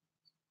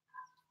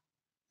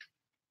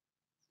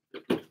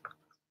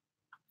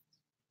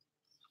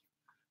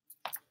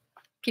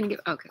 Can you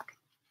give? Okay.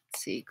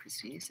 Let's see,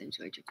 Christina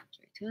enjoyed your.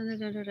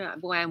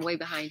 Boy, I'm way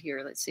behind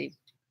here. Let's see.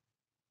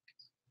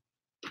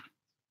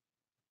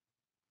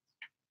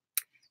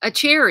 A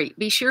cherry.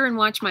 Be sure and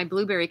watch my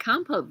blueberry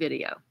compote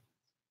video.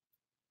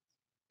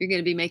 You're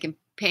going to be making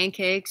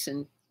pancakes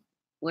and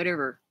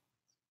whatever.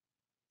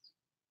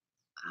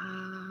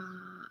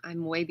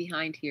 I'm way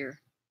behind here.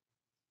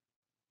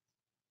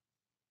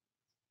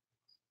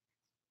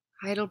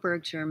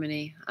 Heidelberg,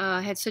 Germany.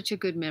 I had such a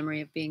good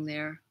memory of being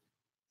there.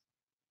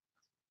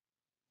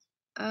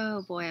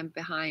 Oh boy, I'm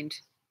behind.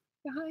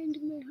 Behind.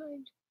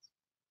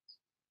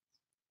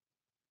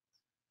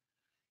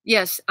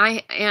 Yes,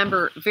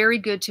 Amber, very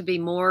good to be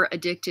more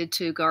addicted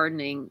to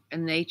gardening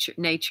and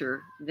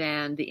nature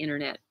than the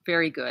internet.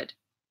 Very good.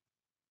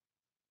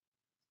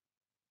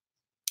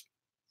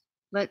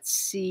 Let's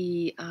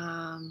see.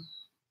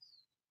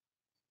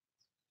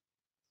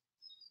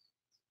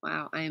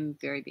 Wow, I am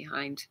very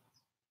behind.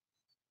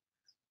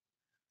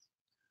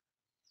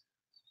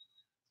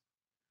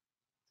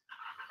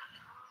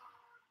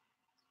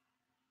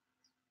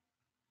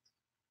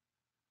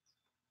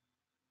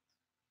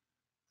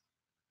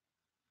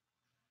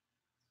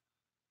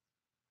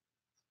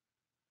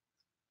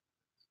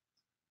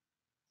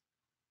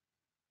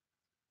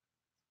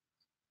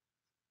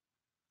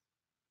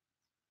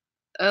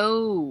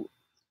 Oh,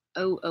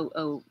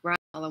 right,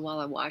 Walla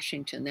Walla,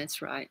 Washington.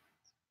 That's right.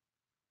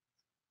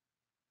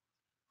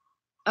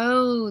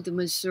 Oh, the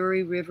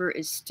Missouri River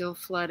is still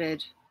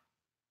flooded.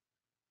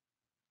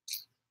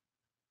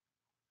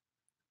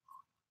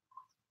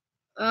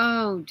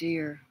 Oh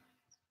dear.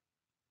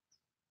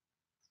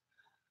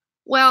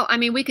 Well, I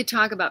mean, we could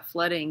talk about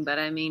flooding, but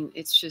I mean,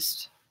 it's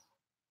just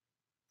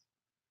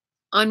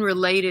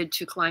unrelated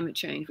to climate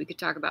change. We could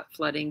talk about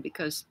flooding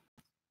because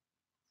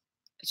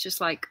it's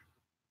just like,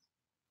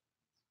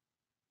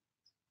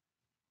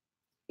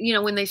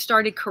 when they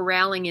started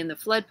corralling in the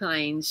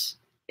floodplains,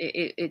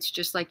 it's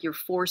just like you're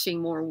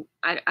forcing more.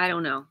 I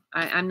don't know.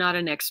 I'm not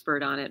an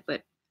expert on it,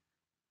 but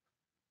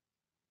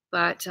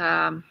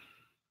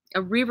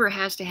a river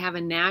has to have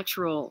a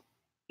natural,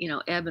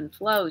 ebb and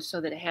flow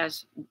so that it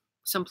has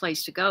some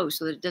place to go,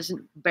 so that it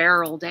doesn't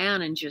barrel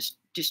down and just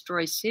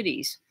destroy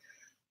cities.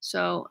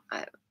 So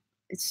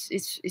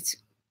it's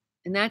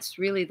and that's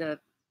really the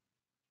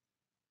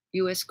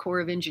U.S.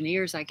 Corps of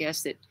Engineers, I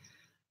guess, that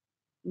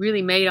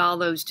really made all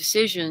those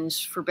decisions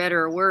for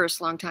better or worse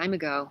a long time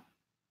ago.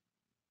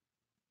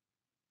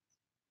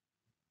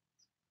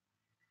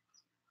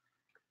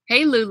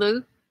 Hey,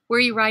 Lulu, where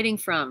are you writing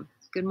from?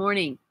 Good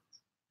morning.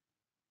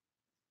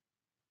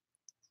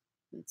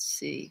 Let's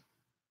see.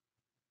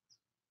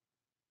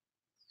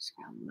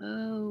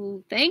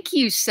 Oh, thank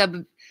you,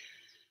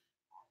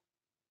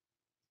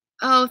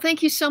 Oh,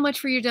 thank you so much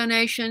for your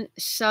donation,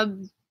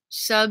 subs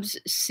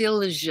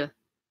Silge.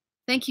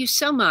 Thank you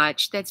so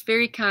much. That's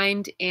very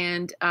kind,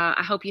 and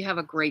I hope you have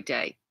a great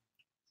day.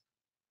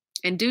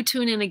 And do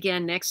tune in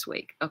again next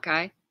week,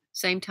 okay?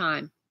 Same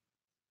time.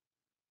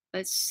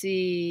 Let's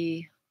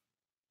see.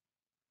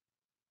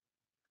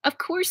 Of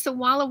course, the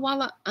Walla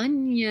Walla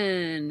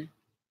onion.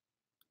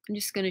 I'm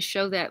just going to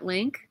show that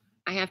link.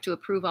 I have to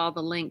approve all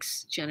the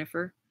links,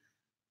 Jennifer.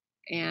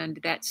 And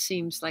that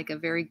seems like a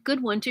very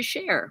good one to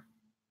share.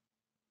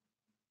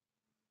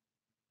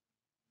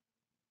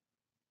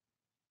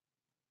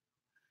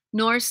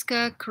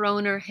 Norska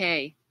Kroner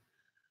Hay.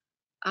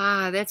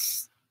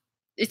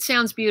 It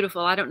sounds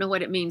beautiful. I don't know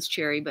what it means,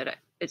 Cherry, but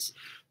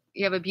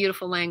you have a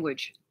beautiful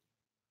language.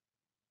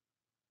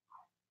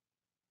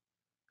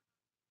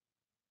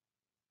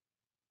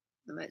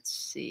 Let's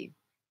see.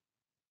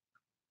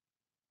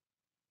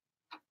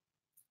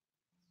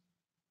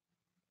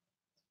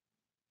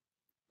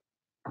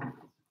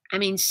 I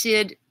mean,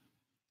 Sid,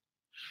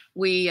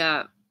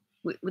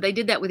 they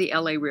did that with the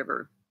LA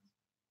River.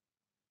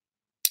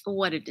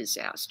 What a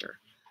disaster.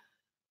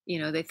 You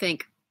know, they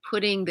think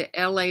putting the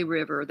LA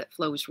River that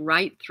flows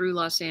right through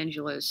Los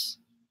Angeles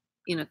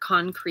in a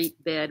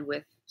concrete bed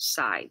with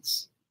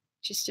sides.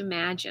 Just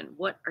imagine,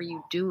 what are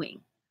you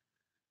doing?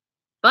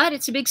 But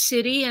it's a big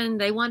city and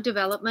they want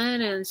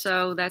development, and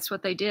so that's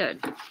what they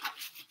did.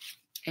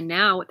 And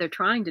now what they're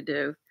trying to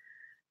do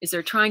is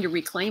they're trying to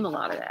reclaim a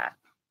lot of that.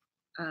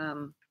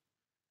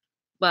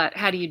 But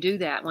how do you do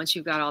that once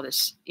you've got all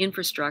this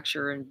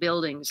infrastructure and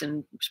buildings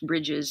and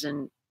bridges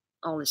and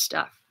all this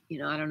stuff? You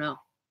know, I don't know.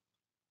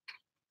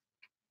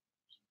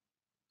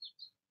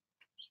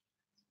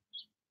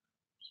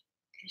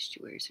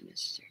 Estuaries are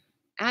necessary.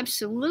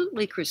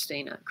 Absolutely,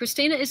 Christina.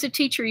 Christina is a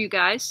teacher, you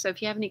guys. So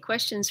if you have any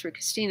questions for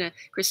Christina,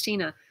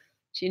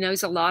 she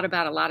knows a lot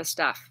about a lot of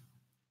stuff.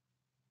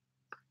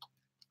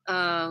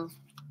 Well,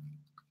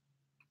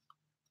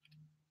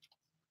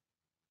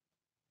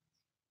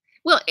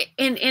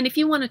 and if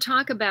you want to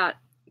talk about,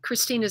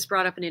 Christina's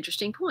brought up an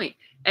interesting point.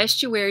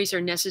 Estuaries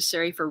are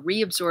necessary for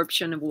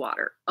reabsorption of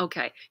water.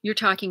 Okay, you're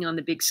talking on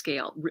the big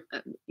scale,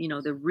 you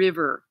know, the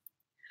river.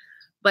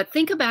 But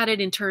think about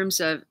it in terms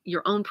of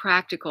your own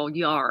practical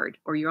yard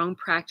or your own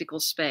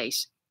practical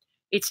space.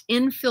 It's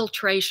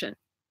infiltration.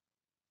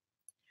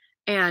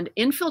 And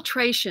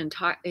infiltration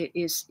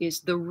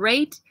is the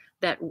rate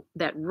that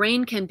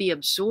rain can be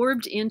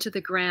absorbed into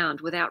the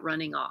ground without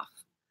running off.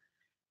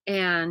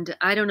 And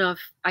I don't know if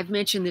I've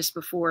mentioned this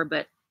before,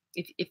 but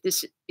if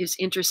this is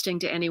interesting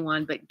to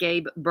anyone, but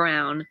Gabe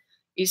Brown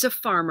is a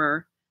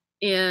farmer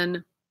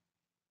in,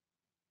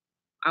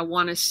 I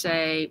want to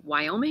say,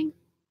 Wyoming,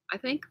 I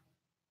think,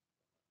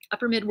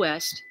 upper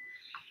Midwest.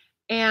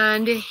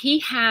 And he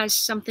has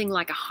something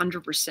like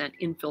 100%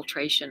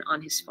 infiltration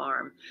on his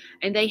farm.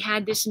 And they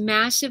had this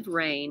massive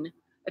rain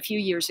a few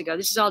years ago.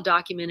 This is all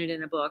documented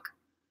in a book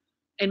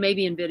and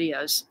maybe in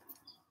videos.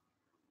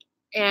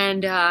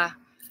 And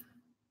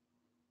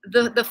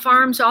the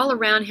farms all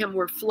around him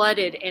were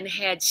flooded and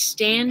had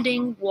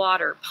standing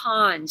water,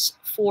 ponds,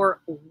 for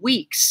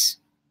weeks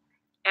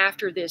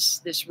after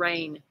this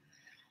rain.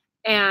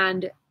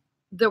 And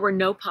there were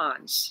no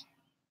ponds.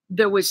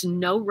 There was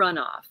no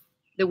runoff.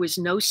 There was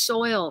no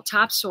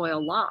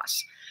topsoil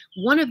loss.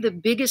 One of the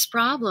biggest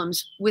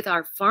problems with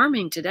our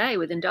farming today,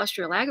 with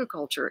industrial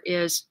agriculture,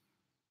 is,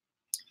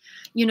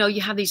 you know,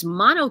 you have these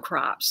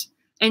monocrops.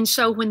 And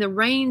so when the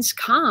rains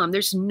come,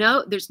 there's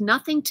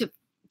nothing to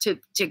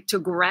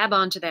grab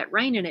onto that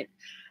rain, and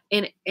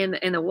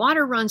the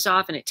water runs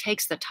off and it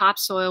takes the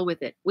topsoil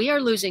with it. We are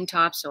losing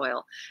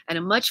topsoil at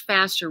a much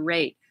faster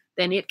rate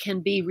than it can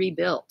be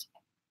rebuilt.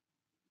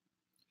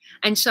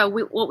 And so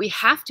what we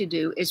have to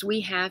do is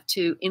we have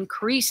to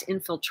increase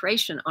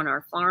infiltration on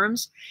our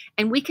farms,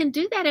 and we can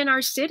do that in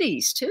our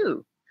cities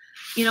too.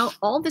 You know,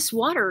 all this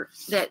water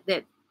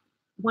that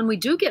when we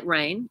do get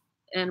rain,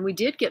 and we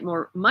did get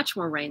much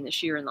more rain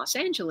this year in Los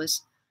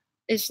Angeles,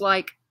 is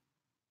like,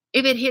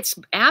 if it hits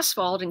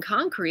asphalt and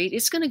concrete,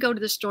 it's going to go to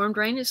the storm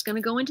drain. It's going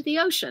to go into the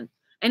ocean,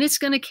 and it's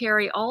going to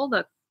carry all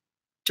the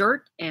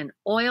dirt and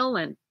oil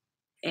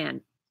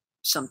and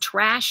some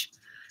trash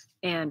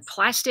and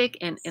plastic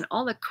and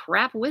all the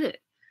crap with it.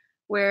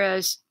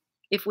 Whereas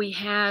if we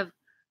have,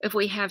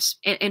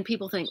 and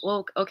people think,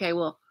 well, okay,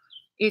 well,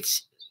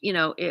 it's, you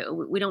know,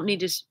 we don't need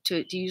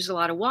to use a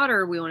lot of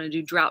water. We want to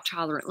do drought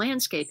tolerant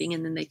landscaping.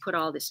 And then they put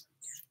all this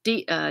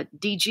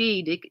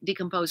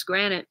decomposed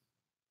granite,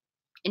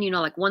 and, you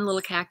know, like one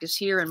little cactus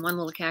here and one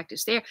little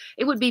cactus there.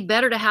 It would be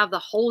better to have the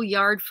whole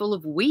yard full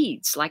of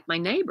weeds, like my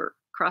neighbor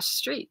across the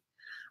street.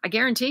 I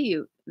guarantee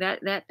you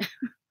that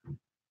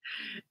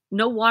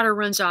no water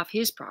runs off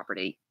his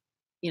property,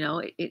 you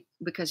know,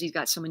 because he's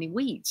got so many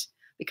weeds,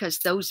 because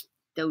those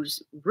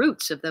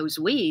roots of those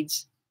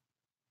weeds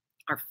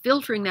are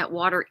filtering that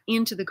water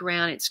into the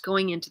ground. It's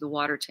going into the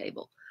water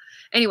table.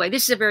 Anyway,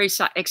 this is a very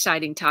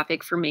exciting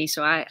topic for me,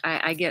 so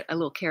I get a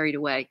little carried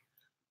away.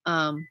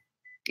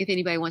 If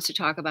anybody wants to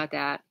talk about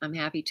that, I'm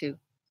happy to.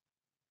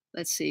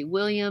 Let's see.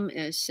 William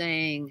is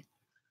saying,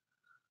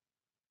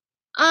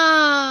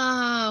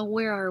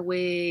 where are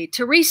we?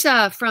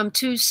 Teresa from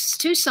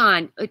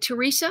Tucson.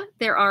 Teresa,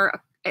 there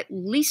are at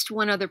least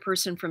one other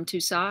person from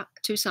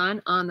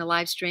Tucson on the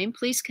live stream.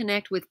 Please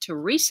connect with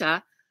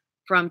Teresa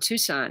from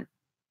Tucson.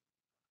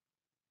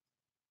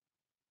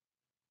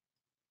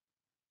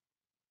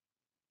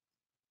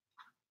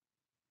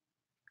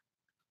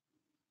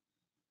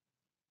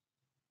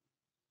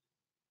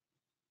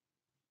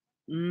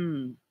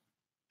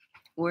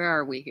 Where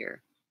are we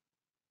here?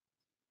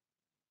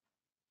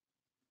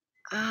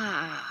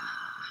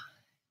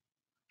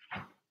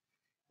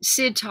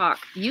 Sid Talk.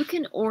 You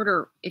can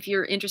order, if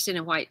you're interested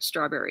in white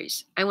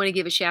strawberries. I want to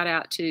give a shout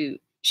out to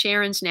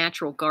Sharon's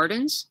Natural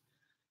Gardens.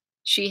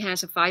 She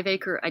has a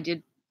 5-acre. I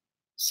did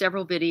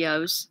several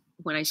videos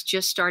when I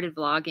just started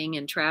vlogging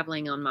and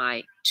traveling on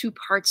my 2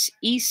 Parts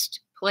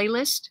East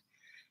playlist.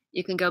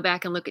 You can go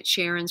back and look at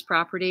Sharon's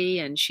property,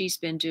 and she's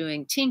been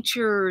doing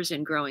tinctures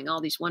and growing all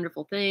these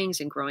wonderful things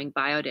and growing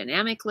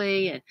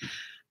biodynamically.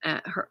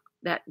 And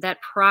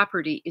that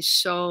property is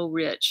so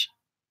rich.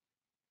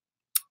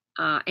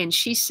 And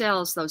she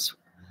sells those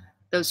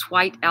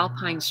white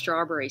alpine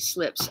strawberry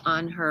slips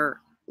on her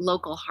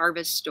local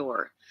harvest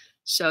store.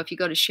 So if you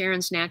go to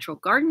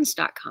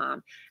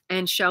sharonsnaturalgardens.com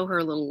and show her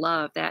a little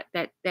love, that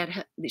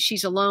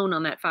she's alone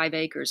on that 5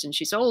 acres and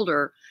she's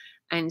older.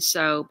 And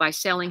so by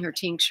selling her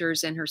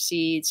tinctures and her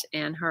seeds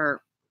and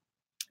her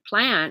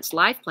plants,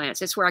 live plants,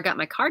 that's where I got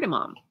my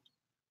cardamom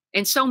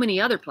and so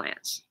many other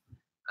plants.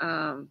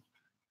 And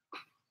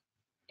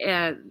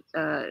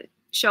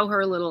show her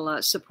a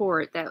little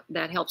support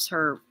that helps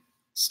her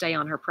stay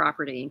on her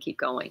property and keep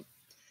going.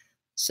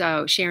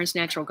 So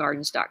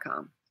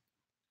sharonsnaturalgardens.com.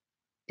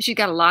 She's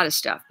got a lot of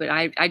stuff, but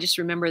I just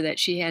remember that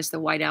she has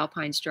the white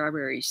alpine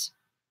strawberries.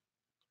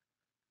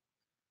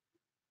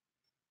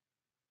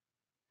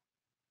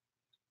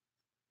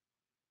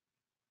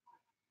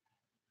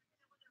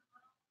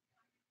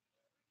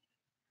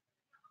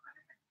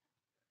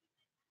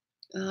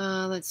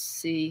 Let's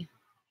see.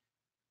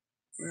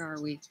 Where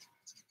are we?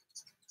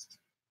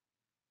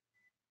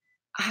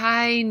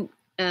 Hi,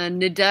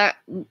 Nada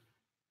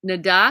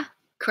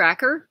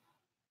Cracker.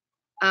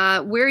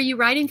 Where are you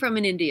writing from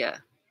in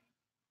India?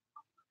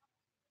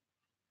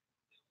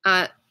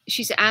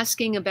 She's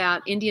asking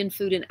about Indian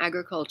food and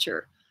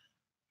agriculture.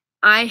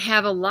 I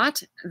have a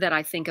lot that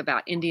I think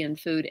about Indian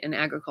food and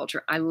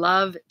agriculture. I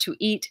love to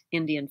eat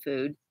Indian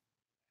food.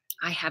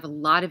 I have a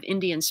lot of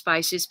Indian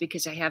spices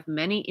because I have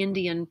many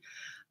Indian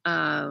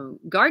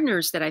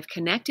gardeners that I've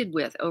connected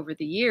with over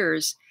the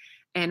years.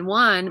 And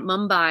one,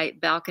 Mumbai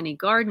Balcony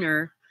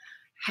Gardener,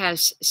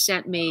 has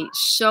sent me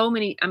so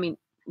many,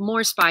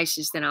 more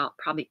spices than I'll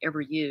probably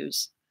ever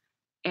use.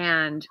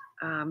 And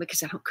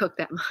because I don't cook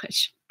that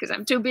much, because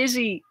I'm too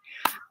busy.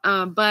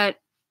 But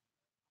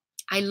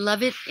I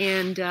love it.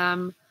 And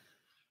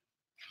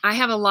I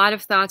have a lot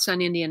of thoughts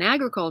on Indian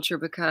agriculture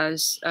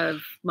because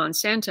of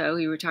Monsanto, who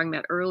we were talking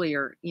about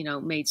earlier,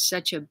 made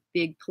such a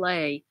big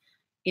play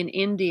in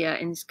India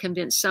and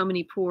convinced so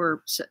many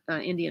poor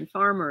Indian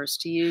farmers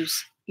to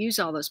use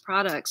all those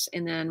products,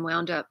 and then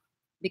wound up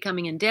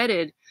becoming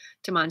indebted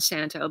to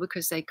Monsanto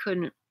because they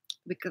couldn't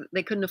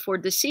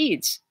afford the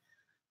seeds,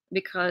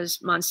 because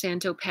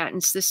Monsanto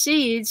patents the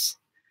seeds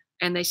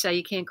and they say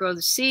you can't grow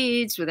the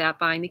seeds without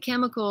buying the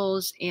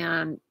chemicals.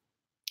 And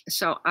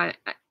so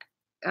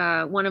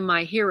one of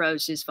my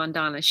heroes is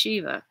Vandana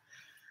Shiva.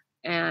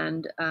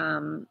 And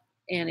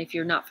if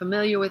you're not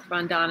familiar with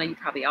Vandana, you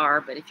probably are,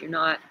 but if you're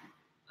not,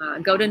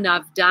 go to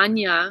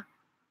navdanya.org,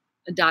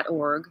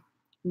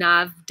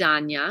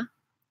 Navdanya,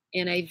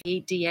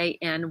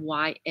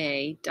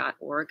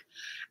 NAVDANYA.org.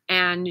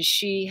 And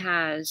she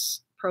has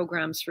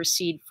programs for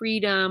seed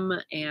freedom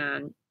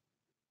and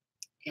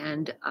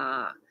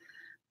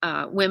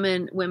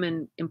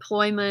women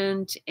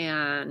employment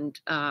and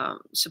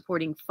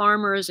supporting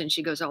farmers. And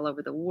she goes all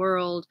over the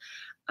world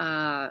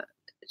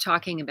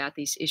talking about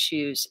these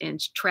issues, and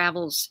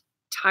travels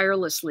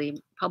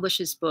tirelessly,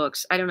 publishes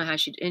books. I don't know how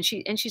she's a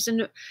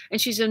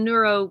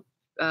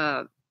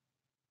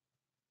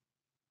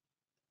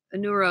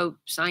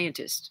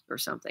neuroscientist or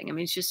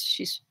something.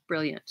 She's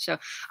brilliant. So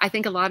I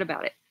think a lot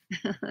about it.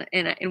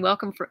 and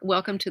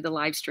welcome to the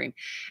live stream.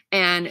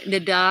 And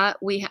Nida,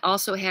 we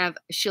also have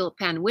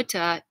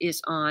Shilpanwita is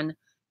on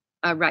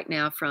right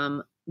now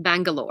from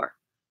Bangalore.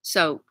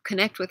 So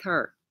connect with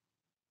her.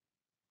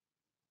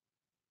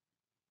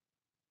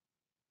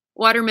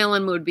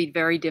 Watermelon would be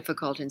very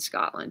difficult in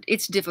Scotland.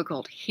 It's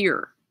difficult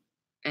here,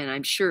 and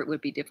I'm sure it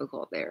would be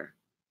difficult there.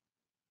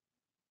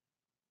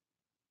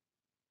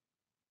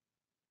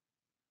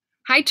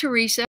 Hi,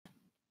 Teresa.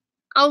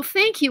 Oh,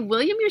 thank you,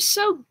 William. You're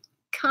so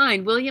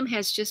kind. William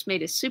has just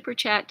made a super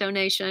chat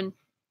donation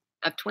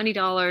of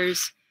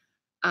 $20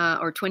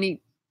 or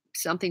 20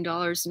 something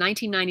dollars.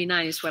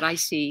 $19.99 is what I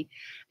see.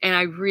 And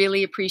I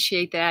really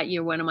appreciate that.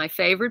 You're one of my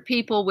favorite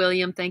people,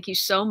 William. Thank you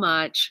so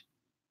much.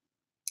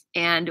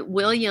 And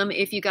William,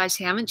 if you guys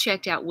haven't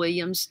checked out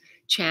William's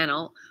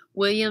channel,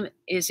 William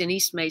is in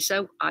East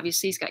Mesa.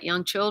 Obviously, he's got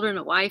young children,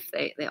 a wife.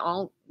 They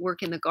all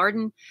work in the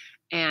garden.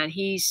 And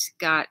he's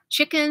got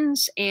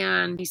chickens,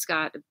 and he's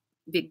got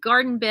big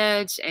garden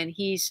beds, and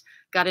he's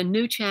got a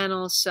new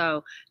channel.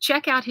 So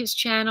check out his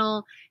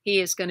channel. He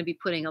is going to be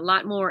putting a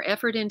lot more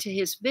effort into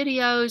his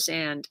videos,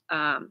 and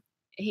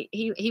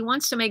he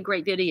wants to make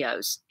great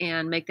videos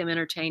and make them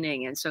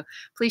entertaining. And so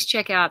please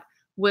check out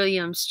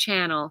William's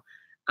channel,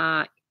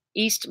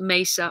 East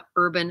Mesa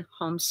Urban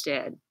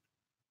Homestead.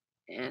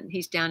 And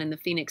he's down in the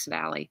Phoenix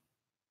Valley.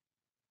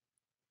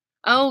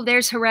 Oh,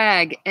 there's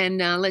Harag. And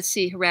let's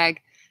see, Harag.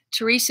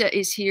 Teresa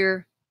is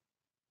here.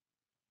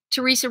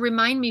 Teresa,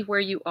 remind me where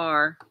you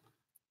are,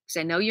 because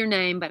I know your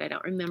name, but I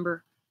don't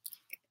remember.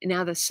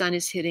 Now the sun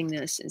is hitting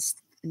this, and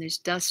there's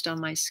dust on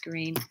my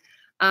screen.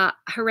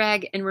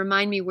 Harag, and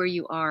remind me where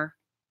you are.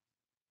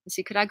 Let's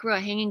see, could I grow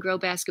a hanging grow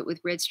basket with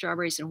red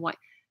strawberries and white?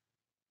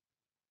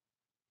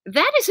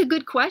 That is a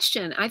good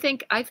question. I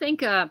think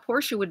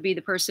Portia would be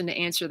the person to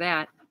answer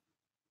that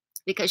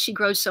because she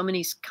grows so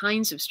many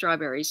kinds of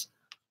strawberries.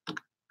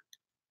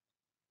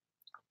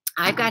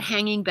 I've got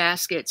hanging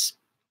baskets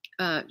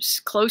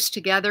close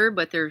together,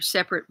 but they're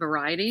separate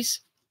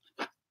varieties.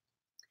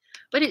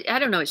 But I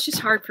don't know. It's just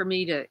hard for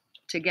me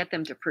to get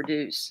them to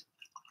produce.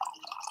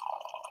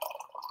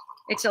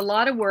 It's a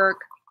lot of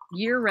work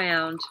year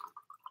round,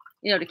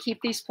 to keep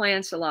these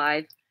plants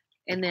alive.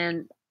 And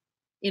then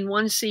in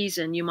one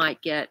season, you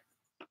might get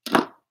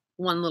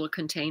one little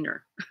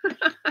container.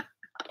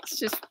 It's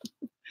just,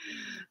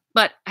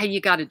 but hey, you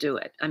got to do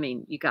it. I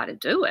mean, you got to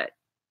do it.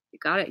 You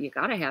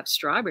got to have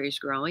strawberries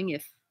growing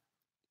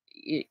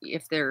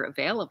if they're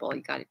available.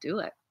 You got to do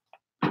it.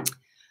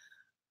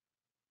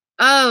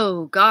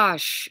 Oh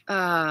gosh,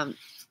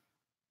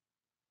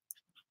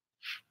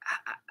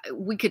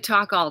 we could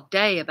talk all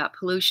day about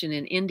pollution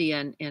in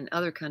India and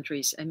other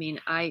countries. I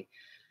mean,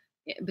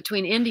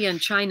 between India and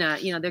China,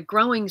 they're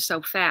growing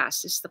so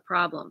fast. It's the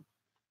problem.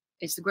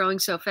 It's growing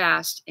so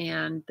fast,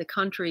 and the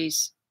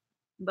countries,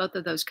 both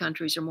of those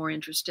countries, are more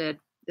interested.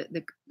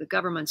 The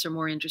governments are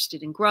more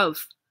interested in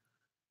growth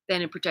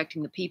than in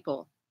protecting the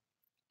people.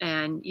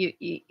 And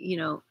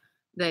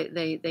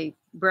they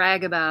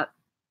brag about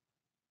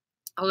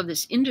all of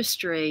this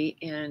industry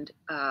and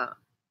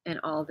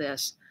all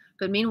this,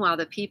 but meanwhile,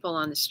 the people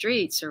on the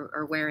streets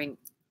are wearing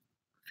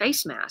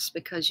face masks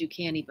because you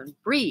can't even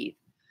breathe.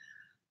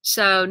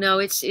 So no,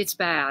 it's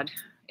bad.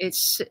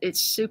 It's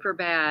super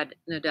bad,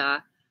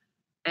 Nada,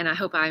 and I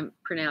hope I'm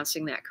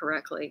pronouncing that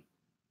correctly.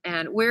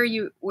 And where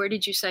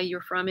did you say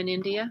you're from in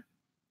India?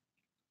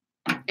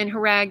 And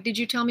Harag, did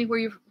you tell me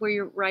where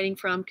you're writing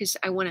from? Because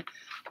I want to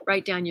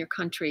write down your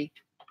country.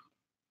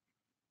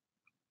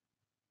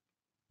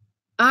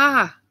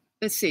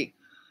 Let's see.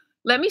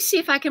 Let me see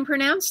if I can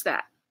pronounce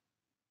that.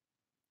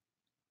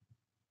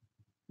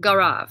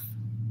 Gaurav.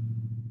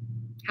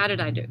 How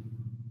did I do?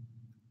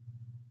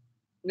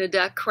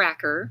 Nada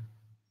Cracker.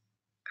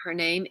 Her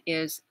name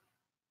is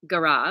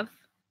Gaurav,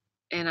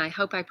 and I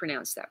hope I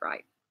pronounced that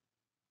right.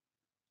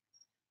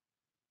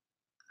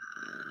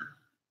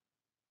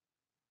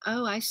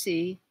 Oh, I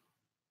see.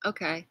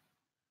 Okay.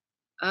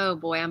 Oh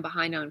boy, I'm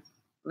behind on.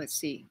 Let's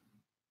see.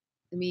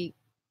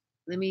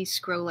 Let me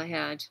scroll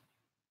ahead.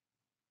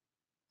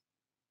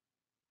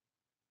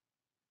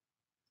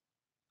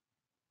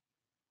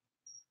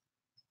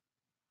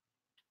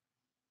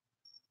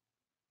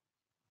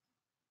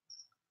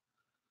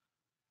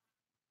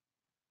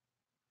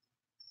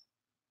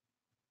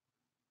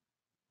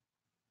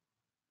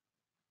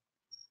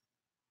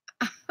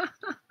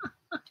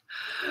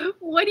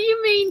 What do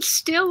you mean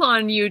still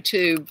on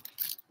YouTube,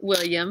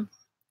 William?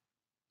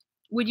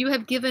 Would you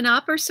have given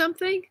up or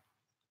something?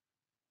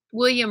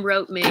 William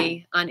wrote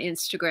me on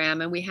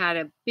Instagram and we had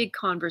a big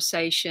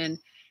conversation,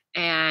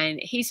 and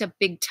he's a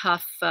big,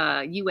 tough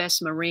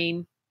U.S.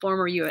 Marine,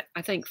 former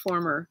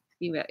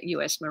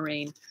U.S.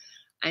 Marine.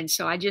 And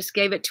so I just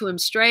gave it to him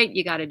straight.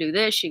 You got to do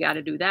this. You got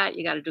to do that.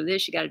 You got to do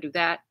this. You got to do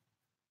that.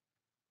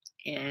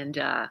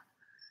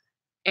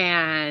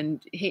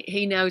 And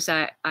he knows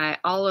I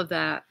all of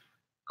that,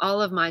 all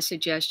of my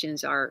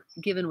suggestions are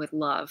given with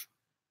love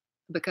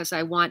because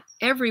I want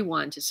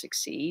everyone to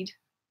succeed.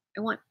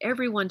 I want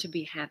everyone to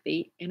be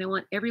happy, and I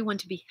want everyone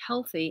to be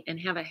healthy and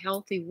have a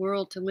healthy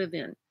world to live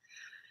in.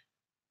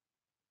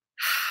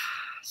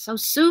 So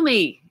sue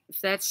me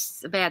if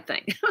that's a bad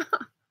thing.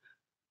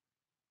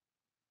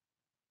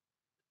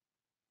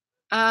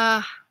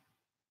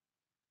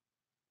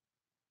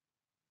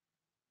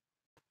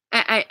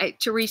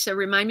 Teresa,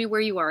 remind me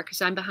where you are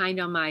because I'm behind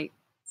on my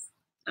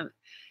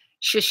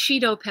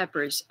shishito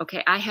peppers.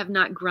 Okay, I have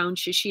not grown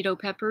shishito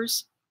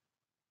peppers,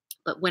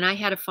 but when I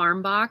had a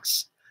farm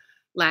box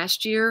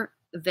last year,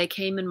 they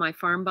came in my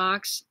farm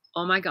box.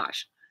 Oh my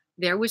gosh,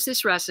 there was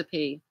this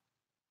recipe.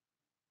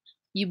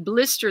 You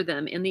blister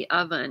them in the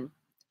oven,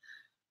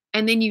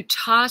 and then you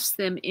toss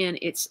them in.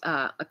 It's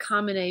a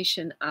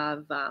combination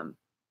of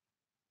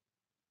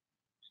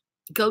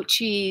goat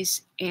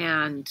cheese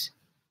and,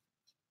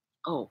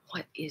 oh,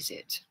 what is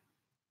it?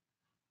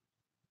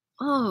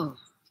 Oh,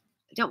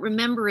 I don't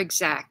remember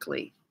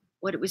exactly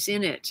what it was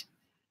in it.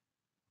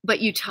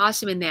 But you toss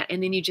them in that,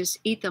 and then you just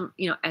eat them,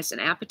 as an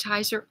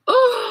appetizer.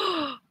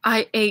 Oh,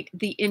 I ate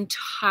the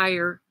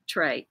entire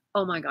tray.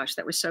 Oh my gosh,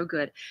 that was so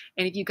good.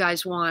 And if you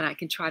guys want, I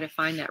can try to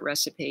find that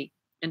recipe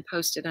and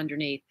post it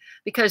underneath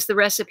because the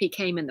recipe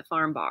came in the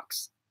farm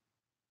box.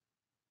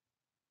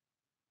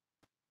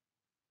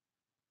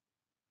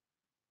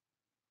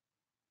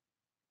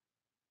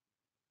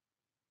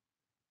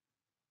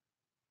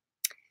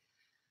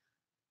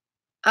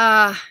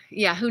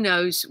 Yeah, who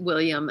knows,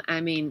 William?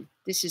 I mean,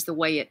 this is the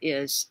way it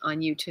is on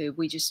YouTube.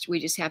 We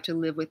just have to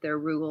live with their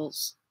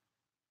rules.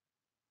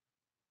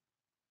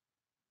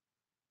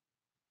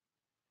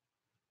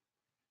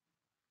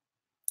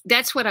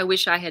 That's what I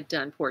wish I had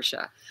done,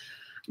 Portia.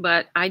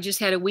 But I just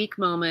had a weak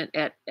moment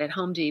at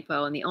Home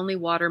Depot, and the only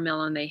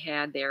watermelon they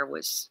had there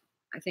was,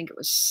 I think it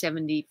was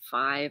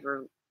 75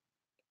 or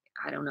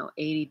I don't know,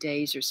 80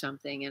 days or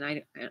something. And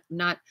I'm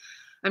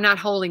I'm not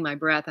holding my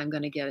breath. I'm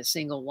going to get a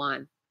single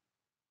one.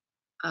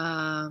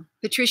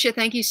 Patricia,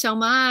 thank you so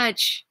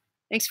much.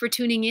 Thanks for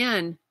tuning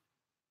in.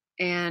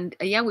 And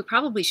yeah, we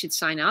probably should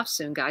sign off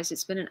soon, guys.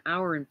 It's been an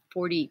hour and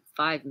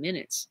 45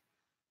 minutes.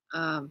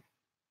 Let's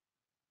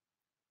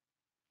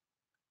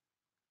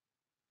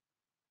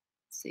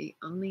see,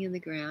 only in the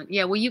ground.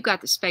 Yeah, well, you've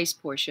got the space,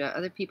 Portia.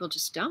 Other people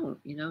just don't,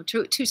 you know.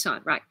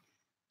 Tucson, right.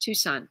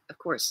 Tucson, of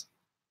course.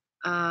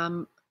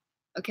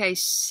 Okay,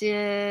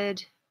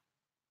 Sid.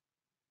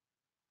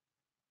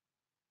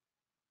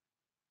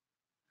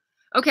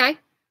 Okay.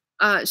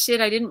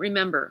 Sid, I didn't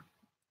remember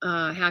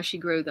how she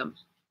grew them.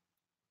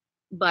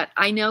 But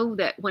I know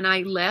that when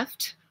I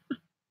left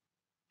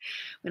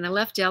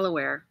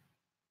Delaware,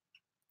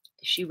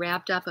 she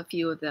wrapped up a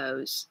few of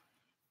those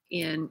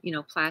in, you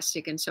know,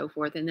 plastic and so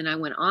forth. And then I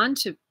went on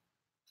to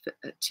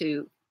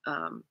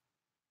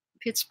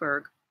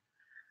Pittsburgh,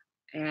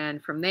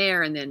 and from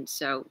there, and then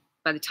so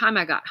by the time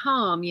I got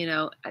home, you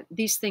know,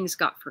 these things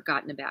got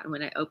forgotten about. And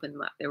when I opened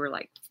them up, they were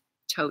like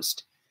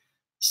toast.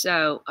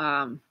 So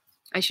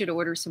I should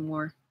order some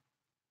more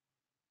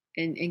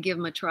and give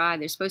them a try.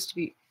 They're supposed to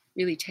be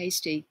really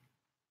tasty.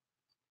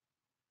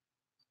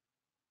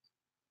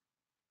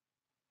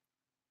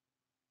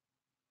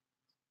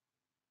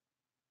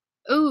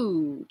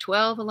 Ooh,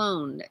 12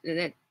 alone.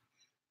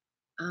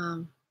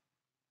 Um,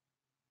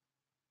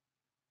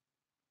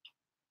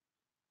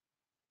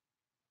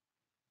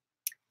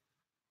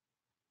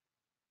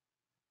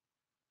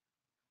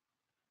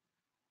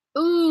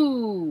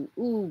 ooh.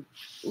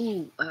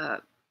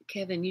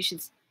 Kevin, you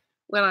should.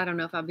 Well, I don't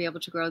know if I'll be able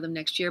to grow them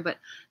next year, but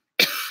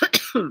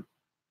you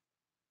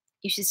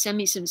should send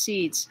me some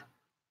seeds,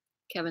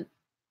 Kevin.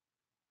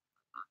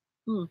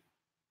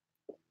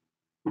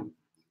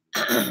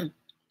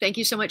 Thank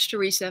you so much,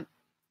 Teresa.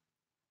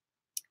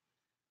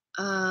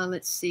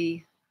 Let's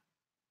see.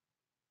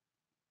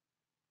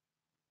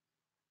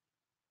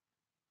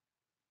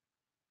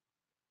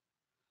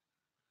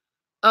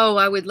 Oh,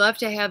 I would love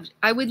for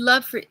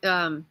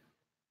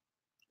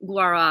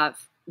Guarav,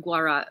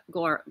 Guarav,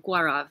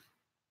 Guarav,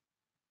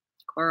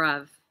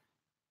 Guarav,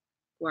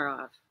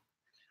 Guarav.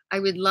 I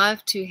would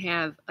love to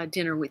have a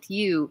dinner with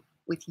you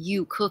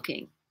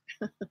cooking.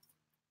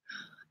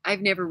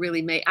 I've never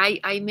really made.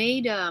 I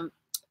made.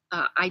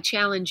 I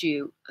challenge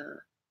you,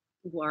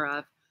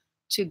 Guarav,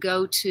 to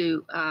go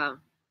to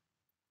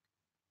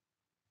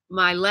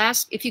my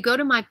last. If you go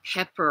to my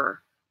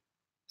pepper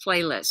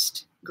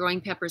playlist,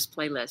 growing peppers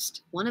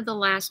playlist, one of the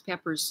last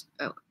pepper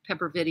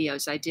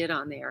videos I did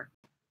on there,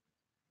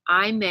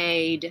 I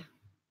made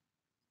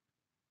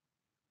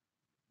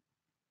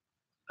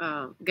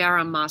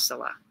garam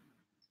masala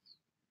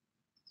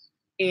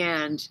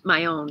and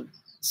my own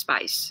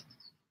spice.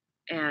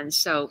 And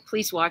so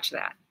please watch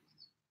that.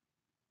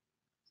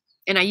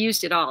 And I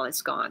used it all.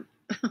 It's gone.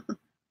 I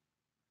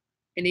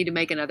need to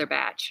make another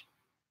batch.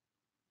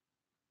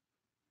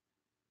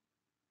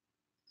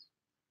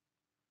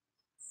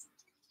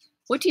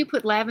 What do you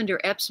put lavender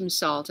Epsom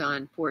salt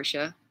on,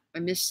 Portia? I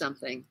missed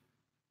something.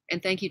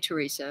 And thank you,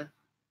 Teresa.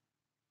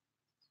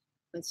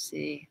 Let's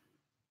see.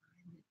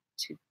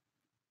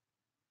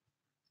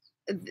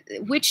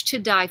 Which to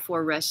die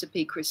for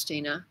recipe,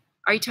 Christina?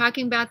 Are you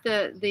talking about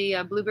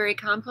the blueberry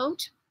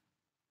compote?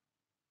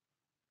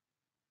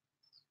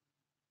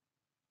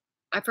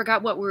 I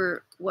forgot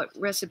what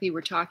recipe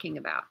we're talking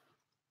about.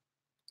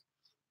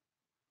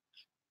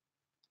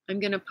 I'm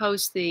going to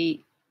post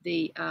I'm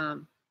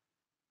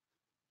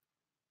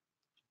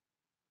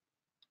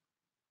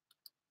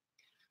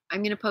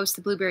going to post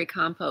the blueberry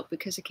compote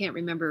because I can't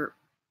remember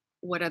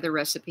what other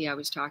recipe I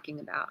was talking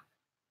about.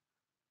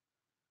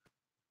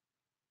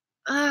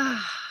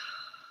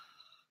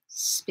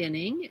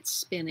 Spinning, it's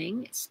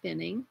spinning, it's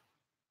spinning.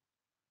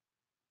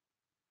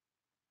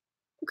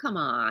 Oh, come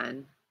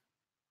on.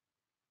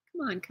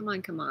 Come on, come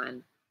on, come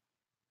on.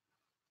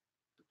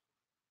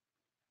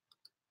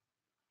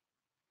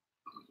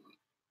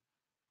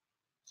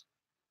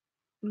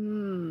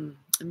 I'm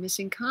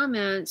missing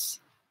comments.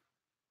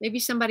 Maybe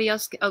somebody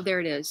else. Oh, there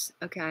it is.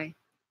 Okay.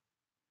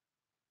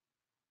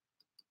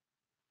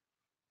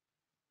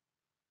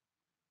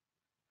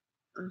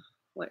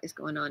 What is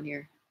going on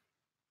here?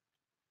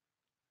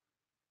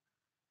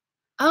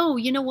 Oh,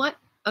 you know what?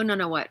 Oh,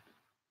 no, what?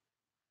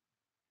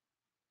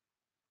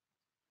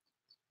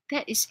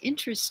 That is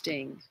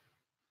interesting.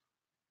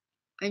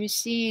 I'm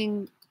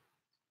seeing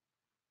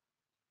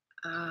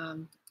how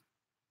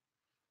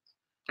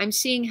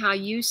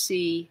you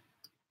see.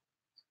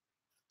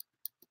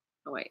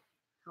 Oh, wait,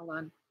 hold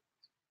on.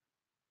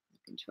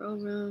 Control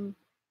room.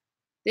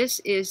 This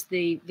is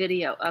the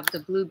video of the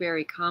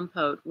blueberry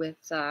compote with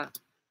the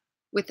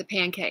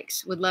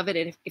pancakes. Would love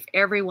it if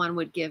everyone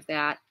would give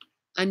that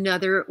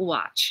another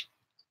watch.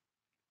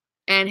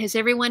 And has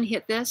everyone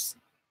hit this?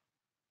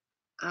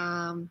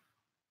 Em,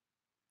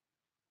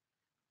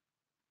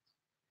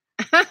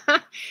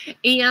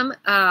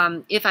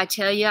 if I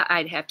tell you,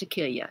 I'd have to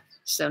kill you.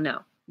 So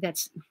no,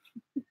 that's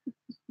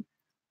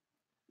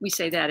we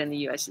say that in the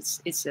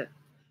U.S. It's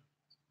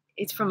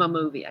from a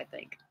movie, I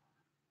think.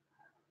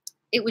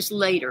 It was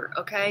later,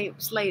 okay? It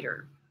was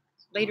later.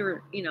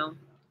 Later, you know,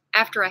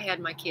 after I had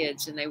my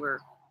kids and they were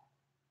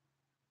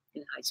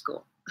in high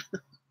school.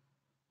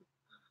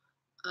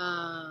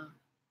 Uh,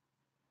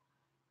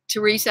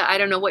 Teresa, I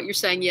don't know what you're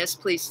saying. Yes,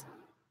 please.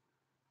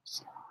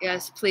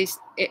 Yes, please.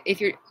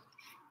 If you're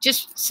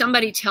just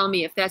somebody tell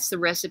me if that's the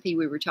recipe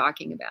we were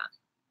talking about.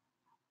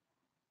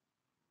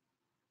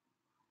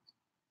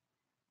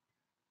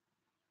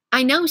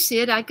 I know,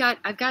 Sid. I've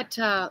got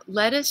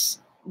lettuce,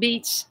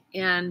 beets,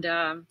 and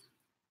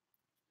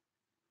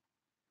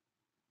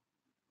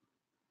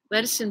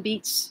lettuce and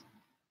beets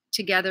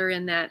together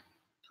in that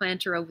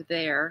planter over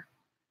there.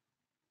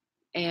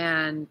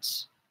 And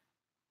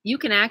you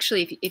can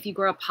actually, if you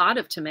grow a pot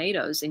of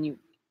tomatoes, and you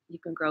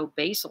can grow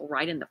basil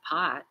right in the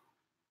pot.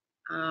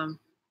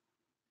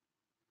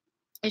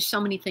 There's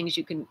so many things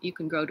you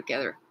can grow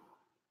together.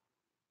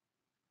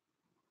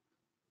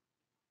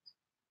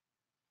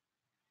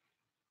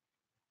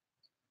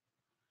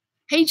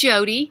 Hey,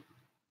 Jody.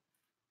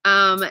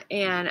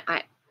 And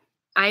I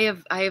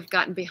have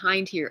gotten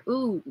behind here.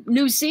 Ooh,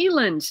 New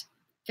Zealand.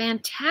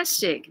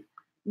 Fantastic.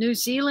 New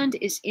Zealand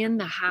is in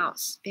the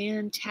house.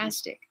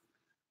 Fantastic.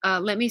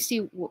 Let me see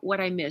what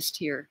I missed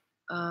here.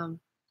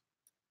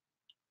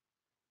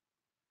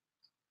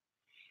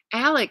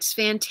 Alex,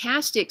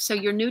 fantastic. So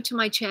you're new to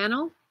my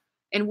channel?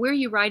 And where are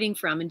you writing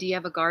from? And do you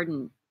have a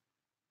garden?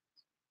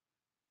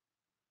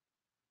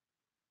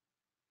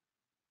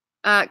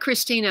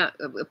 Christina,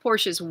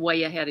 Portia's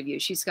way ahead of you.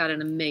 She's got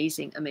an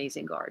amazing,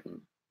 amazing garden.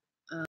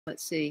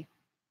 Let's see.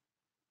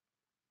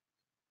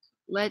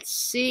 Let's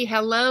see.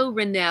 Hello,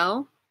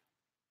 Renelle.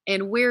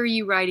 And where are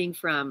you writing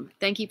from?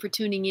 Thank you for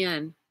tuning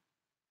in.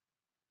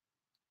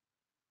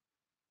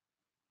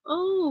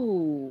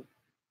 Oh.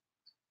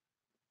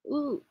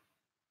 Ooh.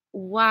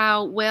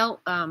 Wow.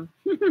 Well,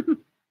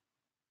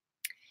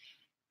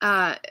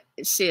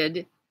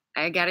 Sid,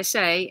 I gotta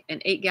say,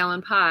 an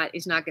 8-gallon pot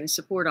is not going to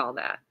support all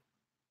that.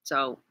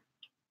 So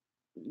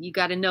you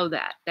got to know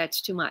that. That's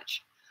too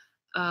much.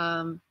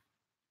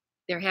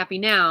 They're happy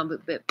now,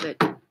 but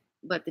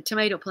the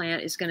tomato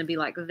plant is going to be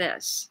like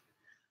this,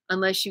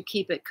 unless you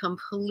keep it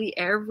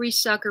every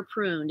sucker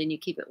pruned, and you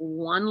keep it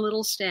one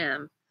little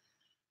stem.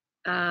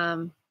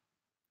 And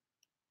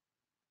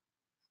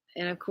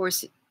of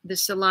course, the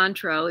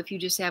cilantro, if you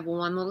just have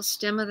one little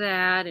stem of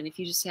that, and if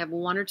you just have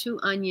 1 or 2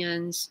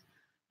 onions,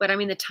 but I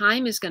mean, the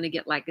thyme is going to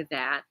get like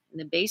that, and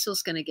the basil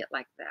is going to get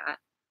like that.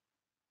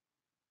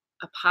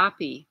 A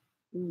poppy,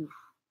 ooh,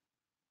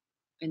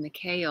 and the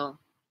kale.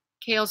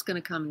 Kale's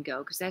going to come and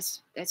go because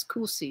that's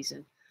cool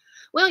season.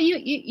 Well,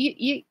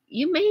 you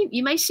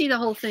may see the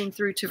whole thing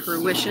through to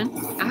fruition.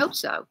 I hope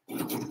so.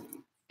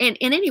 And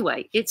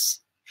anyway, it's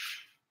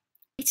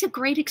a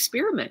great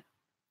experiment.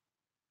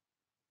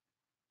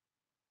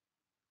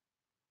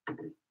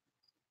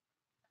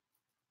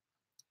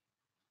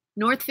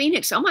 North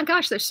Phoenix. Oh my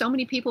gosh, there's so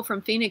many people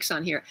from Phoenix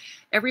on here.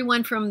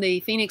 Everyone from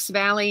the Phoenix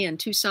Valley and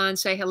Tucson,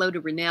 say hello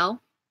to Renelle.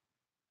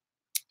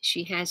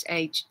 She has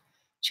a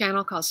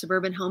channel called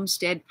Suburban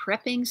Homestead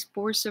Preppings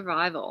for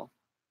Survival.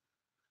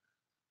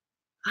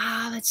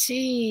 Let's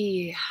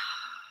see.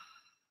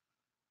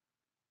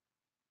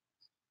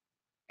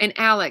 And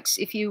Alex,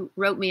 if you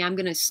wrote me, I'm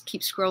going to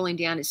keep scrolling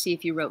down to see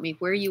if you wrote me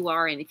where you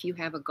are and if you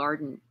have a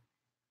garden.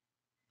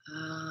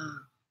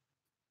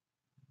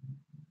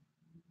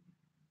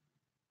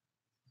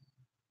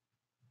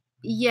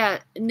 Yeah.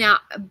 Now,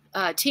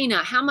 Tina,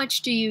 how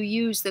much do you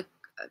use the,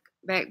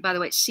 by the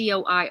way,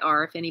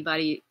 COIR, if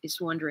anybody is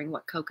wondering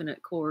what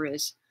coconut coir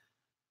is.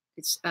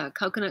 It's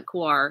coconut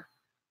coir.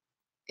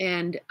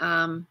 And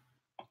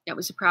that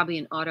was probably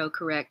an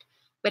autocorrect.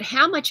 But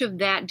how much of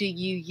that do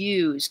you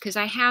use? Because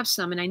I have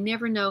some and I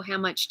never know how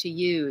much to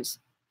use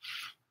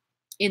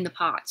in the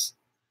pots.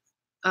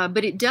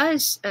 But it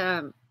does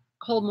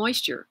hold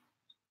moisture.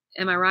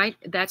 Am I right?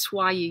 That's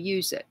why you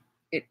use it.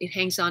 It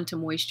hangs on to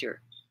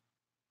moisture.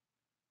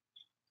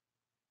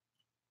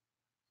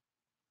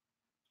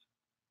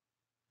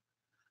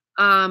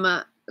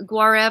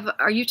 Guarev,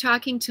 are you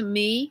talking to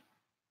me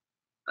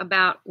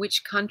about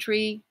which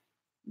country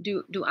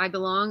do I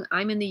belong?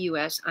 I'm in the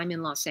US. I'm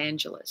in Los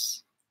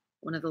Angeles,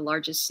 one of the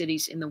largest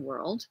cities in the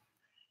world.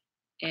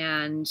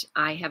 And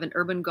I have an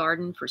urban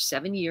garden for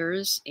 7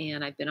 years,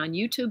 and I've been on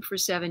YouTube for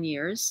 7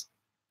 years.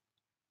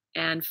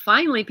 And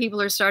finally,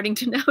 people are starting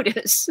to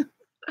notice.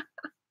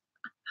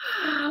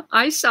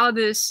 I saw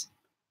this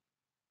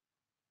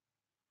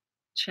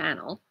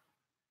channel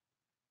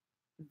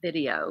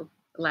video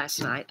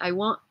last night.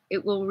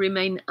 It will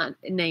remain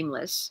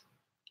nameless.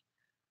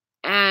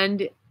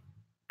 And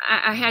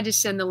I had to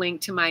send the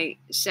link to my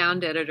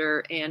sound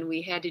editor, and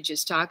we had to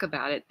just talk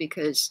about it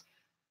because,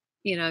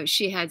 you know,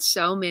 she had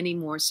so many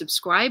more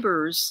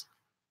subscribers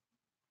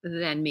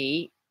than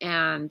me.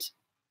 And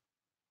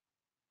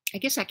I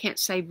guess I can't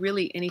say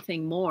really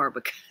anything more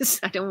because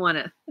I don't want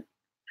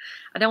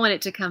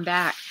it to come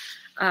back.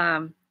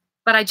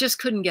 But I just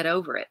couldn't get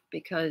over it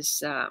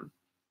because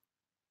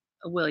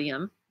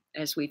William,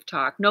 as we've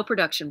talked, no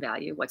production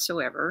value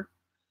whatsoever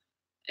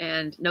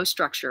and no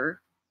structure.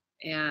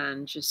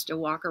 and just to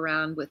walk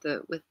around with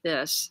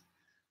this,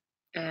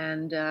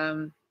 and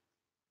I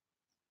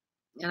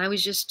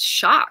was just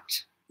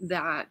shocked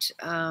that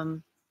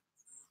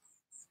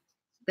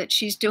that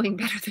she's doing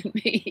better than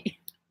me.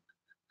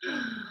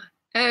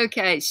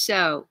 Okay,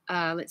 so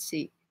let's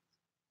see.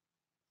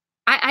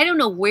 I don't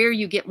know where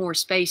you get more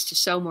space to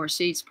sow more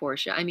seeds,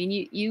 Portia. I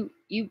mean,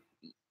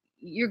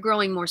 you're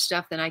growing more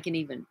stuff than I can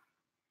even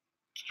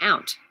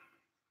count.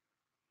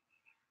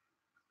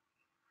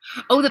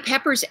 Oh, the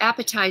peppers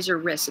appetizer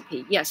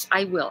recipe. Yes,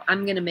 I will.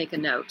 I'm going to make a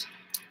note.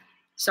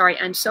 Sorry,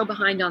 I'm so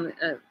behind on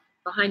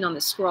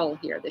the scroll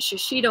here. The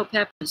shishito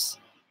peppers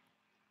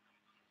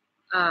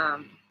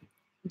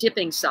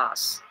dipping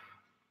sauce.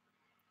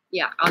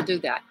 Yeah, I'll do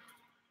that.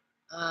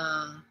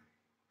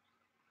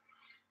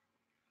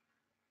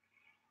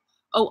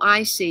 Oh,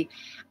 I see.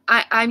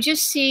 I'm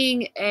just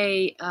seeing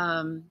a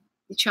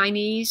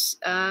Chinese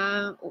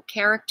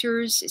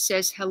characters. It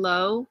says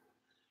hello,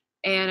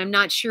 and I'm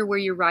not sure where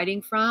you're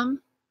writing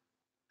from.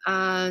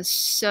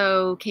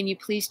 So can you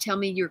please tell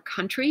me your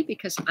country?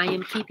 Because I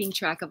am keeping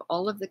track of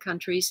all of the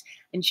countries.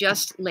 And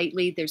just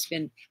lately, there's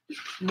been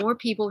more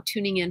people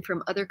tuning in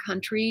from other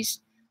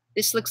countries.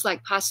 This looks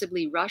like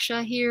possibly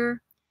Russia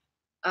here.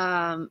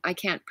 I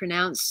can't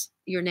pronounce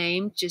your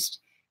name. Just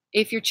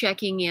if you're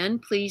checking in,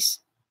 please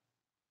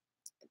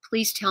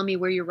tell me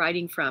where you're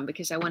writing from,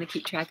 because I want to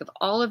keep track of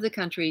all of the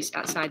countries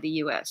outside the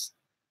US.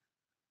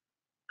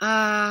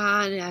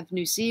 I have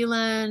New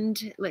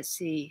Zealand. Let's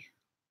see.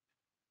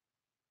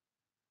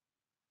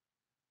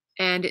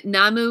 And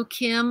Namu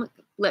Kim,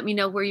 let me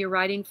know where you're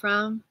writing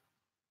from.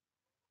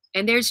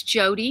 And there's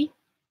Jody,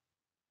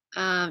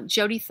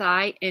 Jody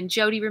Thai. And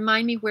Jody,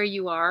 remind me where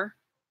you are.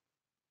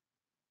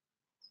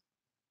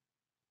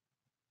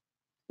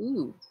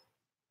 Ooh.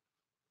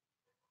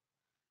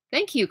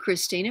 Thank you,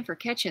 Christina, for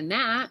catching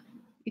that.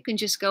 You can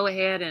just go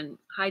ahead and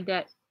hide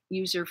that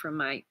user from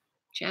my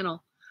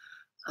channel.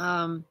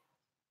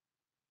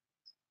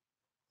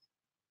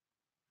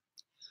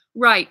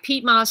 Right.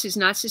 Peat moss is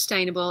not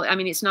sustainable. I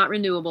mean, it's not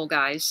renewable,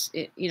 guys.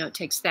 It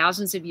takes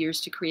thousands of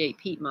years to create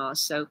peat moss.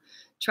 So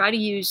try to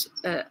use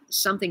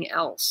something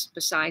else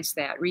besides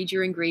that. Read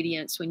your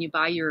ingredients when you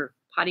buy your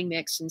potting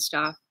mix and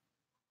stuff.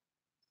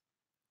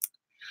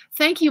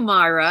 Thank you,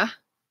 Myra.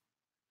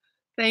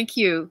 Thank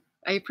you.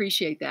 I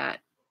appreciate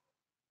that.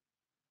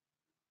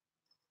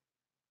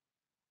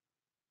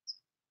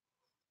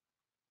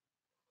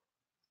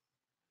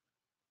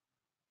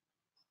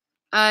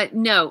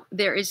 No,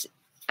 there is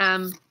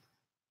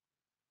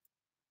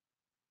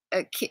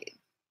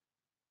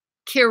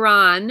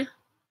Kiran.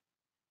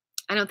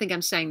 I don't think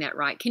I'm saying that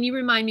right. Can you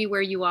remind me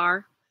where you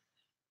are?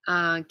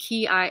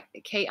 Kiran.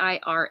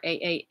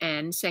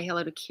 Say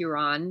hello to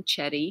Kiran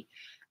Chetty.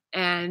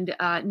 And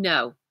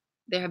no,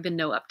 there have been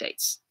no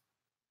updates.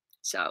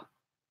 So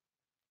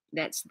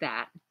that's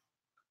that.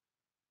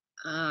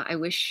 I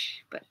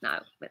wish, but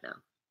no.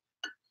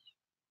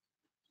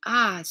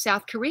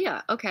 South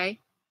Korea. Okay.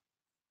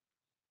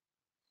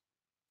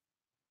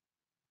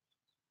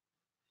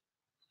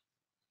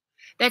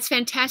 That's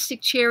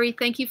fantastic, Cherry.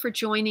 Thank you for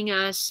joining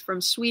us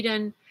from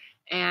Sweden,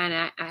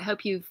 and I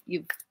hope you've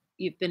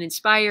been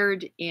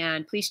inspired.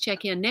 And please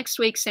check in next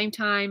week, same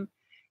time,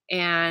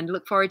 and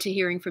look forward to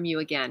hearing from you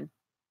again.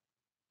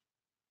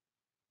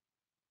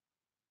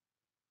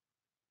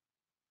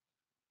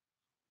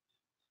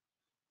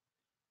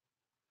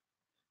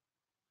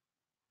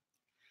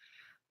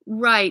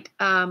 Right.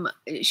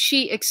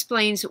 She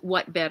explains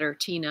what better,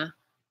 Tina.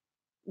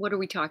 What are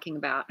we talking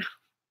about?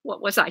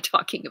 What was I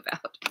talking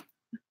about?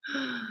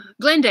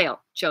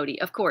 Glendale,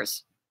 Jody, of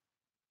course.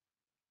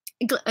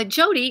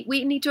 Jody,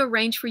 we need to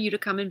arrange for you to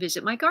come and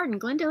visit my garden.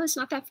 Glendale is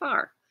not that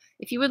far.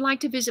 If you would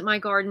like to visit my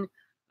garden,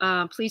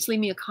 please leave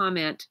me a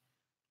comment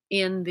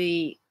in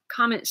the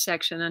comment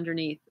section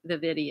underneath the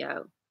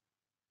video.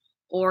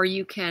 Or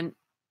you can,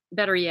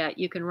 better yet,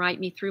 you can write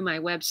me through my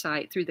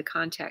website, through the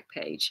contact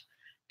page,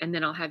 and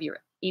then I'll have your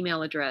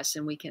email address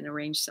and we can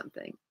arrange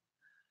something.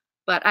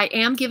 But I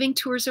am giving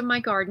tours of my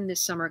garden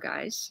this summer,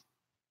 guys.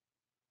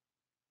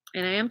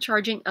 And I am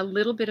charging a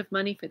little bit of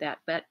money for that.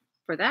 But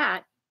for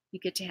that, you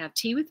get to have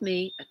tea with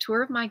me, a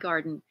tour of my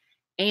garden,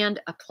 and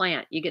a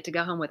plant. You get to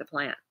go home with a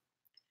plant.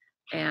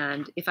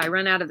 And if I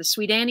run out of the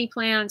Sweet Annie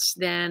plants,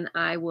 then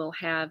I will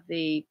have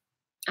I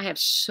have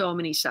so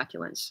many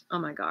succulents. Oh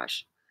my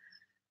gosh.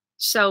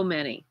 So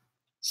many.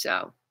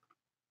 So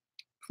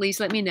please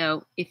let me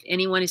know if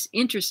anyone is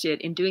interested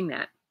in doing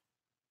that,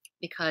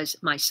 because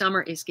my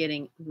summer is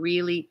getting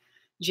really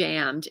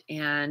jammed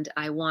and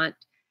I want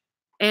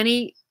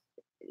any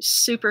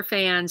super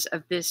fans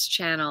of this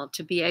channel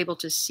to be able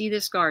to see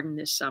this garden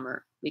this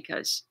summer,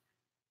 because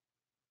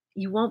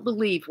you won't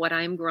believe what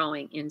I'm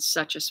growing in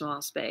such a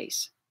small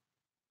space.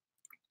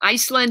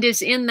 Iceland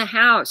is in the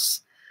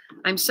house.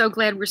 I'm so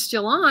glad we're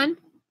still on,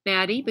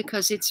 Maddie,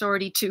 because it's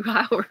already 2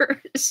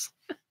 hours.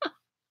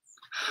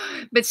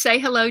 But say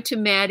hello to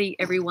Maddie,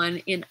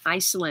 everyone, in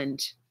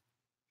Iceland.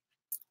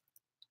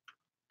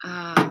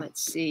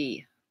 Let's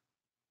see.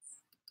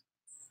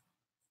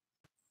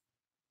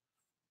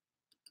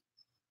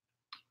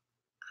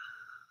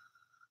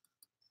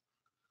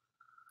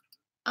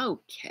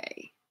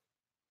 Okay.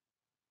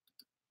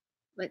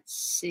 Let's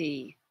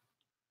see.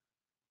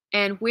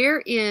 And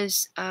where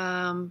is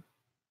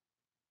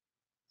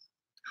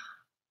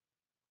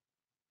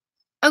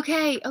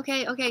okay.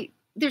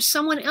 There's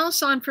someone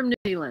else on from New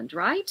Zealand,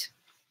 right?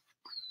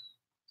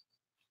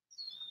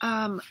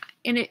 Um,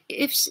 and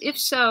if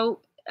so,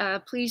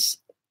 please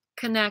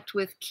connect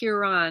with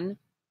Kiran,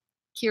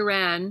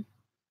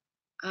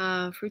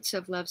 fruits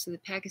of love, so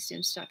that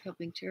Pakistan stop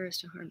helping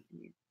terrorists to harm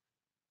India.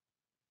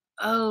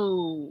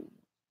 Oh,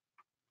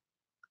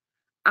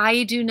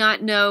 I do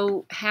not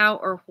know how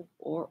or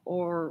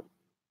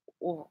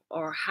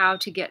how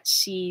to get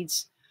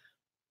seeds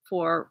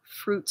for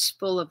fruits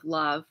full of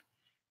love.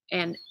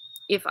 And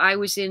if I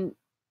was in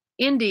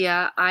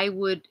India, I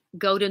would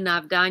go to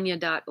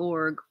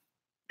navdanya.org.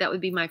 That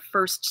would be my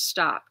first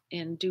stop,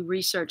 and do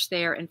research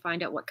there and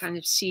find out what kind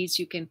of seeds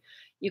you can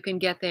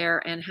get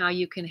there and how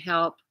you can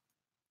help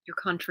your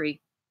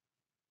country.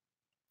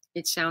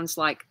 It sounds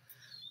like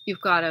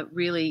you've got a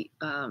really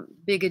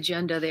big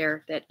agenda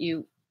there that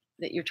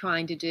you're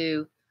trying to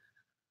do.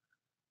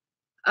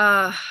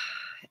 And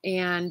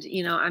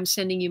I'm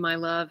sending you my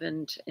love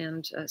and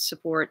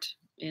support.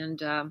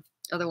 And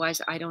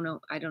otherwise, I don't know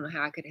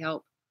how I could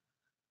help.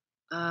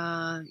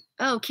 Oh,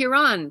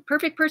 Kiran,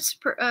 perfect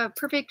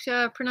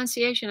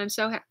pronunciation. I'm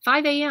so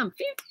 5 a.m.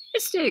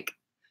 Fantastic.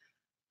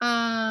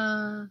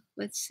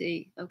 Let's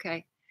see.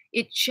 Okay,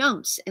 it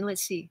jumps, and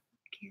let's see.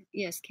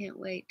 Can't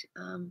wait.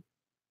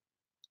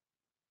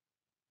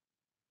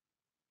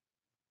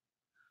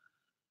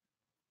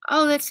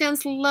 Oh, that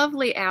sounds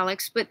lovely,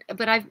 Alex. But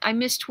I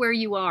missed where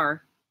you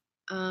are.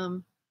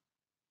 Um,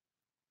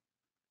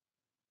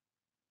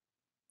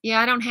 yeah,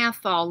 I don't have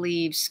fall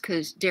leaves,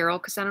 because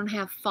I don't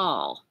have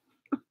fall.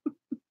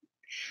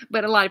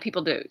 But a lot of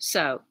people do.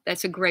 So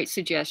that's a great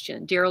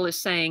suggestion. Daryl is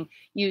saying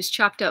use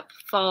chopped up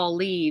fall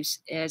leaves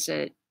as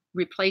a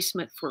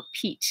replacement for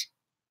peat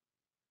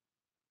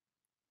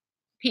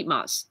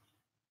moss.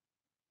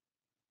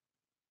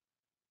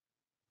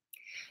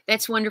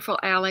 That's wonderful,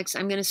 Alex.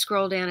 I'm going to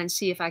scroll down and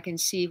see if I can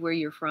see where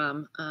you're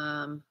from.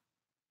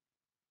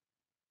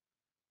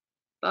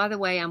 By the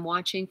way, I'm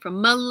watching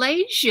from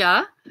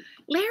Malaysia.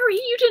 Larry,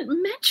 you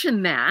didn't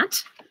mention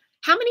that.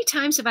 How many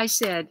times have I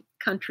said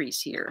countries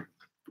here?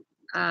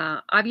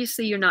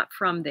 Obviously, you're not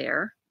from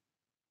there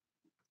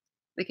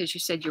because you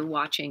said you're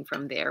watching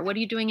from there. What are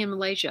you doing in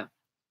Malaysia?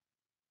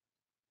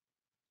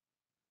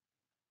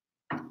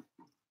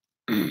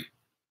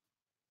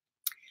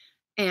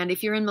 And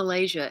if you're in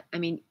Malaysia, I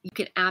mean, you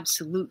can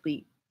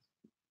absolutely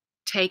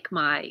take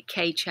my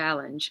Kaye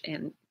challenge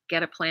and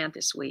get a plant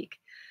this week.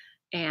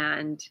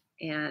 And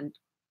of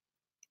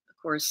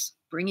course,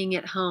 bringing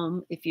it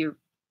home if you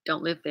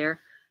don't live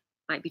there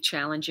might be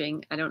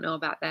challenging. I don't know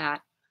about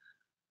that.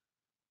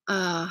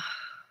 But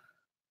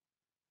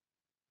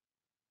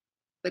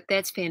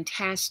that's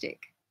fantastic.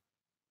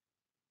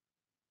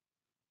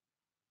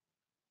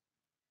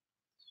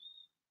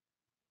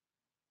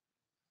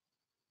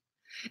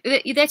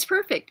 That's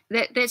perfect.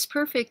 That's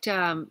perfect,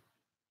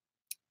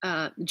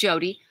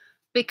 Jody,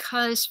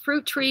 because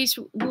fruit trees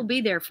will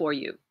be there for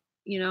you.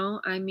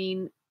 I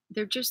mean,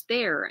 they're just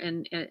there,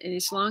 and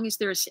as long as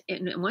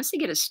and once they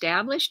get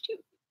established,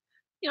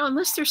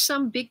 unless there's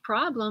some big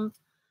problem,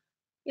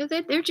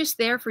 they're just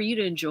there for you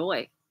to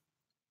enjoy.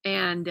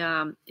 And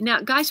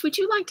now, guys, would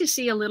you like to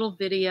see a little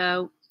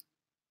video?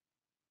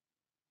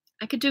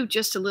 I could do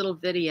just a little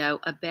video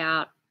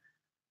about,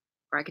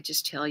 or I could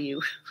just tell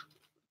you.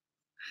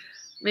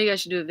 Maybe I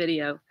should do a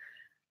video.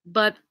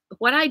 But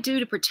what I do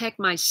to protect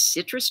my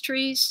citrus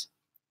trees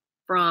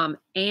from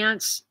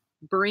ants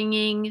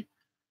bringing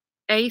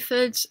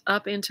aphids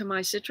up into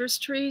my citrus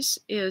trees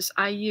is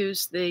I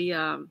use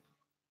the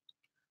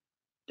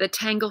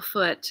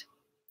Tanglefoot,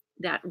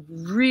 that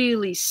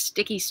really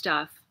sticky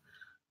stuff.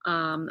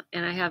 And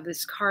I have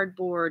this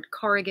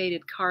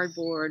corrugated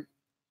cardboard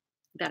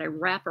that I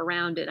wrap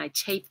around it. I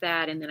tape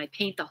that, and then I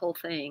paint the whole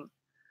thing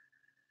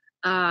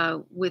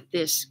with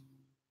this.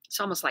 It's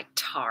almost like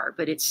tar,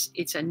 but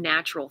it's a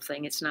natural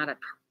thing. It's not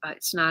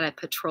a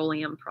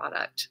petroleum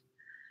product,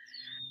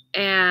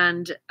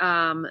 and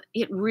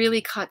it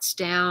really cuts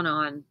down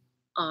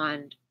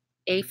on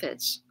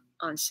aphids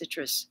on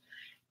citrus.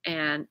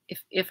 And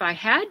if I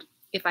had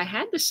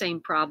the same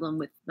problem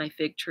with my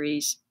fig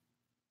trees,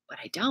 but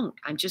I don't.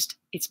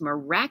 It's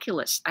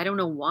miraculous. I don't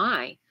know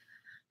why,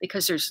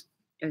 because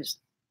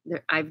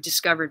I've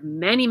discovered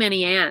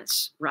many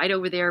ants right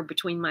over there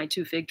between my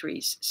two fig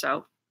trees.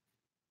 So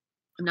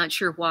I'm not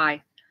sure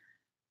why,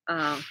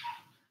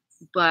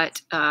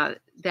 but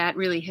that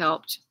really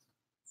helped.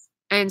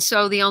 And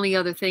so the only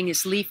other thing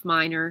is leaf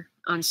miner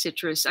on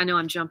citrus. I know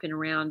I'm jumping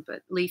around,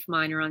 but leaf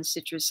miner on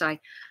citrus. I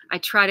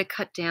try to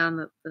cut down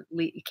the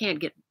leaf. You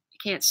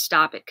can't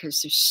stop it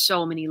because there's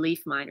so many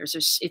leaf miners.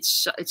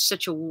 It's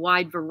such a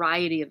wide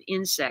variety of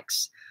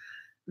insects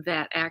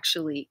that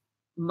actually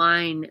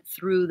mine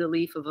through the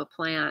leaf of a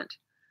plant.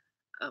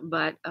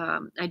 But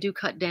I do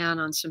cut down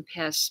on some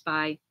pests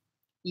by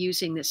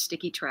using the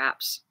sticky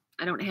traps.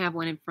 I don't have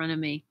one in front of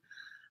me.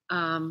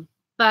 But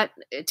But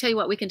tell you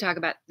what, we can talk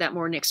about that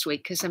more next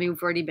week because I mean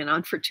we've already been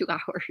on for 2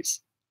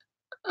 hours.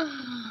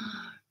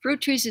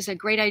 Fruit trees is a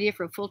great idea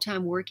for a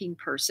full-time working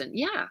person.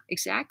 Yeah,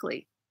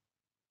 exactly.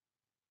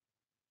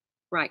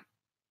 Right.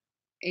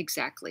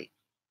 Exactly.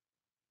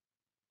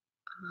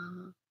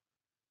 Uh,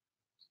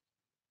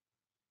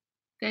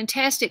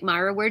 Fantastic,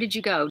 Myra. Where did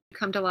you go? Did you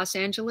come to Los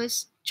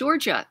Angeles?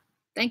 Georgia.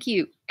 Thank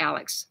you,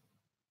 Alex.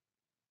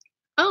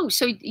 Oh,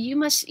 so you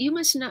must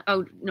know.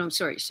 Oh, no,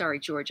 sorry,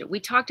 Georgia. We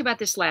talked about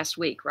this last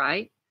week,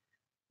 right?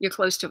 You're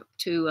close to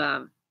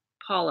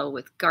Paula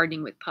with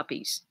gardening with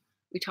puppies.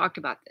 We talked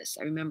about this.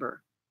 I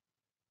remember.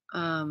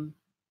 Um,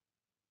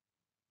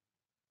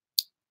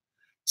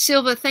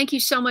 Silva, thank you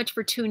so much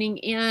for tuning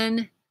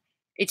in.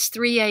 It's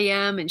 3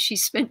 a.m. and she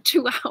spent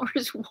 2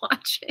 hours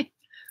watching.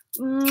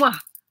 Mwah!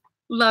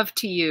 Love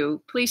to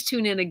you. Please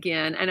tune in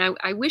again. And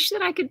I wish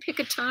that I could pick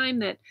a time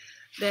that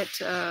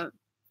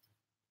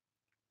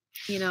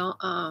you know,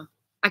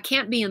 I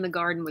can't be in the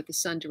garden with the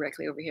sun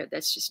directly over here.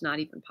 That's just not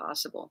even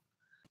possible.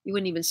 You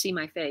wouldn't even see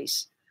my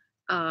face.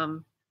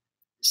 Um,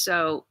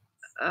 so,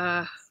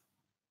 uh,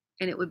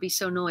 and it would be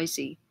so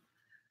noisy.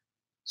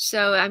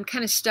 So I'm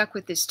kind of stuck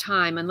with this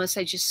time unless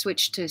I just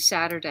switch to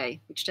Saturday,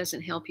 which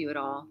doesn't help you at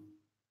all.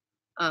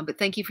 But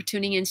thank you for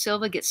tuning in,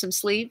 Silva. Get some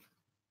sleep.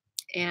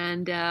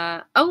 And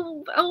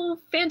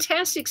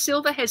fantastic.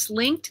 Silva has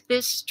linked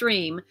this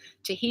stream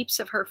to heaps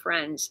of her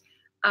friends.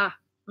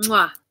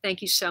 Mwah,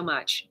 thank you so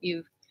much.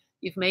 You've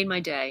made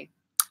my day.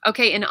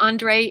 Okay, and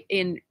Andre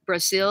in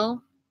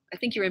Brazil. I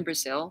think you're in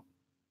Brazil.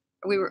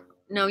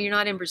 No, you're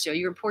not in Brazil.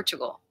 You're in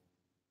Portugal.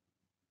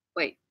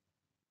 Wait,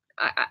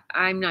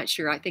 I'm not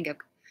sure. I think I've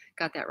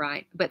got that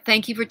right. But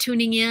thank you for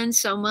tuning in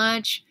so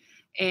much.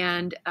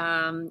 And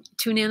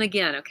tune in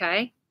again,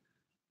 okay?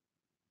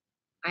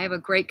 I have a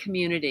great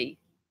community.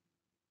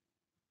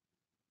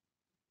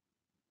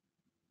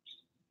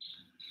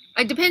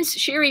 It depends,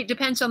 Sherry, it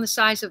depends on the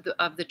size of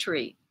the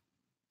tree.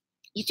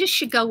 You just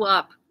should go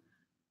up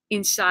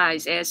in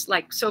size as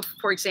like, so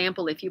for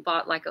example, if you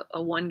bought like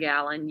a 1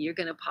 gallon, you're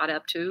going to pot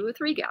up to a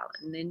 3 gallon.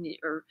 And then,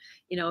 or,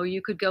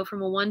 you could go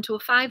from a 1 to a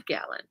 5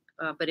 gallon.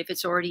 But if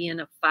it's already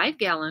in a 5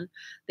 gallon,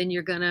 then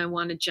you're going to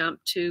want to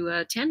jump to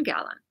a 10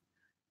 gallon.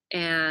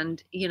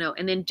 And,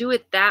 and then do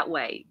it that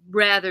way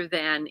rather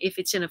than if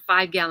it's in a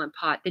 5 gallon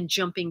pot, then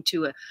jumping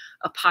to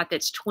a pot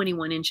that's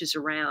 21 inches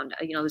around,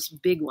 those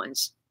big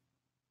ones.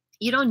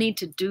 You don't need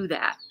to do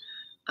that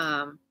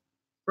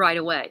right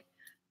away.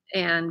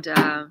 And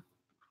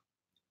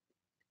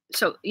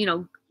so,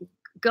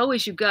 go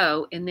as you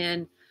go. And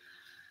then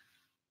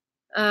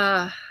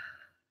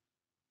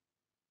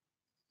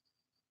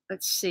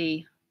let's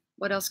see,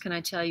 what else can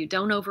I tell you?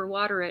 Don't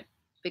overwater it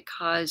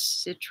because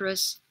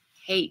citrus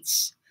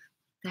hates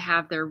to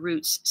have their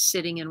roots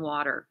sitting in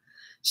water.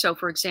 So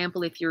for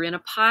example, if you're in a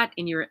pot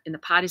and the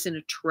pot is in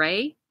a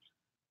tray,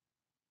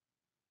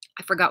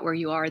 I forgot where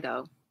you are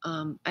though.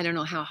 I don't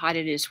know how hot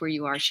it is where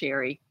you are,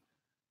 Sherry.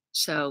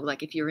 So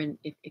like if you're in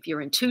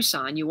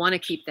Tucson, you want to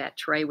keep that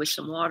tray with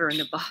some water in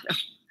the bottom.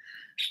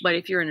 But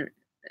if you're in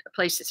a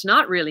place that's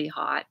not really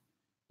hot,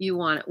 you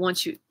want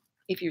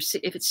if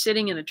it's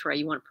sitting in a tray,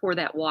 you want to pour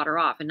that water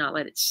off and not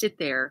let it sit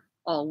there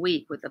all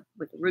week with the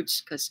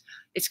roots, because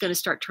it's going to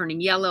start turning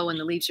yellow and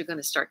the leaves are going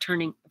to start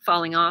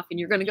falling off, and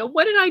you're going to go,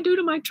 what did I do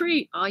to my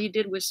tree? All you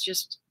did was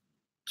just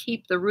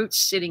keep the roots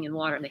sitting in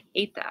water, and they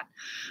hate that.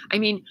 I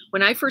mean,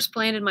 when I first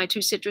planted my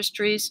 2 citrus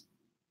trees,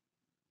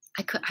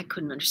 I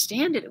couldn't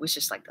understand it. It was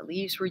just like the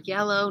leaves were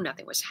yellow,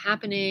 nothing was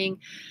happening,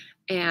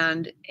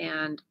 and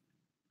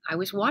I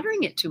was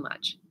watering it too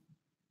much.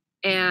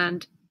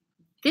 And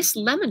this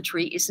lemon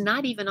tree is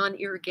not even on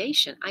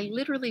irrigation. I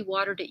literally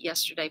watered it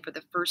yesterday for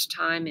the first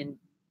time in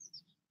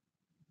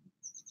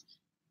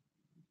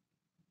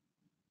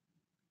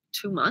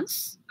 2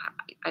 months.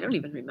 I don't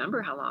even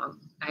remember how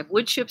long. I have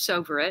wood chips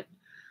over it,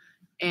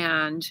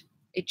 and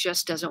it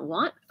just doesn't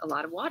want a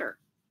lot of water.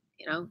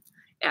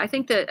 I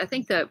think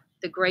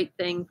the great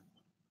thing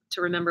to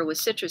remember with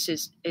citrus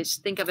is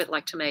think of it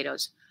like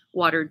tomatoes.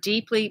 Water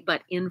deeply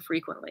but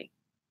infrequently.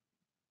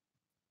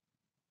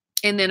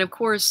 And then, of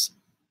course,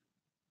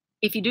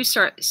 if you do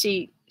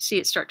see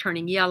it start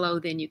turning yellow,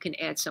 then you can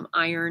add some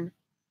iron.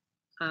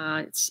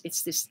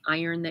 It's this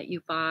iron that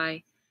you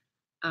buy.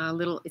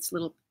 It's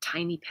little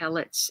tiny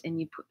pellets, and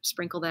you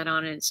sprinkle that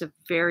on it. It's a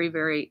very,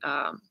 very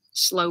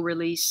slow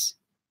release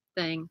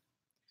thing.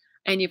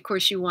 And of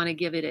course, you want to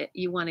give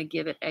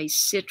it a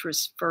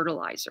citrus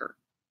fertilizer.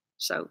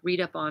 So read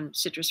up on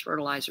citrus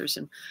fertilizers,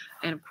 and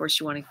of course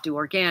you want to do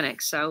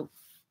organic. So,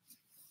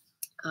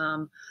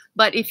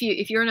 but if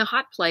you're in a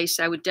hot place,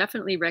 I would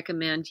definitely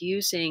recommend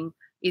using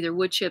either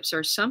wood chips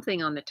or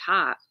something on the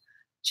top,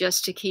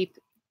 just to keep,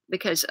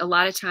 because a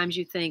lot of times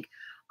you think,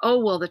 oh,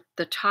 well,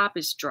 the top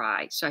is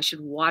dry, so I should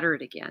water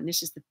it again.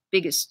 This is the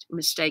biggest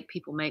mistake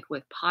people make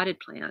with potted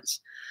plants.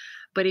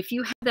 But if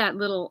you have that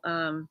little,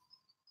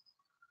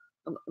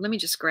 let me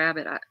just grab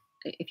it.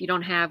 If you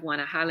don't have one,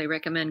 I highly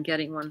recommend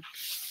getting one.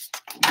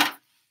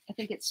 I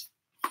think it's,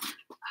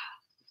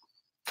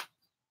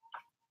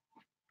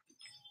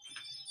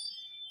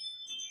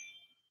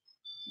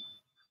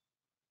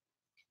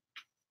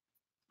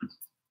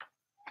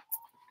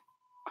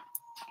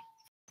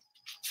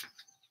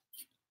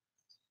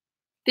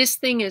 This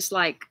thing is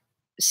like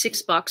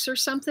 $6 or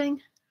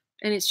something,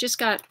 and it's just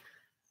got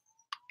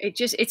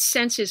it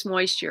senses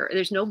moisture.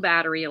 There's no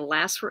battery. It'll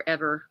last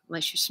forever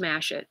unless you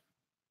smash it,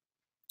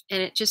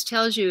 and it just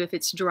tells you if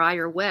it's dry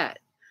or wet.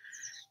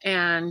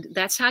 And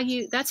that's how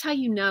you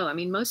know. I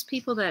mean, most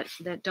people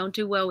that don't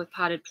do well with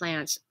potted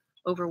plants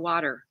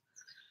overwater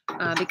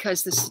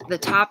because the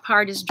top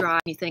part is dry.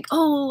 You think,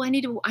 oh, I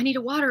need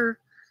a water.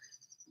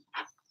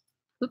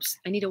 Oops,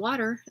 I need a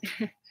water,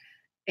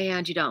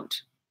 and you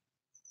don't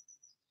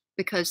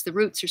because the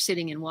roots are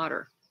sitting in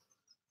water.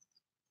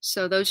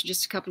 So those are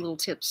just a couple little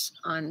tips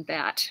on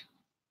that.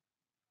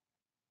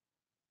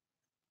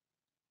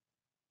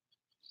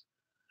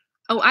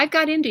 Oh, I've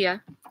got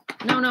India.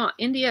 No,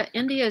 India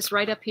is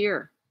right up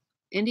here.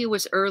 India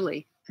was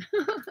early.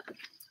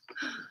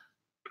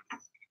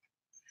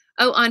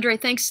 Oh, Andre,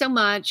 thanks so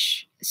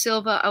much.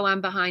 Silva, oh,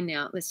 I'm behind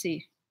now. Let's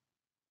see.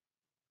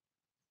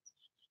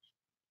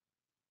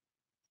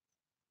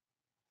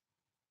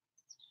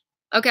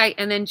 Okay,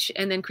 and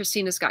then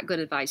Christina's got good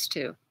advice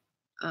too.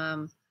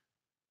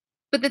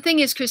 But the thing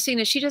is,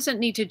 Christina, she doesn't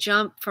need to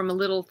jump from a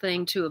little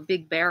thing to a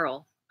big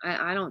barrel.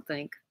 I don't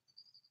think.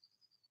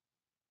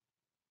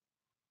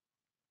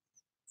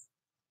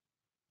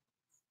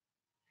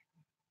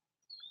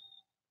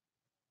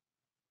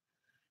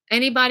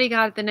 Anybody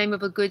got the name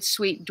of a good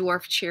sweet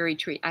dwarf cherry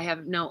tree? I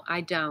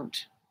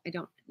don't. I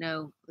don't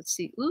know. Let's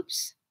see.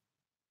 Oops.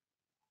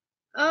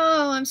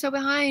 Oh, I'm so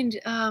behind.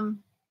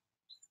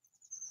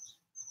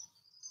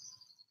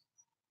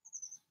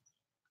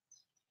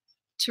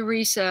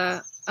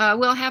 Teresa,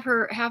 well, have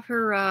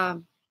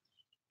her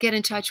get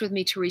in touch with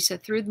me, Teresa,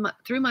 through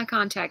my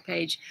contact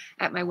page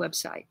at my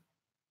website.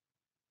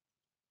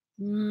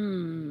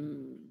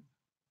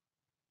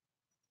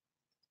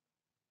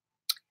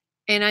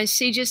 And I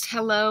see just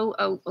hello.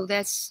 Oh,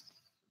 that's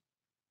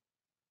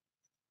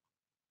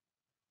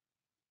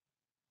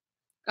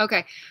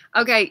okay.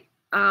 Okay.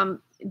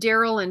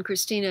 Daryl and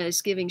Christina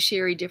is giving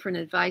Sherry different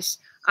advice.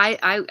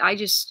 I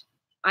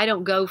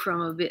don't go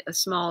from a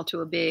small to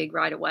a big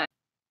right away,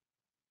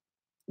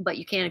 but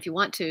you can if you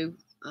want to.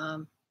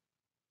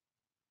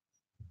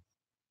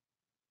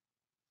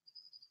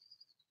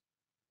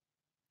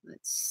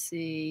 Let's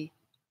see.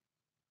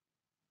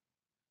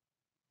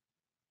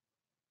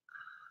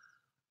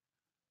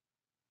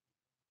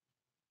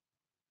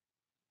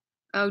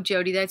 Oh,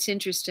 Jody, that's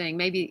interesting.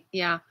 Maybe,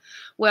 yeah.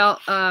 Well,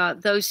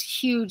 those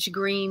huge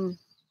green,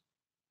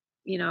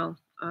 you know,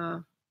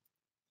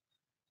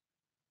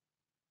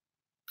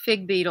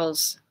 fig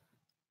beetles.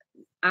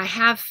 I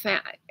have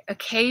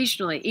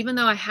occasionally, even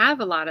though I have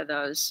a lot of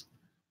those,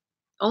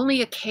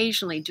 only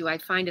occasionally do I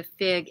find a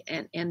fig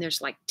and there's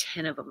like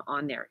 10 of them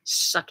on there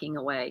sucking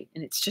away.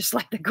 And it's just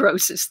like the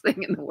grossest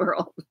thing in the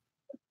world.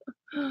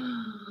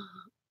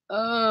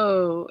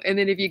 Oh, and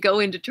then if you go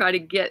in to try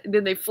to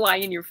then they fly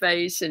in your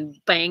face and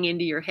bang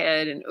into your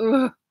head and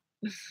ugh.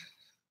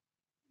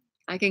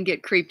 I can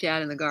get creeped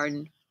out in the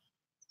garden.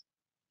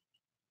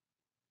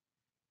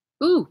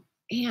 Ooh,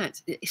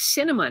 ants.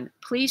 Cinnamon.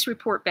 Please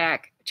report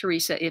back,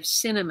 Teresa, if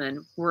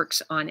cinnamon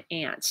works on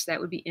ants. That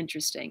would be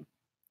interesting.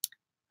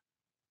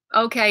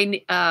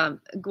 Okay,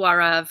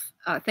 Gaurav,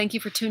 thank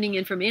you for tuning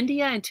in from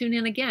India and tune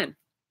in again.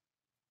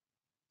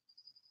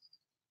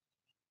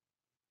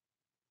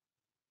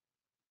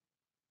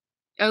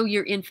 Oh,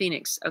 you're in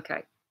Phoenix.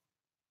 Okay.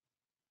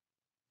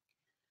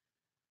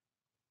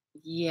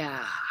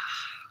 Yeah.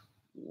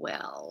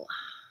 Well,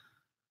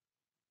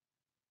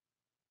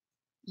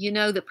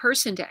 the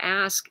person to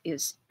ask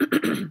is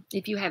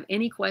if you have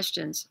any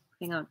questions,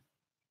 hang on.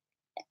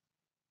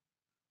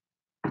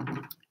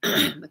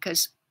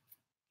 Because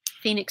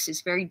Phoenix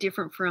is very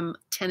different from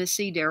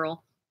Tennessee,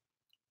 Daryl.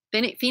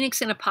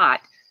 Phoenix in a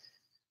pot.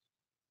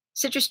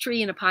 Citrus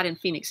tree in a pot in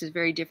Phoenix is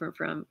very different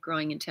from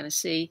growing in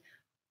Tennessee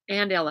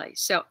and LA.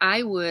 So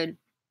I would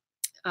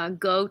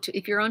go to,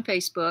 if you're on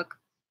Facebook,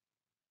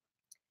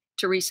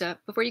 Teresa,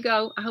 before you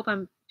go, I hope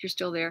you're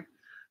still there.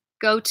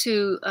 Go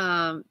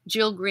to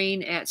Jill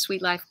Green at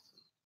Sweet Life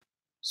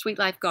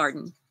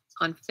Garden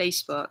on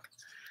Facebook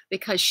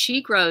because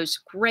she grows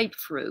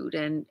grapefruit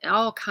and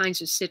all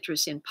kinds of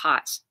citrus in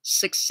pots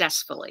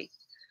successfully.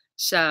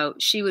 So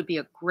she would be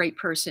a great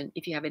person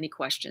if you have any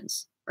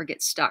questions or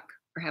get stuck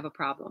or have a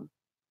problem.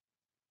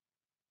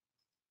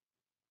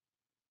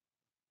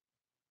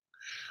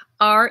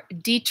 R.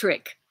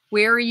 Dietrich,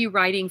 where are you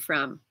writing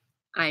from?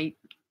 I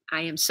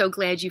am so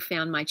glad you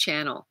found my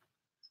channel.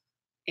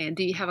 And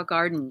do you have a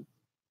garden?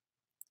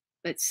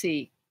 Let's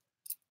see.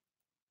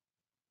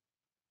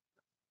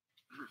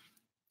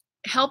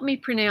 Help me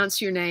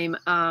pronounce your name.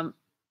 I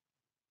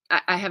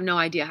have no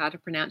idea how to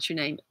pronounce your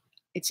name.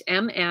 It's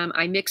MM.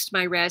 I mixed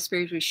my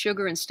raspberries with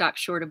sugar and stopped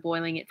short of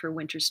boiling it for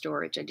winter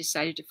storage. I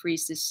decided to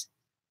freeze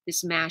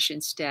this mash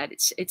instead.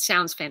 It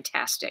sounds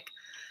fantastic.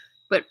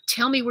 But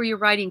tell me where you're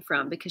writing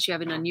from because you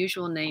have an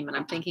unusual name and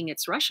I'm thinking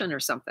it's Russian or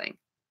something.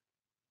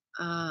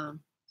 Let's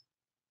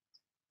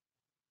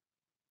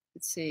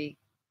see.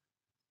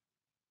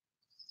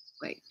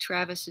 Wait,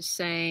 Travis is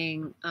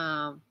saying,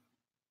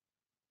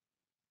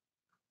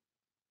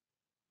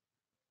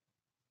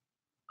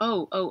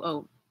 Oh, oh,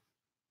 oh.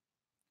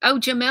 Oh,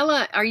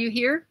 Jamila, are you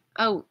here?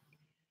 Oh,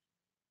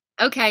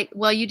 okay.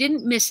 Well, you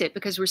didn't miss it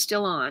because we're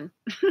still on.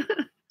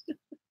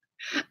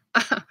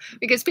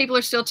 Because people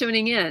are still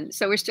tuning in,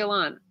 so we're still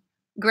on.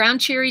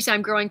 Ground cherries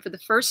I'm growing for the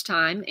first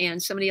time,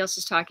 and somebody else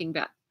is talking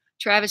about,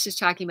 Travis is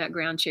talking about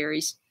ground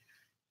cherries,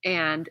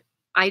 and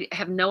I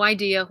have no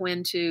idea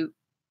when to.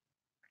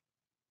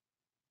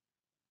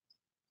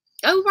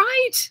 Oh,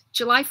 right,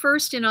 July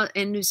 1st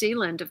in New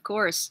Zealand, of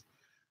course.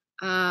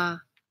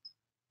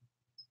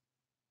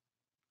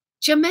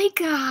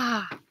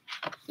 Jamaica.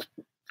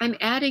 I'm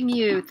adding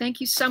you.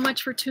 Thank you so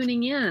much for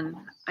tuning in.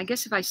 I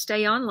guess if I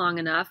stay on long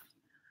enough,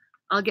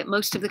 I'll get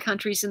most of the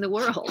countries in the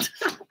world.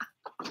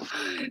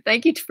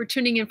 Thank you for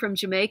tuning in from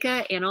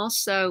Jamaica. And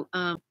also,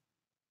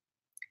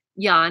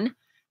 Jan,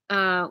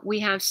 we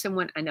have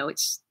someone, I know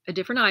it's a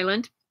different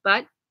island,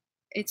 but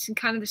it's in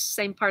kind of the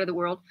same part of the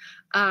world.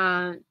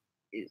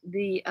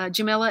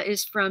 Jamila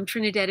is from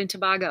Trinidad and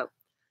Tobago,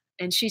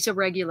 and she's a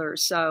regular.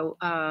 So,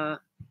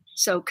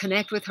 so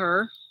connect with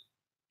her.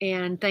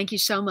 And thank you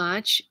so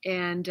much.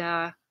 And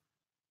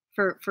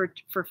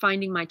for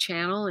finding my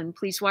channel, and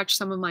please watch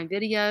some of my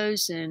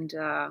videos,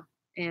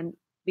 and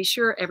be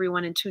sure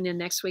everyone and tune in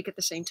next week at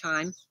the same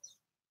time.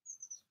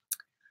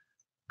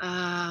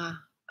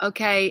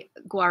 Okay,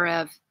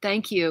 Guarev,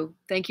 thank you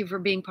for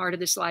being part of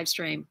this live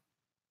stream.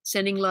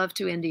 Sending love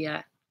to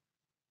India.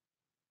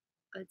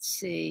 Let's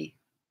see.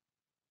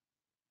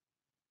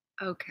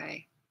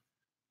 Okay.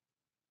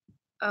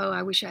 Oh,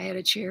 I wish I had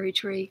a cherry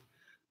tree.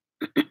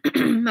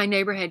 My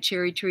neighbor had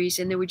cherry trees,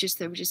 and they were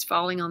just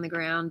falling on the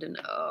ground, and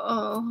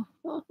oh.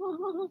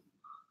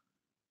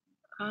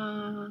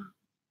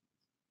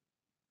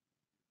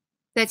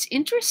 That's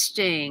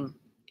interesting.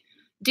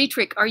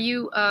 Dietrich, are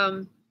you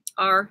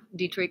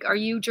Dietrich, are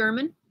you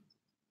German?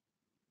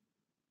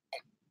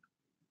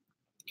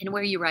 And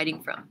where are you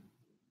writing from?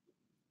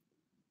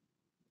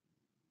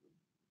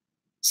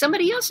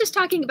 Somebody else is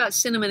talking about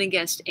cinnamon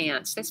against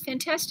ants. That's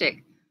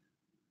fantastic.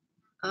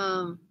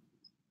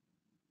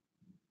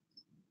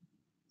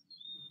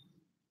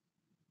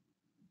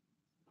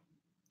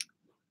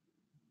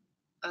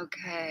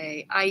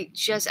 Okay,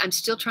 I'm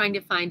still trying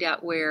to find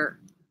out where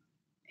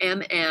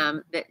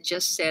MM that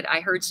just said, I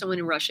heard someone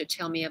in Russia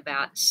tell me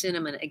about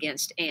cinnamon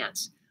against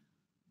ants.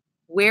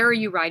 Where are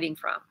you writing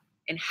from?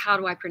 And how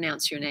do I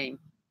pronounce your name?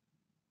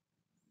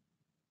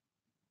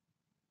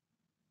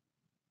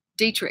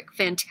 Dietrich,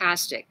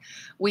 fantastic.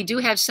 We do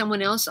have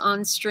someone else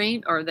on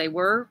stream, or they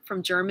were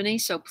from Germany,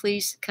 so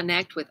please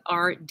connect with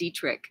R.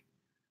 Dietrich.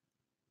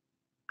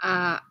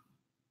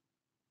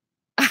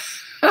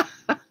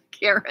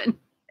 Karen,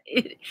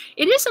 it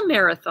is a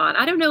marathon.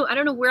 I don't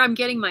know where I'm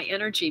getting my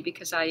energy,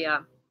 because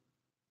I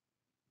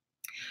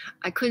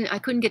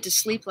couldn't get to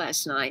sleep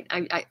last night.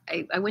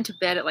 I went to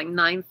bed at like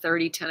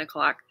 9:30, 10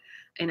 o'clock,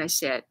 and I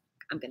said,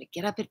 I'm going to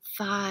get up at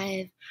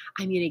 5.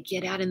 I'm going to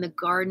get out in the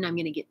garden. I'm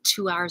going to get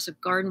 2 hours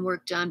of garden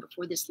work done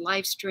before this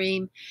live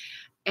stream.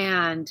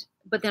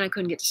 But then I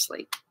couldn't get to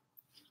sleep.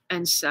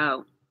 And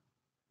so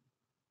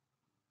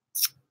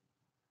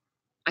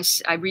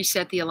I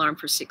reset the alarm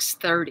for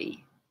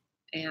 6:30,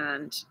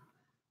 and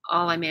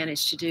all I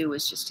managed to do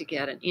was just to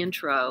get an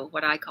intro,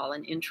 what I call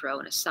an intro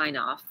and a sign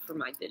off for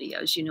my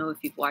videos. You know, if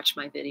you've watched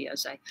my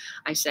videos,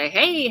 I say,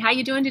 hey, how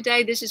you doing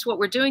today? This is what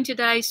we're doing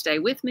today. Stay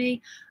with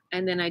me.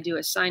 And then I do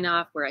a sign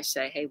off where I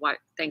say, hey,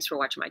 thanks for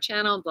watching my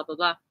channel, blah, blah,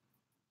 blah.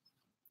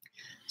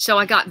 So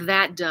I got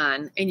that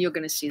done, and you're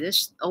going to see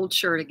this old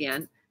shirt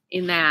again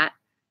in that.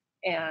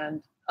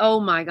 And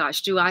oh my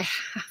gosh, I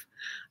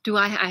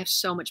have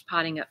so much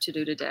potting up to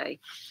do today.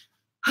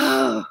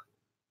 Oh,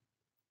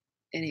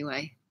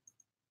 anyway.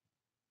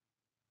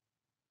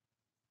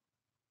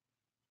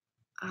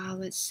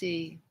 Let's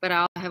see. But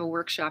I'll have a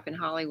workshop in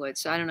Hollywood,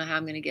 so I don't know how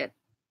I'm going to get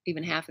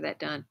even half of that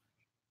done.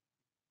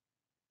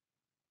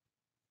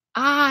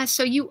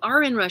 So you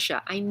are in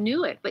Russia. I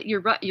knew it, but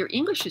your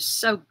English is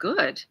so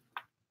good.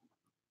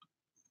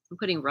 I'm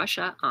putting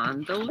Russia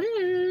on the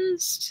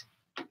list.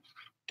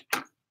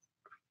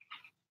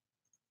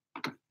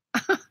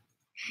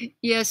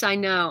 Yes, I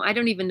know. I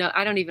don't even know.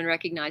 I don't even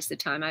recognize the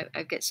time.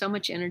 I've got so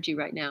much energy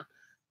right now.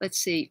 Let's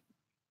see.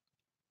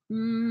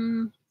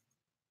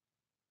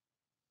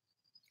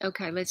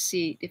 Okay, let's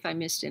see if I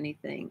missed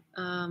anything.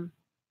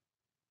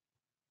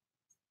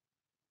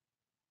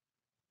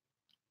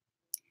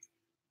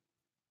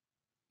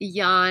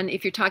 Jan,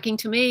 if you're talking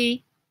to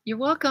me, you're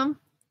welcome.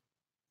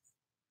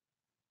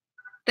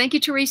 Thank you,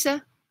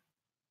 Teresa.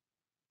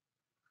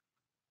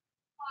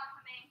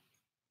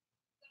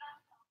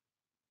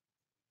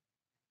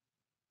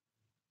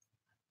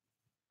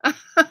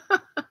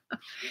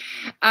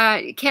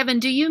 Kevin,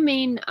 do you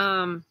mean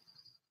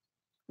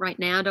right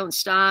now? Don't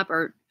stop,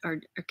 or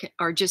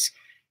just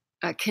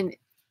can?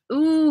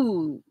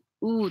 Ooh,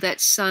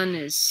 that sun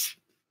is.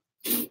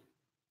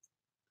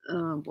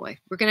 Oh boy,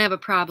 we're gonna have a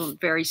problem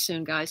very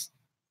soon, guys.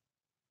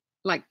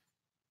 Like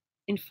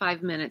in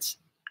 5 minutes.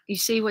 You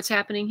see what's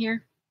happening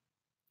here?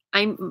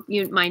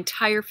 My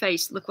entire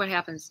face. Look what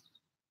happens.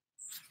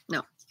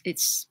 No,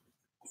 it's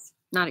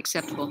Not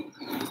acceptable.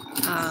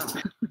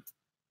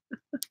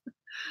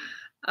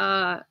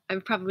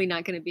 I'm probably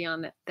not going to be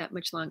on that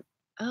much long.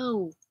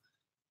 Oh,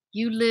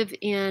 you live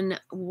in,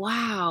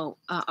 wow,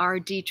 R.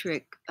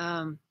 Dietrich.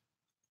 I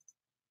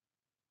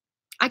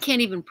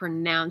can't even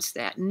pronounce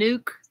that.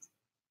 Nuke.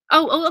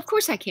 Oh, of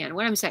course I can.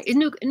 What I'm saying is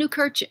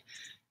Newkirchen,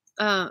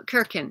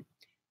 Kirken,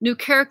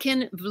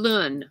 Newkirchen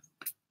Vlun.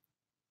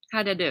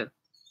 How'd I do?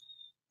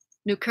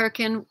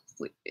 Newkirchen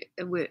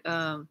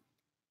Vlun.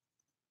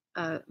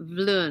 I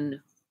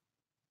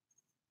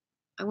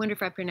wonder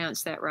if I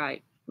pronounced that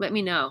right. Let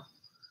me know.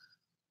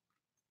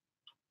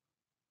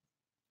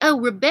 Oh,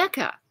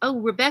 Rebecca. Oh,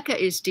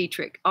 Rebecca is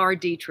Dietrich, R.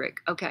 Dietrich.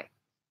 Okay.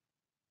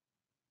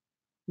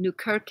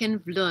 Newkirchen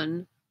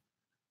Vlun.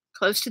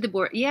 Close to the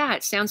border. Yeah,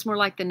 it sounds more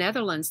like the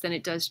Netherlands than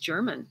it does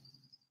German.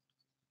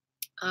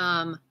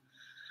 R.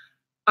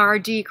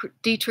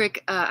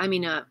 Dietrich, I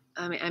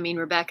mean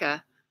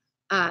Rebecca.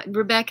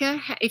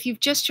 Rebecca, if you've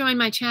just joined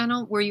my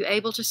channel, were you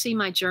able to see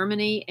my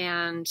Germany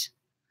and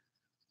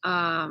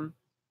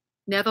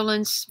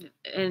Netherlands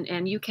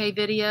and UK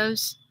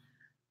videos?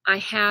 I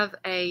have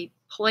a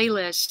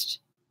playlist,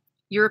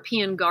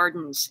 European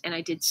Gardens,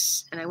 and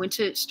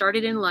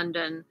started in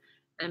London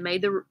and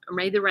made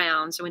the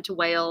rounds. I went to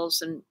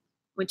Wales and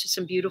went to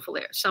some beautiful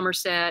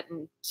Somerset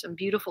and some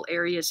beautiful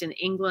areas in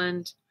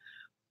England.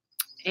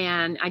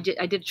 And I did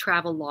a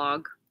travel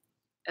log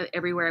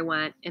everywhere I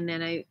went. And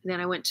then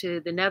I went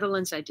to the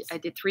Netherlands. I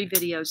did 3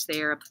 videos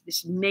there of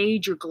this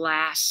major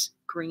glass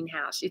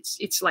greenhouse.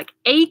 It's like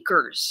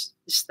acres.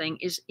 This thing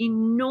is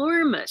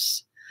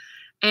enormous.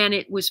 And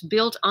it was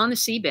built on the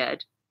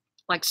seabed,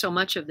 like so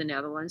much of the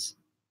Netherlands.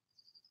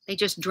 They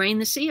just drain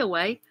the sea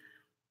away.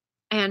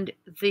 And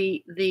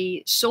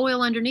the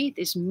soil underneath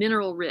is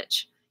mineral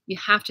rich. You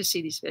have to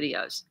see these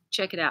videos.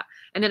 Check it out.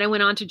 And then I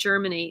went on to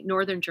Germany,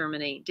 northern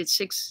Germany, did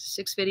six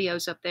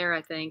videos up there,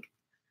 I think.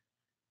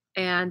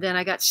 And then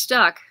I got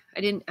stuck.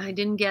 I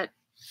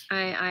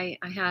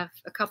have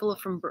a couple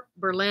from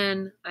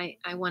Berlin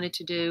I wanted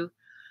to do,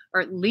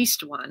 or at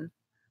least one.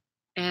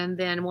 And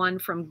then one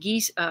from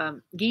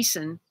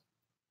Gießen.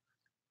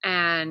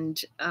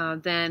 And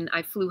then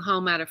I flew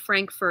home out of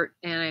Frankfurt,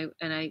 and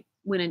I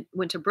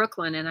went to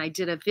Brooklyn, and I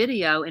did a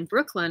video in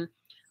Brooklyn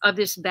of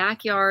this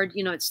backyard.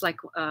 You know, it's like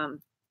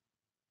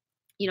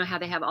you know how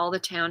they have all the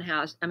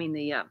townhouse. I mean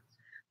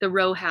the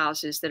row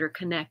houses that are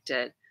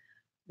connected,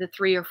 the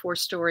 3 or 4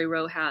 story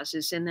row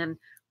houses, and then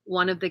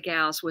one of the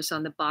gals was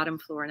on the bottom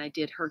floor, and I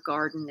did her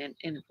garden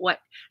and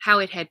how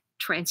it had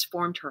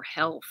transformed her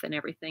health and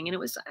everything. And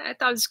I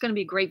thought it was going to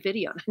be a great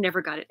video, and I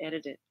never got it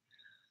edited.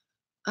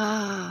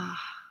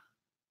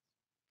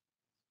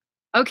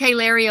 Okay,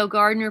 Larry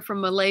O'Gardner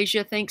from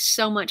Malaysia, thanks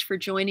so much for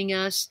joining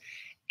us,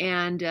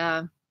 and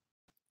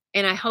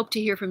I hope to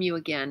hear from you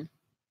again.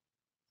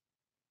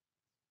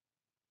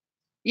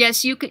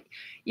 Yes, you can.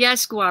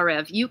 Yes,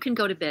 Guarev, you can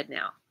go to bed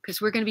now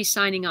because we're going to be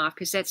signing off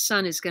because that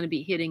sun is going to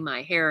be hitting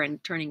my hair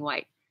and turning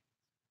white.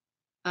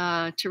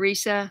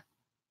 Teresa.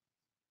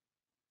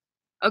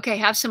 Okay,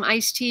 have some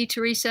iced tea,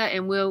 Teresa,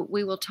 and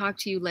we will talk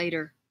to you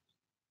later.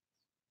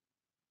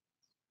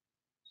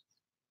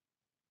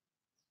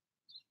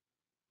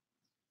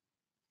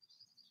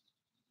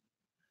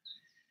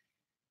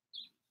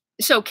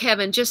 So,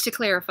 Kevin, just to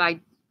clarify,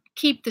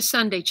 keep the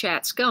Sunday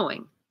chats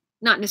going,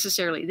 not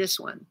necessarily this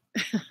one.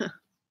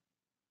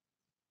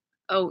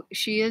 Oh,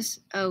 she is?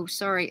 Oh,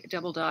 sorry,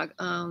 Double Dog.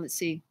 Let's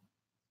see.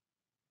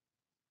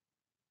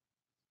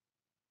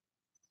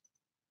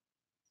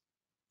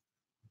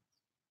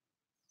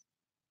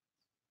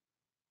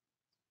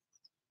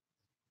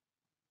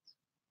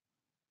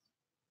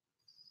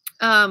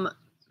 My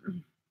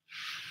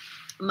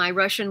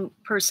Russian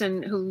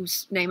person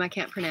whose name I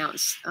can't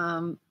pronounce.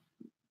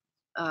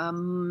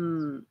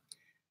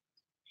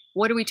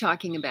 What are we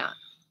talking about?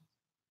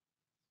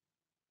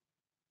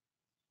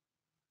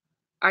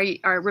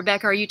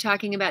 Rebecca, are you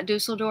talking about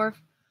Dusseldorf?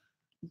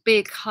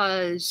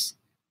 Because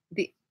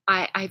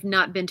I've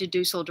not been to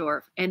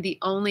Dusseldorf, and the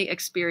only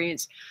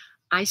experience,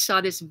 I saw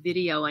this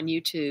video on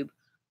YouTube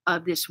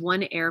of this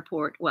one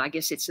airport. Well, I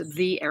guess it's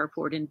the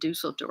airport in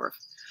Dusseldorf,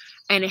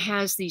 and it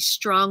has these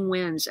strong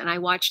winds, and I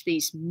watched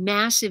these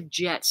massive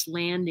jets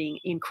landing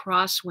in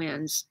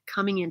crosswinds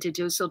coming into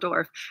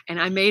Dusseldorf,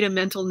 and I made a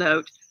mental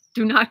note: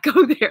 do not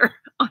go there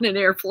on an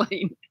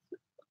airplane.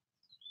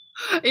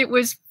 It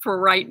was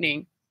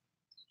frightening.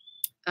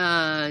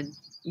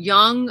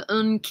 Young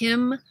Un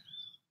Kim,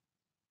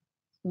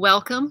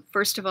 welcome,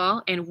 first of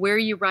all, and where are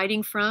you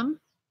writing from?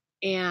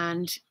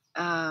 And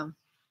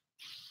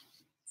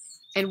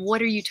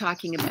what are you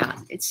talking about?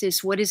 It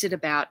says, what is it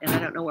about? And I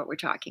don't know what we're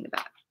talking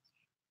about.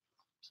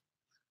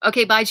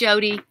 Okay, bye,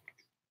 Jody.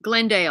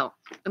 Glendale,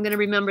 I'm going to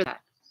remember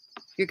that.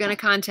 You're going to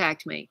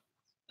contact me.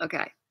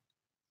 Okay.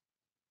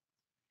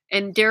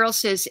 And Daryl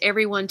says,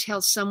 everyone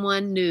tells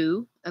someone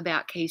new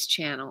about Kaye's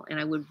channel, and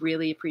I would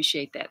really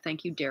appreciate that.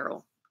 Thank you,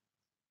 Daryl.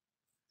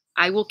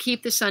 I will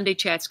keep the Sunday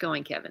chats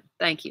going, Kevin.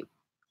 Thank you.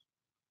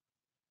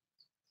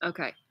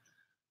 Okay.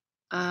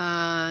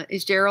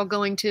 Is Daryl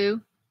going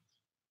to?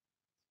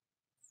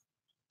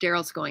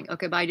 Daryl's going.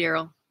 Okay, bye,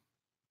 Daryl.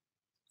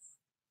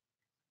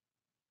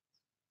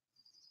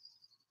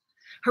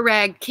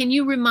 Harag, can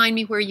you remind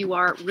me where you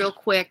are real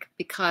quick,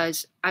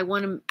 because I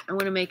want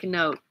to make a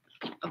note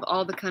of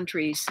all the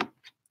countries.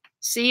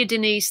 See you,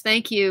 Denise.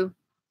 Thank you.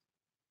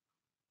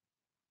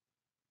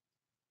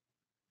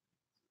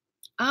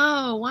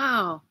 Oh,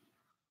 wow.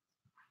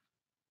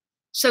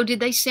 So did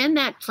they send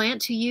that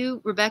plant to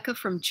you, Rebecca,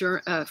 from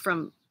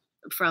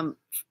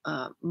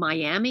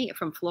Miami,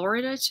 from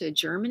Florida to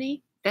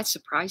Germany? That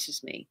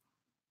surprises me.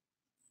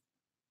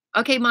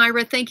 Okay,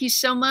 Myra, thank you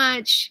so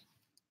much.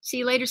 See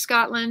you later,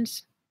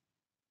 Scotland.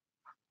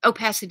 Oh,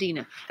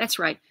 Pasadena. That's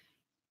right.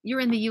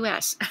 You're in the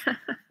U.S.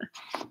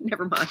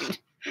 Never mind.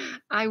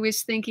 I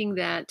was thinking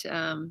that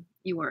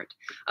you weren't.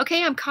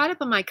 Okay, I'm caught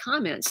up on my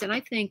comments, and I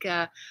think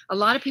a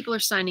lot of people are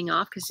signing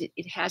off because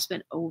it has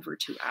been over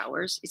 2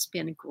 hours. It's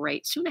been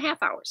great, 2.5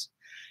 hours.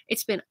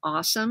 It's been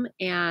awesome,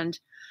 and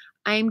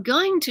I'm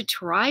going to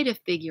try to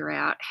figure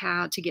out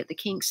how to get the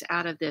kinks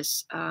out of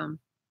this,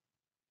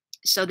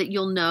 so that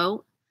you'll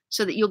know,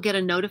 so that you'll get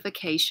a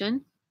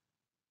notification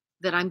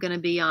that I'm going to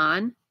be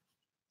on.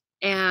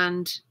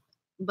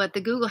 But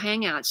the Google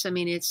Hangouts, I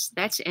mean,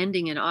 that's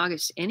ending in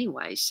August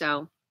anyway.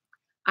 So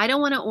I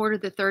don't want to order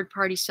the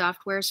third-party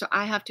software. So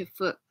I have to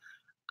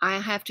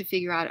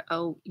figure out,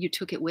 oh, you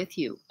took it with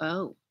you.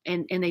 Oh,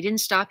 and they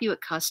didn't stop you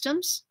at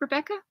customs,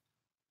 Rebecca?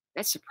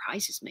 That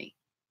surprises me.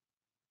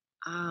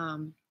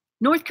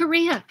 North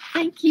Korea.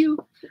 Thank you.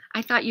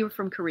 I thought you were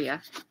from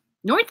Korea.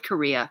 North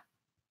Korea.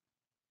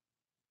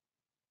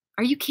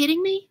 Are you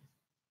kidding me?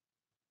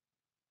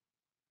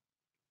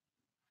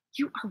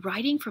 You are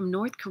writing from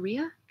North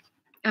Korea?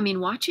 I mean,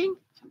 watching?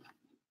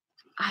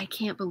 I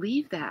can't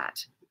believe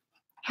that.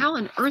 How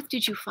on earth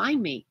did you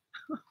find me?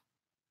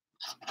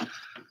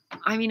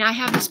 I mean, I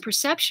have this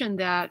perception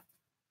that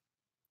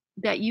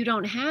you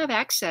don't have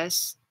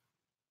access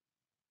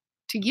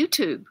to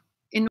YouTube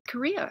in North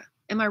Korea.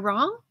 Am I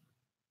wrong?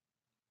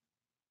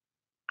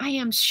 I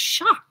am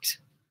shocked,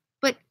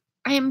 but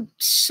I am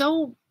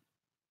so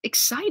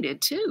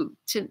excited too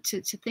to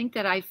think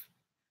that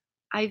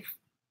I've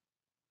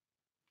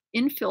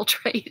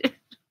infiltrated,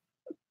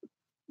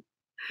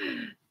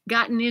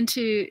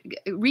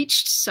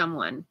 reached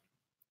someone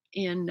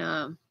in,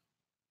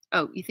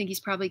 oh, you think he's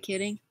probably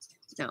kidding?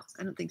 No,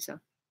 I don't think so.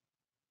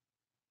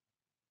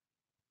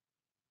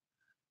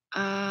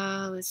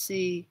 Let's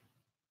see.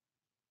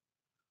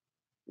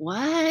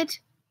 What?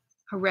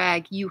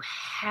 Harag, you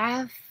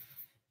have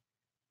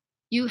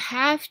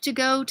to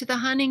go to the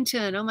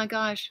Huntington. Oh my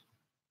gosh.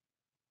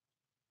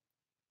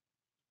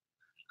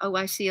 Oh,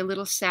 I see a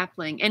little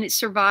sapling. And it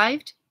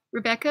survived,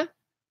 Rebecca?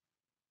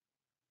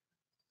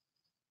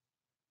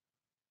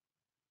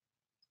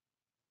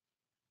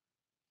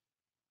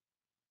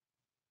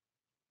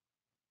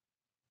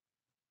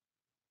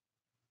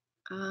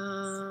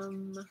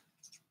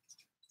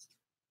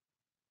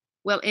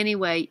 Well,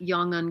 anyway,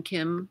 Yongun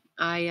Kim,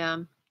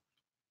 I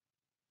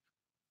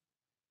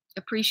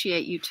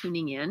appreciate you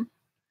tuning in.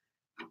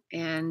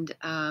 And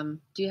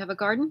do you have a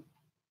garden?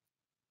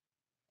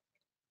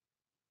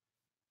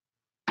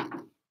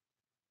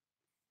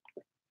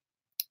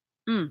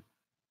 Mm.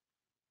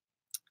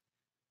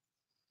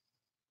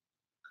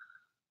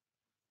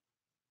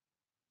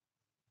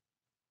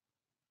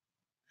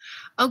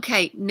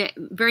 Okay,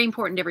 very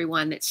important to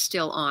everyone that's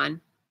still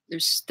on.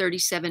 There's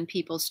 37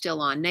 people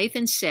still on.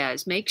 Nathan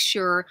says, make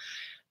sure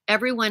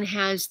everyone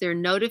has their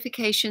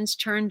notifications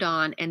turned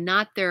on and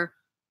not their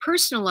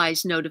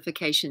personalized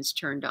notifications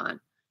turned on.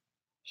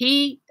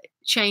 He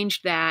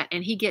changed that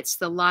and he gets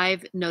the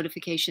live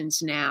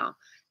notifications now.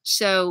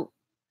 So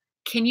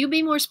can you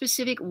be more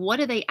specific? What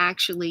do they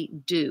actually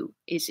do?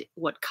 Is it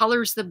what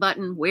color's the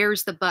button?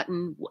 Where's the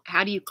button?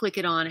 How do you click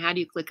it on? How do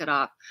you click it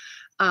off?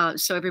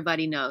 So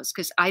everybody knows,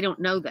 because I don't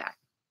know that.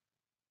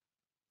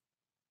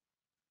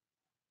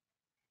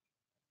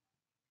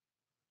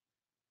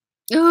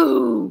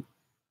 Oh,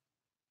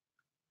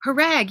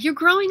 Harag, you're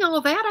growing all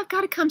of that? I've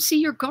got to come see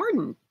your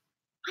garden.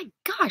 My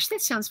gosh,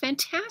 that sounds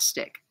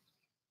fantastic.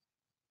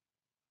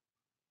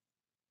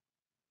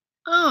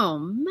 Oh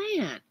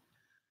man.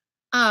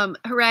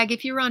 Harag,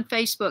 if you're on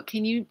Facebook,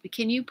 can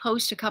you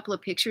post a couple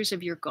of pictures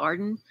of your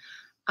garden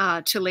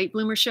to Late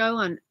Bloomer Show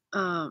and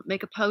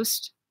make a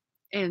post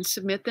and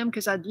submit them?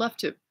 Because I'd love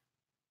to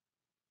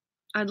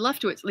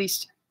at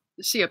least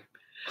see a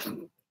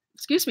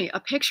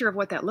picture of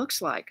what that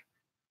looks like.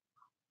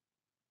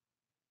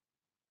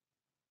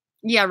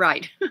 Yeah,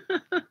 right.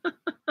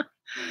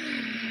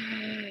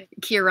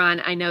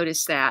 Kieran, I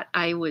noticed that.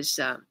 I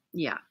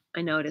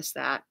noticed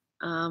that.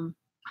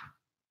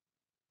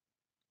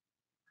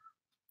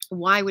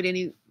 Why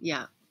would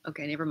yeah,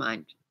 okay, never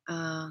mind.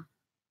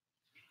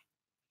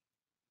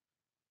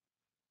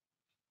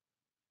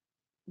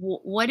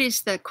 What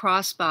is the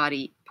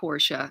crossbody,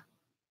 Portia?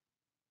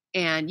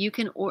 And you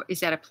can,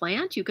 is that a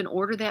plant? You can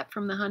order that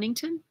from the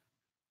Huntington?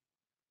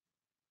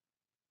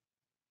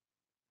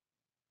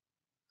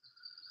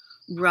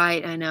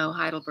 Right, I know.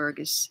 Heidelberg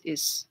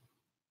is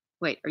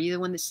wait, are you the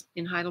one that's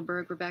in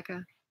Heidelberg,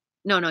 Rebecca?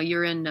 No,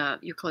 you're in,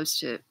 you're close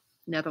to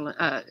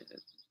the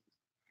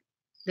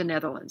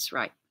Netherlands,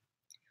 right?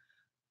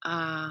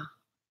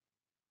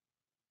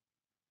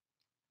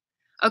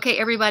 Okay,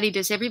 everybody,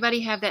 does everybody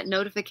have that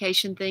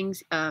notification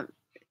things?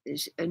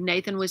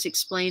 Nathan was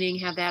explaining,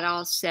 have that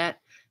all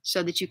set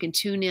so that you can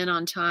tune in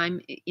on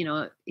time, you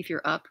know, if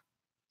you're up.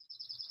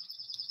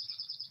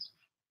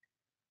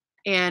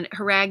 And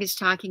Harag is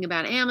talking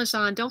about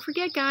Amazon. Don't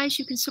forget, guys,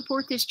 you can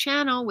support this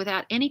channel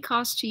without any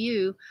cost to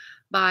you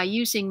by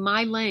using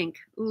my link.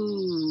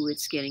 Ooh,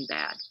 it's getting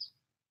bad.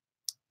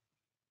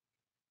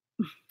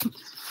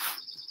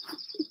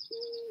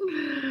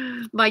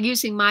 By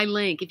using my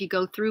link, if you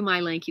go through my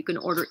link, you can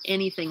order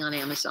anything on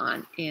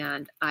Amazon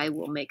and I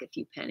will make a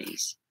few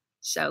pennies.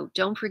 So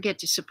don't forget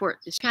to support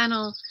this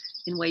channel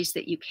in ways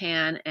that you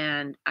can,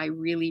 and I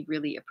really,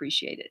 really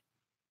appreciate it.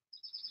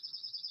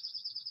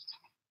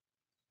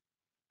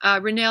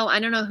 Renelle,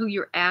 I don't know who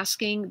you're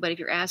asking, but if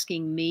you're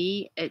asking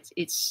me, it's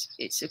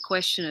a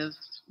question of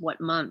what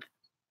month.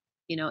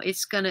 You know,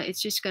 it's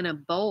just gonna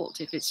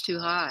bolt if it's too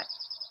hot.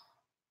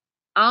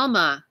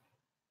 Alma,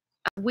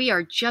 we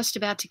are just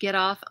about to get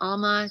off.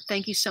 Alma,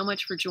 thank you so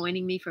much for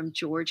joining me from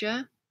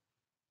Georgia.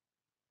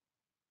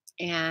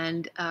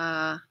 And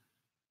I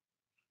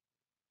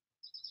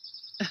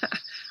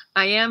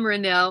am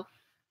Reynolds.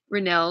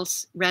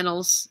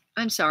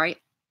 I'm sorry.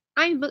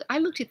 I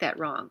looked at that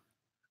wrong.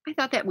 I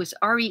thought that was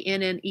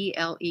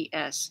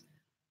Rennelles.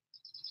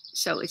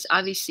 So it's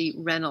obviously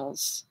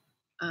Reynolds.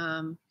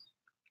 I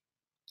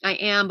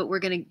am, but we're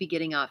going to be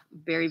getting off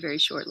very, very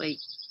shortly.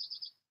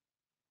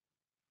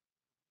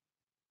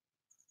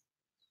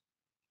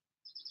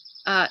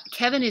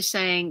 Kevin is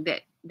saying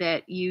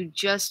that you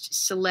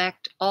just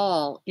select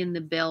all in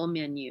the bell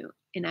menu.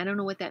 And I don't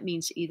know what that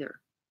means either.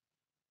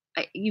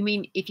 You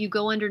mean if you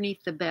go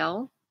underneath the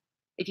bell,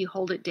 if you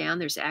hold it down,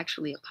 there's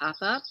actually a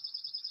pop-up?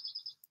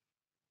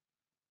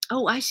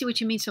 Oh, I see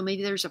what you mean. So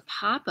maybe there's a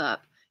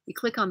pop-up. You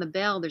click on the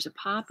bell, there's a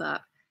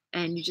pop-up,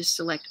 and you just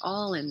select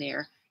all in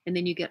there, and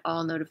then you get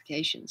all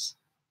notifications.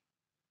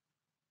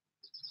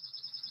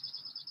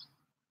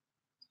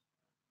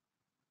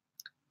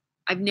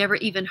 I've never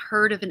even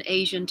heard of an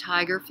Asian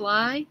tiger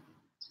fly,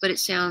 but it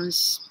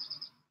sounds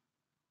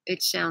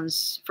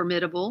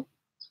formidable.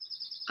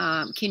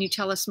 Can you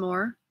tell us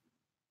more?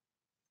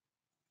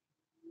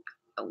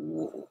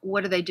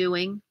 What are they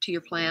doing to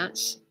your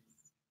plants?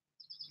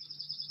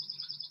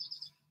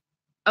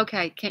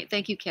 Okay,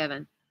 thank you,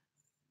 Kevin.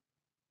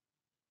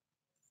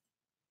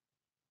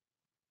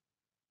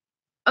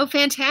 Oh,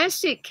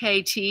 fantastic,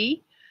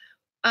 KT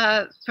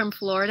from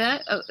Florida.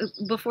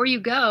 Before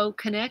you go,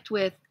 connect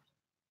with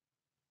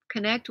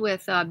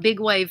Big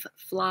Wave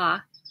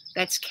Fla.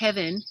 That's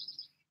Kevin,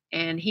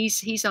 and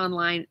he's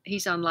online.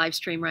 He's on live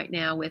stream right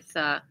now with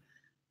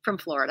from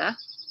Florida.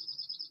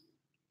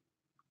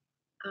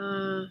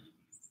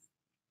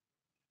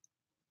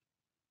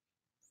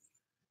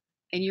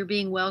 And you're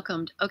being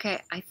welcomed. Okay,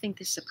 I think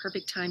this is a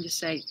perfect time to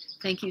say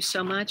thank you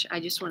so much. I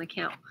just want to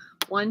count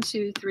 1,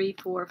 2, 3,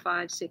 4,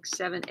 5, 6,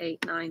 7,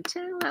 8, 9,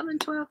 10, 11,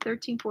 12,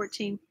 13,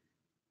 14.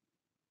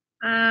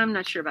 I'm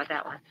not sure about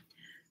that one.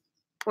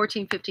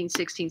 14, 15,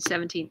 16,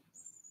 17,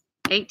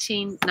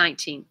 18,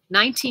 19.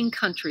 19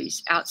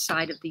 countries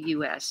outside of the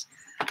US.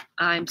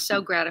 I'm so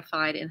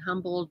gratified and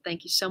humbled.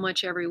 Thank you so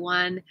much,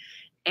 everyone.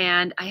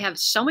 And I have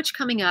so much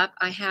coming up.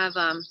 I have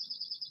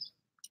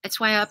that's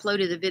why I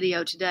uploaded the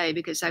video today,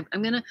 because I'm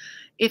going to,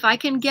 if I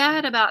can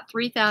get about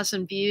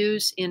 3,000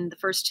 views in the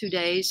first 2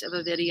 days of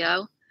a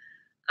video,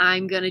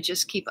 I'm going to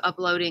just keep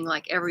uploading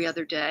like every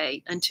other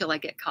day until I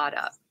get caught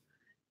up.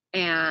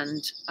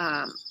 And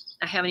I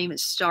haven't even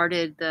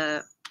started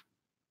the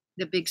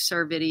Big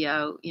Sur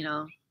video, you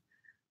know,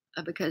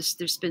 because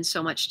there's been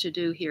so much to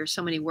do here,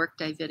 so many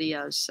workday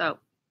videos. So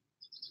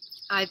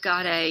I've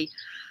got a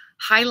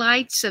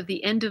highlights of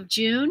the end of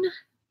June.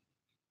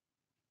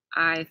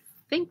 I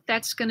think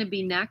that's going to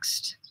be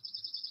next.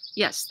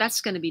 Yes, that's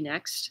going to be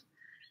next.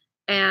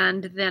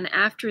 And then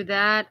after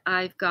that,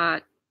 I've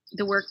got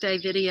the workday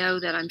video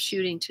that I'm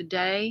shooting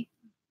today,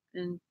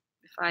 and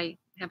if I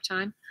have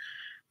time.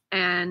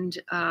 And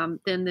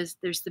then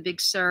there's the Big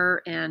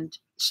Sur and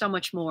so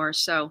much more.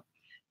 So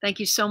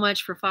thank you so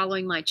much for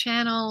following my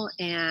channel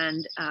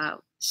and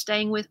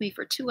staying with me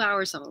for 2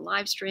 hours on a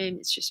live stream.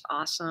 It's just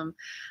awesome.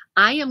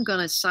 I am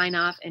going to sign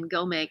off and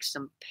go make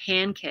some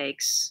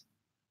pancakes.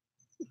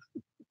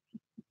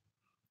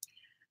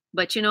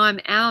 But, you know, I'm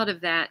out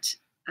of that.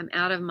 I'm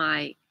out of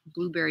my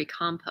blueberry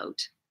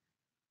compote.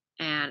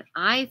 And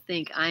I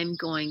think I'm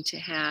going to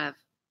have,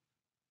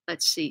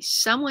 let's see,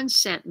 someone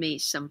sent me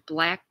some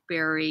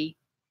blackberry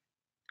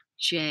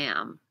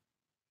jam.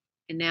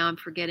 And now I'm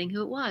forgetting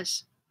who it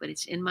was, but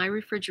it's in my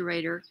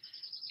refrigerator.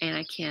 And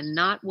I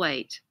cannot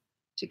wait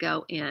to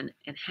go in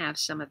and have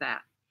some of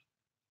that.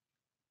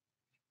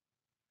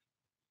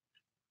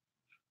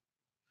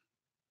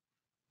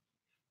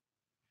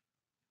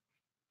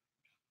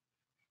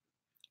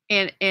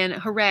 And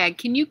Harag,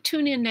 can you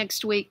tune in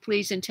next week,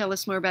 please, and tell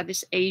us more about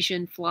this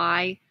Asian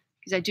fly?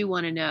 Because I do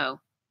want to know.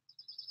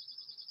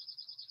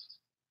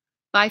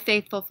 Bye,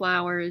 Faithful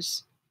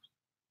Flowers.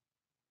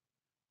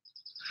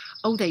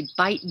 Oh, they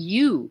bite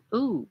you.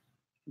 Ooh.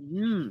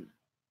 Mm.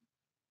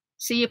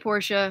 See you,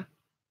 Portia.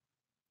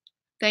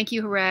 Thank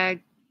you,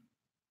 Harag.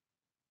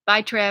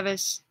 Bye,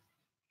 Travis.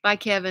 Bye,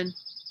 Kevin.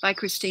 Bye,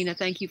 Christina.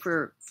 Thank you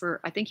for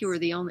I think you were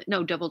the only,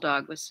 no, Double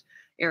Dog was,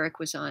 Eric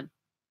was on.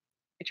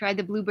 I tried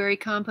the blueberry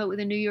compote with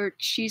a New York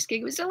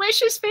cheesecake. It was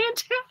delicious,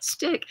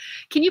 fantastic.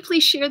 Can you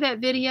please share that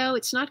video?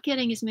 It's not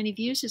getting as many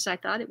views as I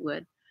thought it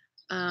would.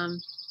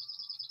 And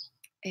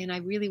I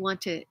really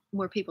want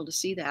more people to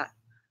see that.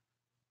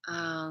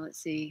 Let's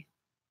see.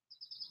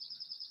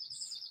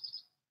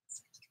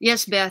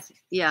 Yes, Beth.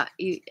 Yeah,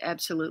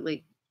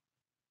 absolutely.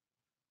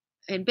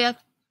 And Beth,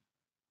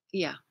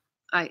 yeah,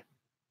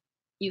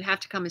 you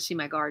have to come and see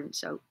my garden.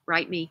 So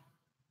write me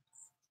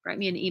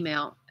an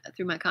email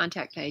through my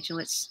contact page, and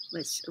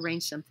let's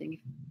arrange something.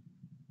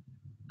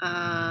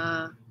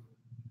 My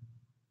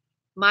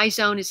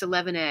zone is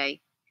 11A.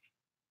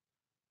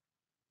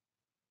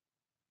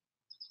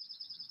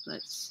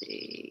 Let's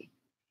see.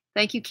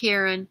 Thank you,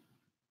 Karen.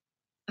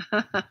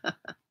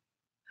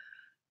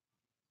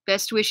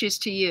 Best wishes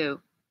to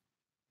you.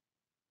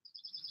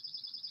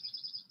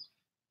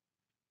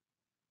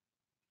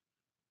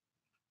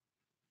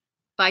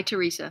 Bye,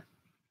 Teresa.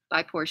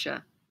 Bye,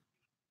 Portia.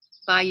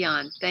 Bye,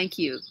 Jan. Thank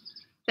you.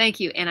 Thank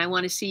you. And I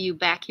want to see you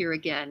back here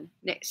again.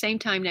 Same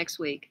time next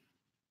week.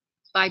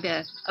 Bye,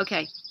 Beth.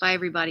 Okay. Bye,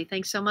 everybody.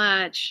 Thanks so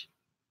much.